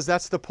 because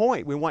that's the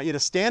point. We want you to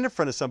stand in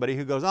front of somebody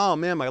who goes, oh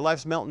man, my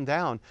life's melting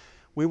down.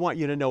 We want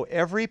you to know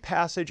every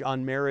passage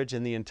on marriage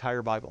in the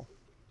entire Bible.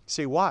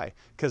 See why?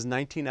 Because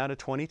 19 out of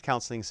 20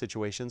 counseling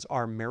situations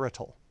are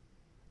marital.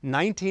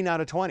 19 out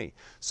of 20.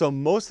 So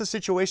most of the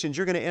situations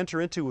you're going to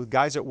enter into with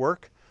guys at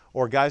work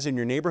or guys in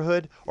your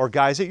neighborhood or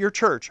guys at your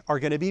church are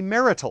going to be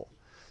marital.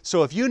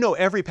 So if you know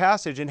every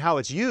passage and how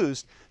it's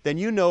used, then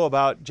you know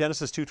about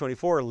Genesis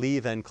 2:24,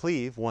 leave and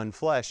cleave, one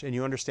flesh, and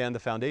you understand the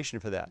foundation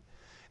for that.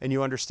 And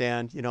you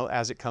understand,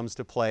 as it comes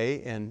to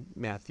play in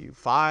Matthew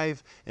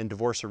 5 and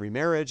divorce or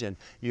remarriage, and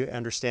you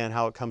understand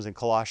how it comes in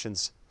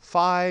Colossians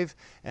 5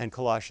 and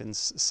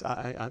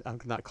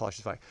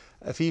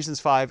Ephesians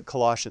 5,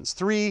 Colossians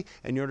 3,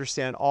 and you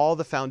understand all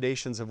the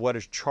foundations of what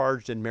is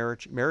charged in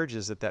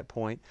marriages at that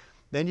point.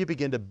 Then you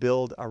begin to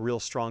build a real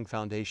strong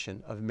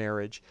foundation of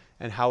marriage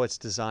and how it's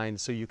designed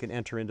so you can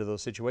enter into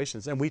those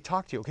situations. And we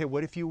talk to you, okay,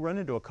 what if you run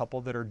into a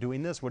couple that are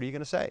doing this? What are you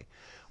going to say?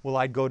 Well,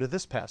 I'd go to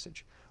this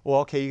passage.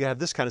 Well, okay, you have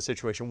this kind of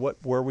situation.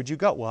 Where would you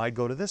go? Well, I'd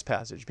go to this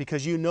passage,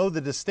 because you know the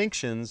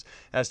distinctions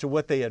as to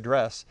what they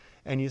address.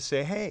 And you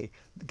say, hey,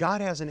 God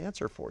has an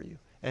answer for you.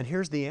 And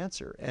here's the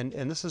answer. And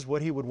this is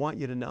what he would want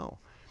you to know.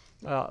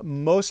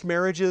 Most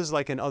marriages,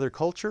 like in other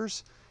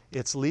cultures,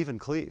 it's leave and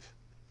cleave.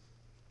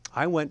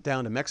 I went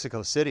down to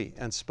Mexico City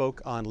and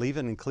spoke on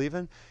leaving and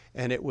cleaving,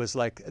 and it was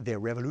like the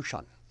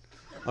revolution.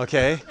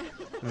 Okay?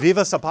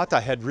 Viva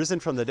Zapata had risen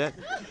from the dead.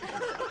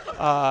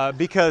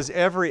 Because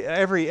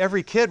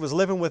every kid was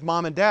living with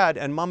mom and dad,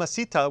 and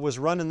Mamacita was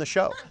running the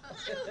show.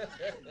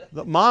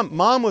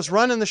 Mom was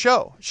running the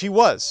show. She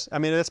was. I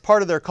mean, it's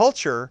part of their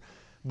culture,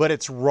 but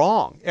it's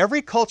wrong.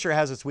 Every culture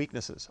has its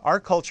weaknesses.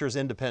 Our culture is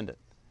independent.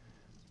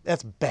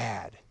 That's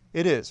bad.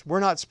 It is. We're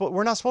not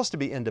supposed to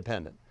be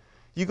independent.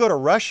 You go to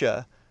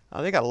Russia,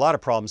 they got a lot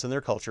of problems in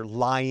their culture.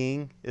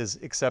 Lying is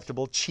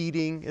acceptable.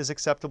 Cheating is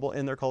acceptable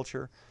in their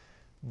culture.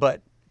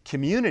 But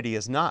community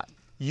is not.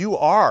 You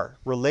are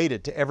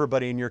related to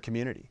everybody in your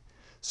community.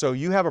 So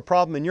you have a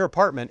problem in your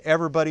apartment,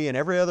 everybody in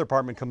every other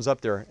apartment comes up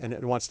there and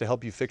it wants to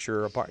help you fix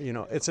your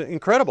apartment. It's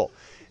incredible.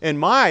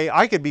 And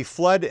I could be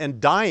flood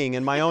and dying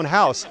in my own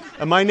house,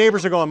 and my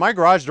neighbors are going, my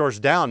garage door's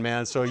down,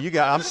 man, so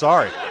I'm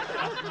sorry.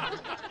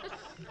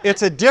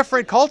 It's a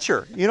different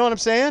culture. You know what I'm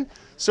saying?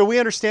 So we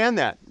understand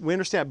that. We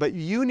understand. But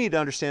you need to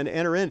understand, to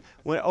enter in.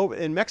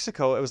 In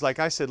Mexico, it was like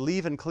I said,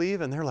 leave and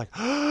cleave, and they're like,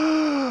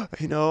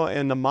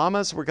 and the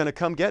mamas were going to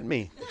come get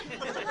me.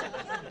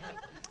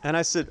 And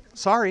I said,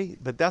 sorry,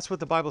 but that's what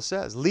the Bible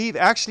says. Leave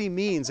actually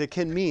it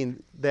can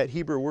mean that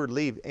Hebrew word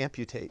leave,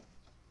 amputate.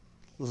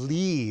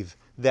 Leave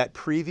that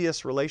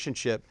previous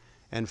relationship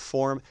and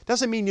form.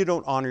 Doesn't mean you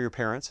don't honor your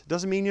parents.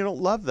 Doesn't mean you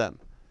don't love them.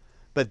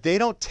 But they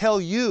don't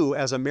tell you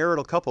as a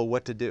marital couple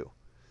what to do.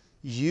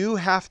 You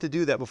have to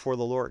do that before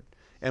the Lord.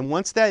 And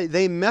once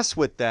they mess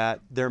with that,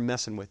 they're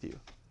messing with you.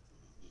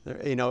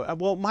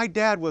 Well, my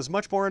dad was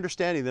much more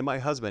understanding than my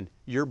husband.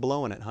 You're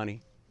blowing it,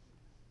 honey.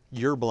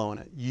 You're blowing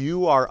it.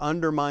 You are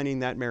undermining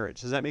that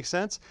marriage. Does that make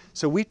sense?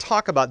 So we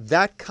talk about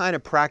that kind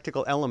of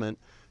practical element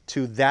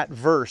to that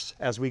verse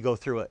as we go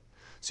through it.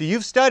 So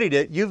you've studied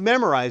it, you've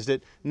memorized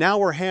it. Now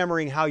we're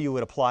hammering how you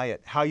would apply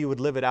it, how you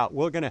would live it out.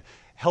 We're going to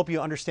help you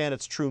understand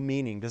its true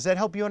meaning. Does that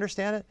help you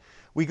understand it?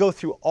 We go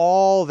through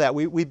all that.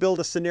 We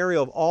build a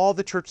scenario of all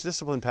the church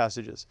discipline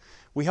passages.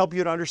 We help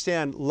you to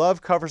understand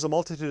love covers a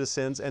multitude of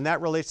sins, and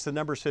that relates to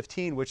Numbers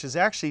 15, which is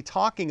actually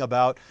talking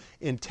about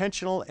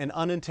intentional and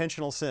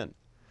unintentional sin.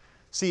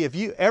 See,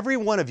 every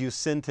one of you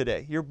sinned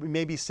today. You're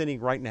maybe sinning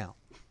right now.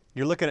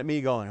 You're looking at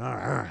me going,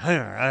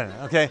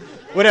 okay,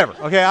 whatever.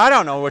 Okay, I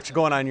don't know what's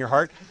going on in your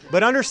heart.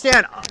 But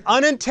understand,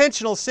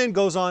 unintentional sin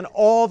goes on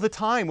all the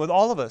time with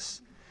all of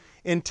us.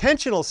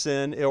 Intentional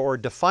sin or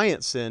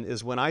defiant sin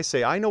is when I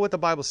say, I know what the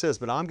Bible says,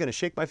 but I'm going to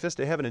shake my fist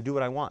at heaven and do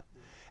what I want.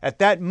 At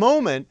that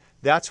moment,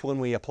 that's when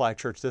we apply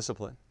church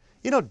discipline.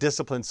 You don't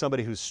discipline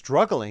somebody who's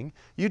struggling.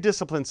 You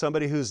discipline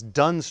somebody who's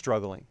done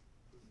struggling.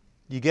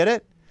 You get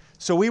it?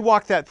 So we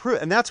walk that through,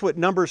 and that's what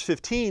Numbers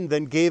 15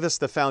 then gave us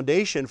the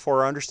foundation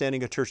for our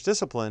understanding of church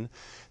discipline.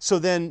 So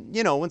then,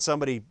 when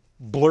somebody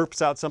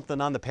blurps out something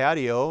on the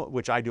patio,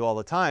 which I do all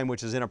the time,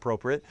 which is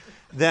inappropriate,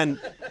 then,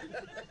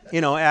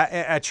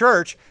 at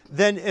church,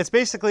 then it's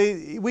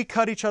basically, we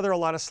cut each other a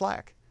lot of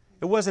slack.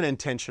 It wasn't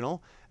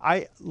intentional.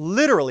 I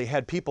literally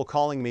had people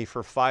calling me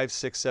for 5,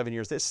 6, 7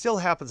 years. It still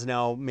happens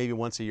now, maybe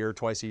once a year,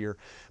 twice a year,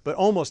 but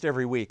almost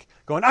every week,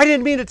 going, I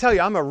didn't mean to tell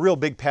you, I'm a real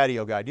big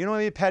patio guy. Do you know what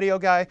I mean, patio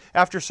guy?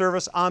 After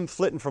service, I'm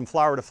flitting from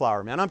flower to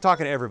flower, man. I'm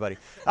talking to everybody.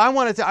 I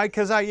wanted to,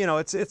 because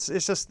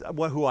it's just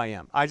who I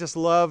am. I just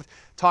loved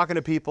talking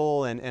to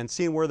people and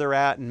seeing where they're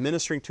at and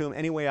ministering to them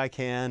any way I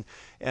can.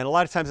 And a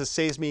lot of times it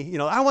saves me,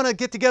 I want to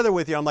get together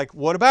with you. I'm like,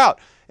 what about?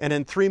 And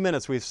in 3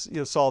 minutes, we've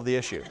solved the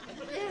issue.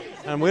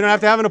 And we don't have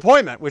to have an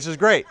appointment, which is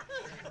great.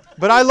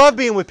 But I love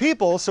being with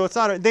people, so it's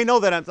not. They know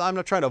that I'm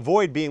not trying to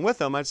avoid being with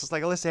them. I'm just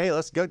like,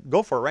 let's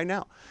go for it right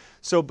now.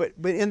 So, but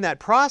in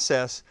that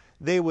process,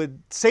 they would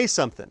say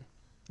something,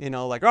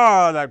 like,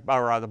 oh,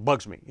 that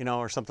bugs me,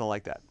 or something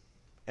like that.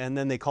 And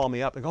then they call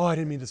me up and go, oh, I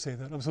didn't mean to say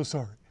that. I'm so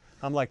sorry.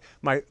 I'm like,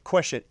 my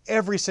question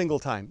every single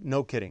time,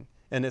 no kidding,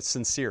 and it's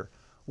sincere.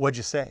 What'd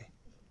you say?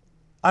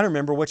 I don't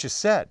remember what you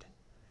said,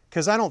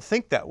 because I don't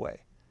think that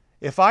way.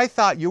 If I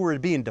thought you were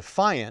being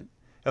defiant,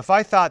 if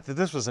I thought that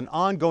this was an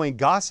ongoing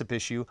gossip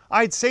issue,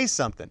 I'd say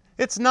something.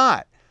 It's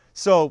not.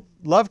 So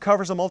love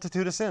covers a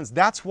multitude of sins.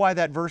 That's why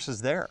that verse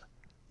is there.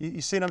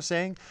 You see what I'm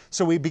saying?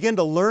 So we begin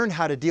to learn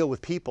how to deal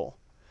with people.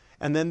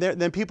 And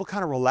then people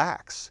kind of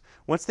relax.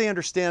 Once they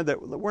understand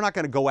that we're not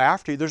going to go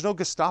after you. There's no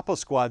Gestapo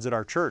squads at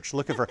our church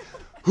looking for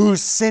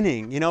who's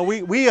sinning.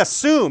 We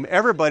assume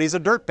everybody's a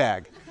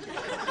dirtbag.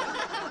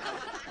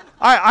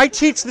 I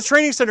teach the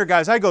training center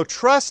guys. I go,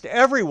 trust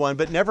everyone,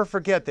 but never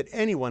forget that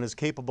anyone is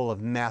capable of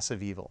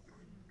massive evil.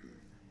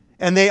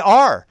 And they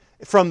are.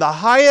 From the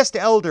highest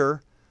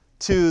elder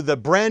to the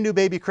brand new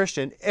baby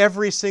Christian,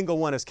 every single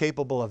one is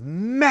capable of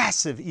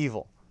massive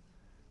evil.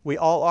 We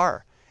all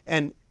are.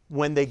 And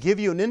when they give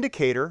you an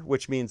indicator,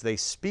 which means they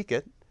speak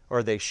it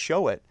or they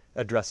show it,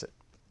 address it.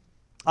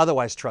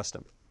 Otherwise, trust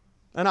them.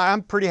 And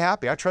I'm pretty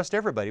happy. I trust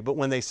everybody. But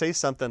when they say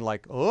something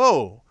like,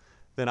 oh,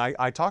 then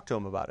I talk to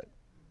them about it.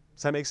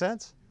 Does that make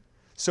sense?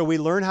 So we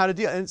learn how to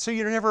deal. And so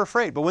you're never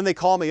afraid. But when they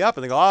call me up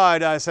and they go, oh,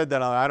 I said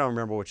that, I don't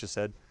remember what you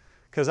said.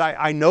 Because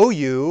I know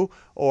you,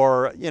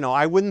 or,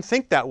 I wouldn't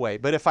think that way.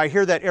 But if I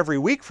hear that every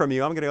week from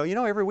you, I'm going to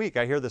go, every week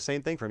I hear the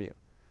same thing from you.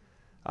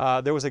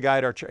 There was a guy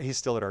at our church. He's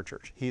still at our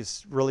church.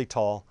 He's really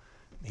tall.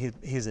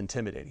 He's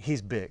intimidating.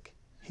 He's big.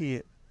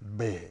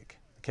 Big.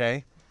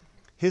 Okay?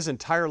 His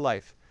entire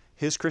life,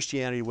 his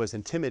Christianity was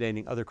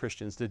intimidating other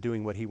Christians to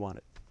doing what he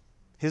wanted.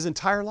 His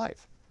entire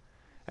life.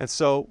 And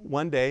so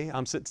one day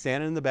I'm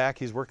standing in the back,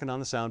 he's working on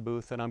the sound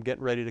booth, and I'm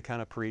getting ready to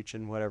kind of preach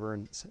and whatever,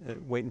 and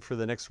waiting for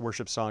the next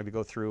worship song to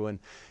go through. And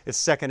it's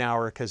second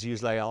hour, because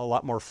usually a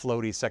lot more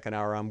floaty second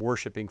hour. I'm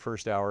worshiping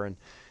first hour. And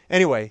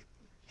anyway,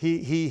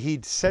 he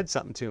said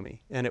something to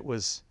me, and it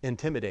was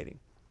intimidating.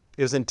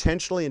 It was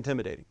intentionally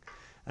intimidating.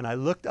 And I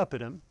looked up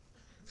at him,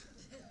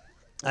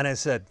 and I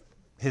said,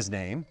 his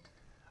name,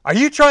 are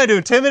you trying to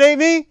intimidate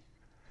me?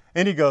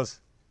 And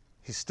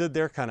he stood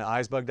there kind of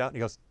eyes bugged out, and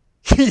he goes,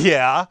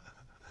 yeah.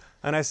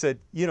 And I said,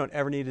 you don't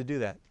ever need to do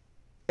that.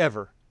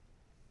 Ever.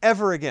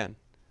 Ever again.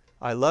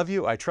 I love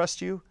you. I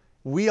trust you.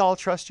 We all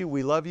trust you.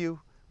 We love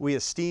you. We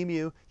esteem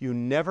you. You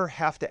never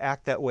have to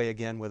act that way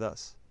again with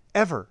us.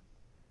 Ever.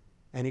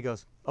 And he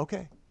goes,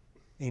 okay.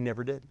 He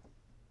never did.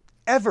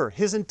 Ever.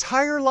 His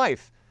entire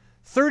life.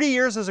 30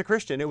 years as a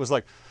Christian, it was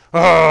like,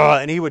 oh,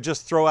 and he would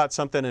just throw out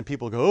something and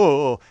people go,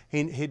 oh.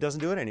 He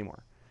doesn't do it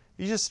anymore.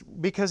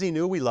 Because he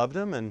knew we loved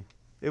him, and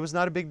it was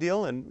not a big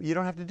deal, and you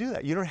don't have to do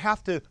that. You don't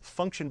have to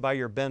function by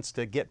your bents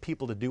to get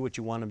people to do what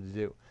you want them to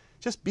do.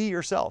 Just be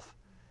yourself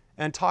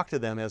and talk to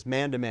them as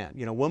man to man,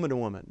 woman to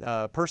woman,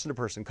 person to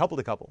person, couple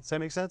to couple. Does that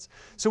make sense?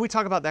 So we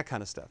talk about that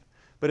kind of stuff.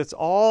 But it's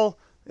all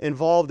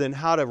involved in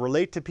how to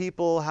relate to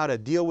people, how to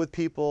deal with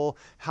people,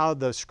 how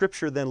the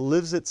Scripture then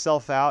lives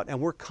itself out, and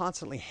we're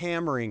constantly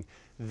hammering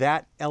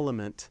that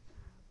element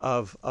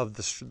of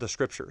the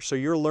Scripture. So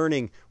you're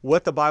learning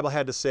what the Bible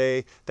had to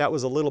say. That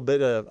was a little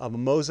bit of a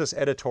Moses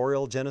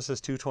editorial,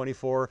 Genesis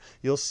 2:24.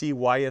 You'll see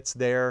why it's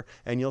there,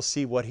 and you'll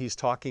see what he's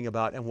talking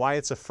about and why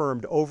it's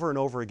affirmed over and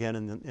over again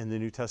in the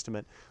New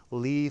Testament.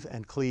 Leave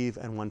and cleave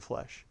and one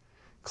flesh.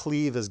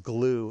 Cleave is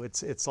glue.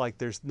 It's like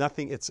there's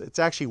nothing. It's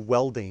actually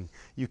welding.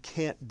 You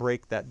can't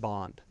break that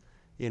bond.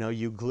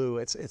 You glue.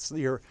 It's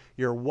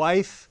your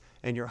wife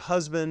and your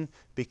husband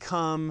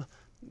become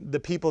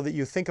the people that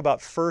you think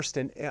about first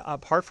and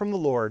apart from the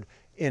Lord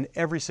in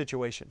every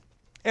situation.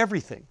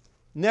 Everything.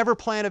 Never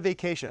plan a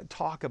vacation.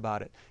 Talk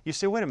about it. You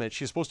say, wait a minute,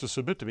 she's supposed to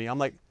submit to me. I'm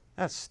like,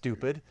 that's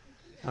stupid.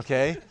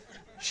 Okay?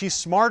 She's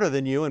smarter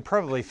than you in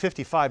probably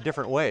 55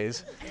 different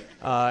ways,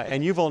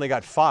 and you've only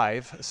got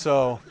 5.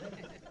 So,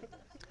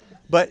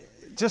 but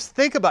just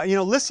think about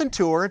it. Listen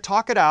to her,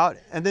 talk it out,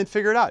 and then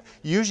figure it out.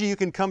 Usually you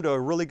can come to a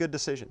really good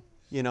decision,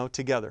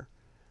 together.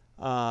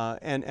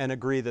 And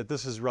agree that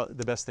this is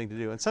the best thing to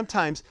do. And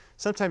sometimes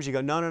you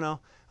go, no.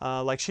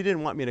 Like she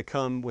didn't want me to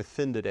come with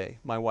Finn today,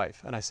 my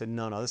wife. And I said,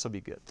 no, this will be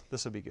good.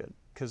 This will be good.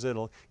 Because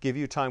it'll give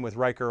you time with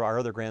Riker, our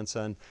other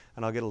grandson,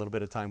 and I'll get a little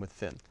bit of time with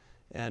Finn.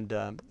 And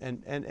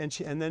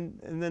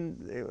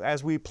then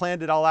as we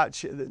planned it all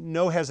out,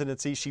 no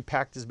hesitancy. She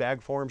packed his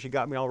bag for him. She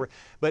got me all ready.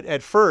 But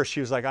at first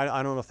she was like,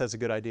 I don't know if that's a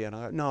good idea. And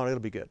I go, no, it'll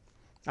be good.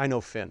 I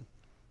know Finn,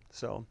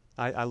 so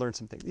I learned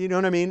some things. You know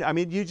what I mean? I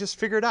mean, you just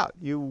figure it out.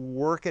 You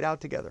work it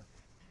out together.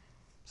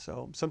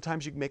 So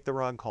sometimes you make the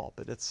wrong call,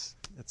 but it's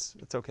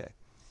okay.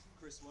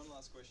 Chris, one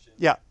last question.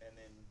 Yeah. And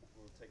then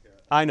we'll take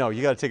a. I know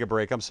you got to take a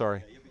break. I'm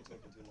sorry. Yeah, you've been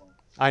talking too long.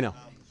 I know.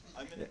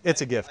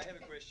 It's a gift. I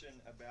have a question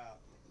about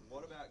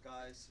what about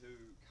guys who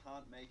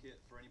can't make it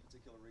for any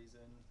particular reason?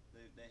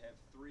 They have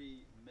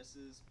 3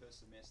 misses per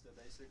semester,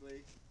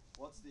 basically.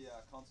 What's the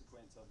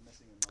consequence of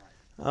missing a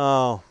night?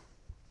 Oh,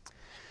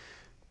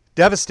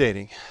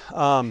 devastating.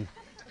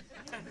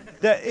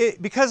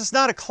 Because it's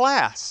not a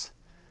class,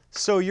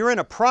 so you're in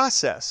a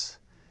process.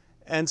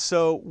 And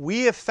so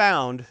we have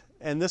found,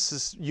 and this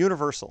is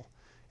universal,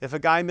 if a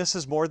guy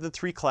misses more than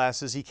 3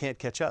 classes, he can't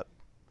catch up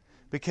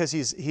because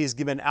he's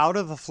been out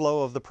of the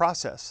flow of the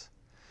process.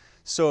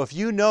 So if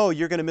you know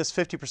you're going to miss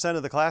 50%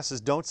 of the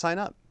classes, don't sign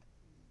up.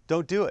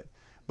 Don't do it.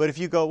 But if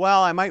you go,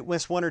 well, I might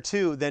miss 1 or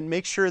 2, then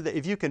make sure that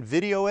if you can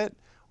video it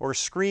or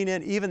screen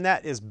it, even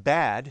that is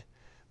bad,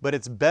 but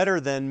it's better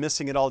than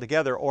missing it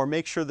altogether. Or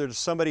make sure there's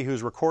somebody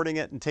who's recording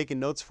it and taking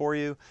notes for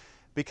you,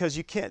 because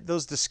you can't,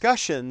 those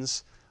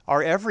discussions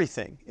are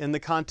everything in the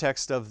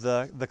context of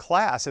the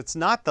class. It's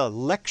not the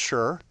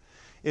lecture,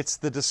 it's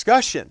the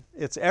discussion.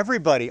 It's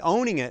everybody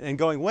owning it and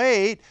going,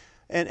 wait,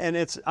 and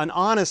it's an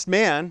honest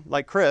man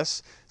like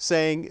Chris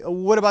saying,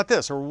 what about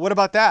this or what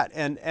about that?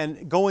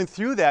 And going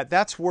through that,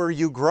 that's where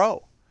you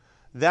grow.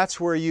 That's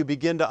where you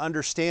begin to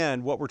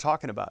understand what we're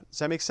talking about. Does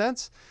that make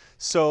sense?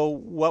 So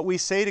what we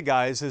say to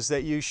guys is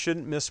that you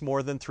shouldn't miss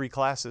more than 3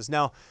 classes.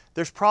 Now,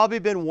 there's probably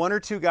been 1 or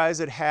 2 guys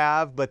that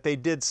have, but they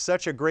did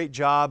such a great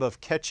job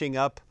of catching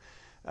up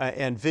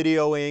and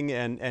videoing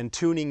and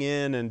tuning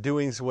in and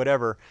doing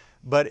whatever,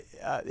 but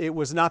it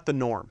was not the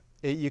norm.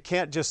 You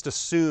can't just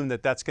assume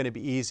that that's going to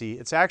be easy.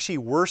 It's actually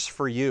worse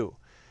for you.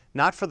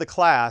 Not for the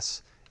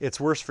class, it's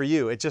worse for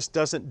you. It just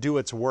doesn't do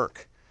its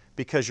work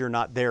because you're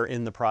not there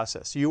in the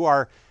process. You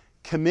are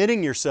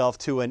committing yourself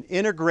to an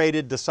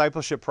integrated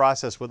discipleship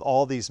process with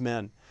all these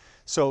men.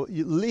 So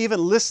even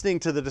listening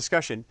to the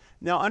discussion.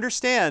 Now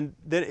understand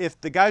that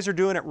if the guys are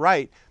doing it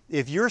right,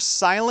 if you're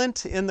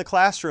silent in the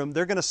classroom,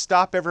 they're going to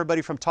stop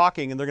everybody from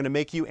talking and they're going to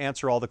make you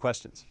answer all the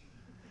questions.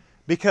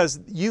 Because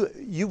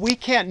we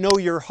can't know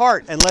your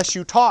heart unless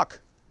you talk.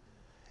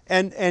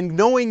 And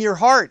knowing your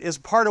heart is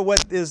part of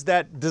what is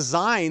that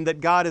design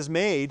that God has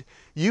made.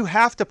 You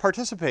have to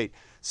participate.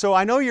 So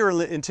I know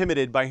you're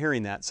intimidated by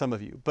hearing that, some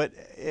of you. But,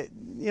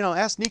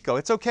 ask Nico.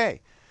 It's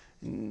okay.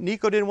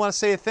 Nico didn't want to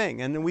say a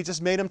thing, and we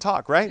just made him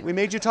talk, right? We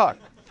made you talk.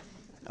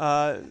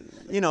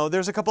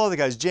 There's a couple other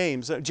guys.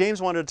 James.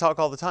 James wanted to talk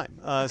all the time.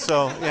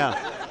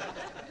 Yeah.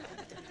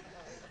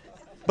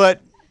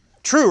 But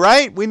true,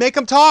 right? We make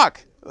them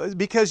talk.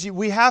 Because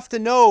we have to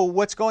know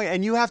what's going on,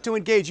 and you have to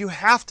engage. You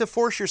have to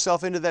force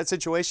yourself into that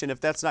situation if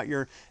that's not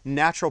your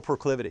natural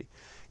proclivity.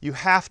 You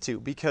have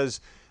to,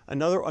 because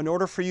in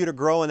order for you to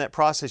grow in that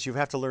process, you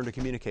have to learn to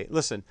communicate.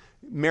 Listen,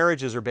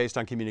 marriages are based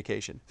on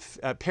communication.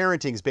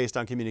 Parenting is based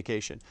on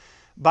communication.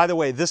 By the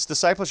way, this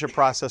discipleship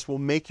process will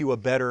make you a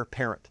better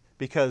parent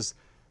because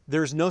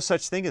there's no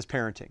such thing as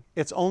parenting.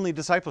 It's only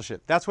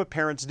discipleship. That's what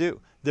parents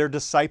do. They're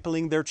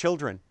discipling their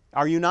children.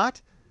 Are you not?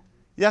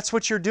 That's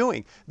what you're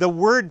doing. The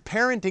word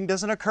parenting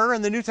doesn't occur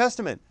in the New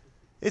Testament.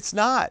 It's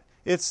not.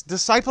 It's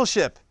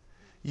discipleship.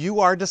 You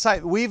are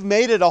We've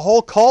made it a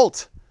whole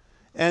cult.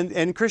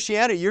 And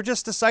Christianity, you're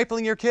just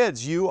discipling your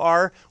kids. You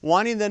are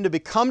wanting them to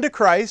become to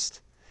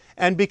Christ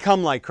and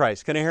become like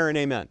Christ. Can I hear an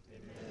amen?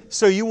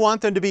 So you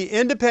want them to be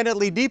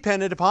independently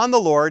dependent upon the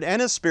Lord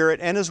and His Spirit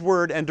and His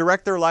Word and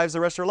direct their lives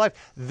the rest of their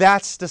life.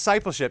 That's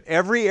discipleship.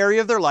 Every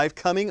area of their life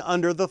coming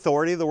under the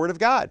authority of the Word of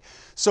God.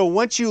 So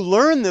once you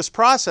learn this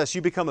process,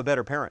 you become a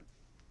better parent.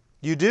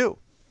 You do.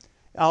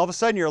 All of a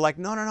sudden you're like,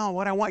 no,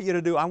 what I want you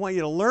to do, I want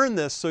you to learn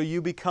this so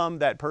you become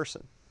that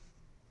person.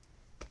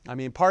 I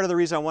mean, part of the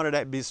reason I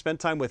wanted to spend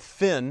time with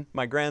Finn,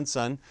 my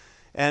grandson,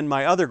 and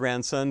my other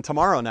grandson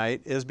tomorrow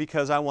night is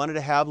because I wanted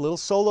to have a little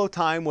solo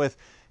time with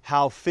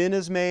how Finn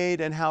is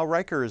made and how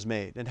Riker is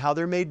made and how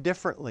they're made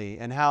differently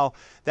and how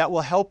that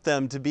will help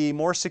them to be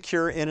more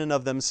secure in and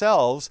of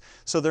themselves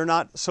so they're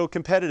not so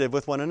competitive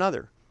with one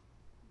another.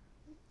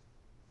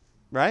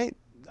 Right?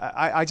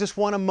 I just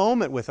want a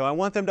moment with them. I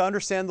want them to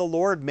understand the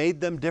Lord made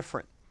them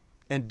different,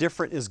 and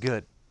different is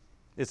good.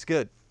 It's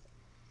good.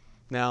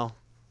 Now,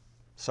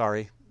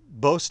 sorry,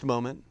 boast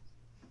moment.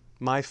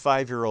 My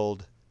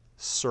 5-year-old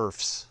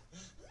surfs.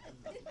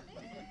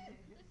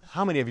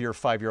 How many of your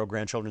 5-year-old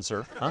grandchildren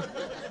surf? Huh?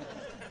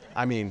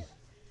 I mean,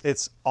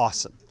 it's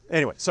awesome.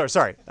 Anyway,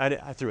 sorry,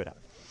 I threw it out.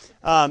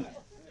 Thank you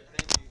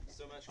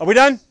so much. Are we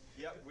done?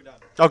 Yep, we're done.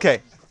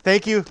 Okay,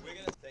 thank you.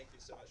 Thank you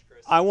so much,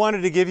 Chris. I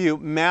wanted to give you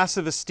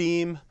massive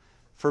esteem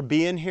for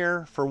being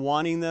here, for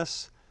wanting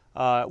this.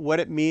 What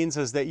it means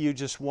is that you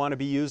just want to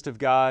be used of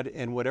God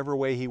in whatever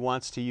way He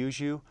wants to use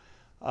you.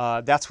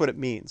 That's what it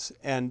means.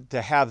 And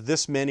to have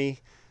this many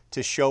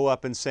to show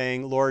up and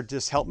saying, Lord,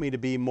 just help me to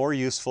be more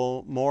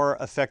useful, more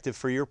effective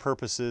for your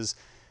purposes,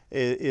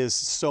 is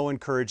so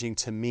encouraging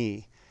to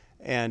me.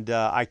 And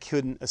I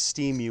couldn't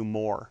esteem you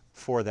more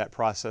for that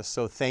process.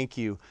 So thank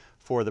you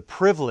for the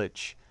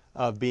privilege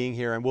of being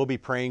here. And we'll be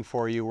praying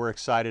for you. We're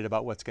excited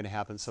about what's going to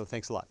happen. So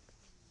thanks a lot.